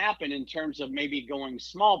were to happen in terms of maybe going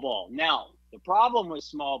small ball. Now, the problem with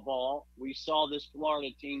small ball, we saw this Florida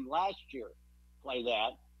team last year play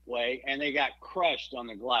that way, and they got crushed on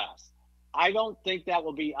the glass. I don't think that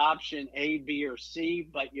will be option A, B, or C,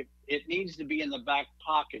 but it needs to be in the back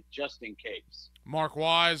pocket just in case. Mark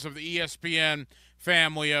Wise of the ESPN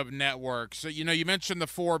family of networks. So, you mentioned the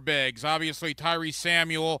 4 bigs. Obviously, Tyrese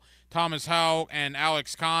Samuel, Thomas Howell, and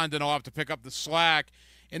Alex Condon will have to pick up the slack.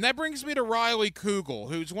 And that brings me to Riley Kugel,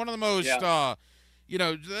 who's one of the most,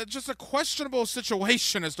 just a questionable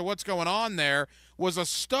situation as to what's going on there. Was a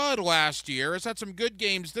stud last year, has had some good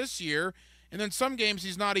games this year, and then some games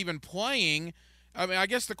he's not even playing. I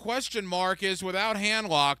guess the question mark is, without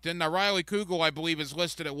Hanlockton, now Riley Kugel, I believe, is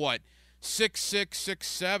listed at what, 6'6",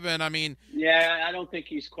 6'7". I mean, yeah, I don't think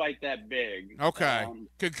he's quite that big. Okay.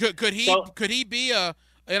 Could he be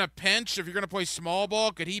in a pinch if you're going to play small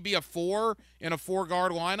ball? Could he be a 4 in a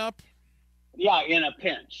 4-guard lineup? Yeah, in a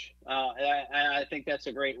pinch. I think that's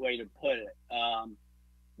a great way to put it.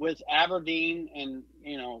 With Aberdeen and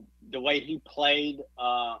the way he played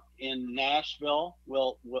in Nashville,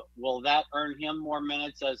 will that earn him more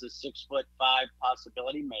minutes as a 6'5"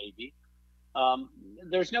 possibility? Maybe.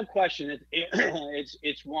 There's no question.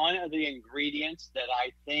 It's one of the ingredients that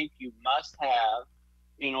I think you must have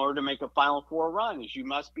in order to make a Final Four run. Is you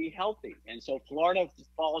must be healthy, and so Florida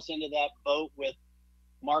falls into that boat with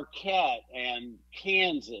Marquette and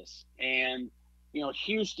Kansas and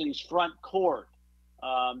Houston's front court.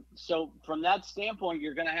 So from that standpoint,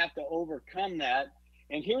 you're going to have to overcome that.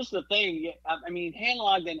 And here's the thing. I mean,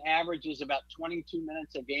 Hanlogden averages about 22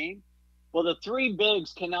 minutes a game. Well, the three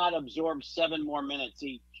bigs cannot absorb 7 more minutes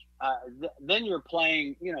each. Then you're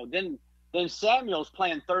playing, then Samuel's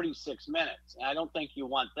playing 36 minutes. And I don't think you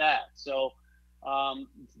want that. So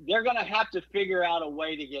they're going to have to figure out a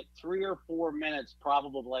way to get 3 or 4 minutes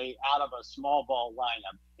probably out of a small ball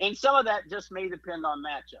lineup. And some of that just may depend on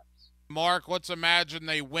matchups. Mark, let's imagine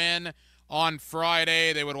they win on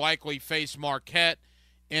Friday. They would likely face Marquette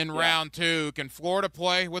in round 2. Can Florida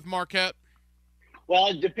play with Marquette? Well,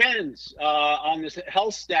 it depends on the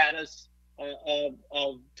health status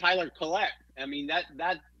of Tyler Collette. I mean,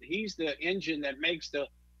 that he's the engine that makes the.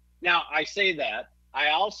 Now, I say that. I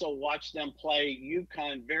also watched them play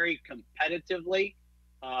UConn very competitively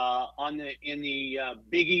in the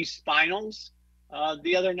Big East Finals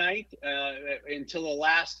the other night until the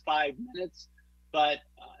last 5 minutes. But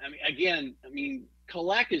I mean,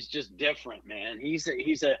 Collette is just different, man. He's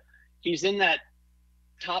in that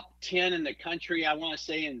top 10 in the country, I want to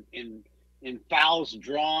say, in fouls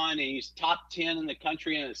drawn, and he's top 10 in the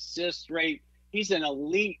country in assist rate. He's an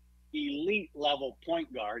elite level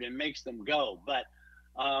point guard and makes them go. But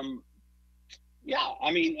yeah,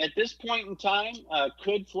 I mean, at this point in time,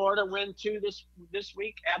 could Florida win 2 this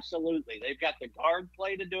week? Absolutely. They've got the guard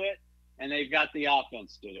play to do it, and they've got the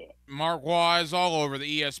offense to do it. Mark Wise, all over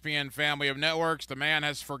the ESPN family of networks. The man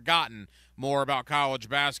has forgotten more about college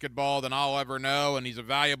basketball than I'll ever know, and he's a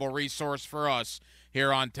valuable resource for us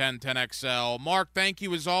here on 1010XL. Mark, thank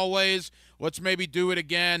you as always. Let's maybe do it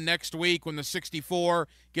again next week when the 64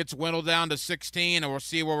 gets whittled down to 16, and we'll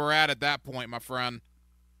see where we're at that point, my friend.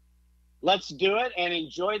 Let's do it and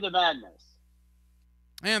enjoy the madness.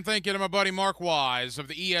 And thank you to my buddy Mark Wise of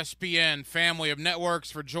the ESPN family of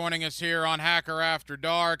networks for joining us here on Hacker After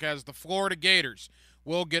Dark as the Florida Gators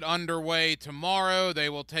will get underway tomorrow. They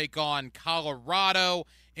will take on Colorado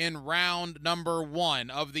in round number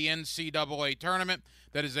 1 of the NCAA tournament.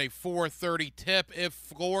 That is a 4:30 tip. If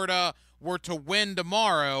Florida were to win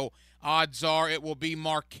tomorrow, odds are it will be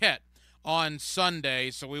Marquette on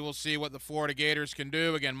Sunday. So we will see what the Florida Gators can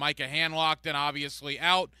do. Again, Micah Hanlogden obviously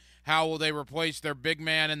out. How will they replace their big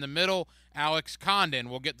man in the middle? Alex Condon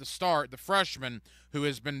will get the start, the freshman who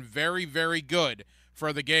has been very, very good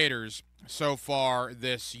for the Gators so far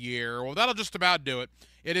this year. Well, that'll just about do it.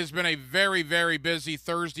 It has been a very, very busy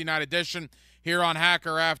Thursday night edition here on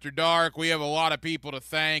Hacker After Dark. We have a lot of people to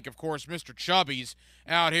thank. Of course, Mr. Chubby's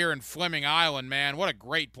out here in Fleming Island, man. What a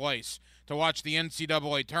great place to watch the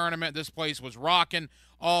NCAA tournament. This place was rocking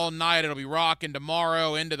all night. It'll be rocking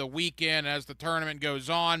tomorrow into the weekend as the tournament goes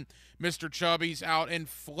on. Mr. Chubby's out in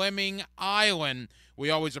Fleming Island.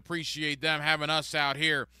 We always appreciate them having us out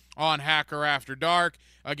here on Hacker After Dark.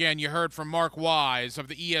 Again, you heard from Mark Wise of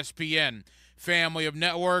the ESPN family of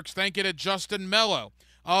networks. Thank you to Justin Mello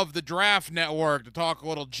of the Draft Network to talk a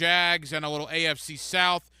little Jags and a little AFC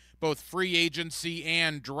South, both free agency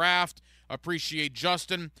and draft. Appreciate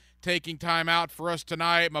Justin taking time out for us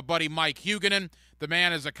tonight. My buddy Mike Huguenin, the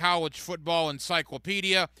man is a college football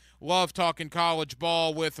encyclopedia. Love talking college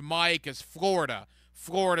ball with Mike as Florida,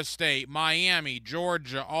 Florida State, Miami,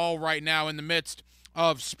 Georgia, all right now in the midst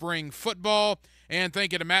of spring football. And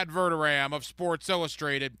thank you to Matt Verderam of Sports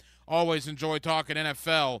Illustrated. Always enjoy talking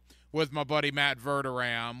NFL with my buddy Matt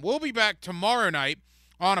Verderam. We'll be back tomorrow night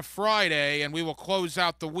on a Friday, and we will close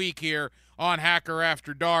out the week here on Hacker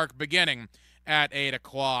After Dark beginning at 8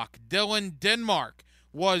 o'clock. Dylan Denmark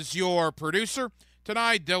was your producer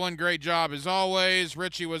tonight. Dylan, great job as always.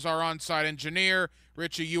 Richie was our on-site engineer.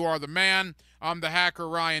 Richie, you are the man. I'm the hacker,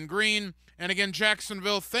 Ryan Green. And again,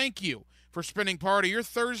 Jacksonville, thank you for spending part of your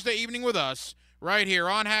Thursday evening with us right here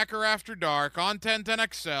on Hacker After Dark on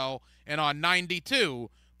 1010XL and on 92.5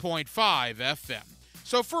 FM.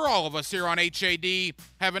 So for all of us here on HAD,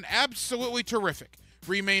 have an absolutely terrific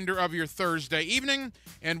remainder of your Thursday evening,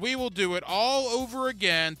 and we will do it all over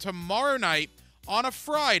again tomorrow night on a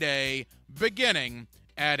Friday beginning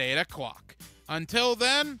at 8 o'clock. Until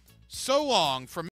then, so long from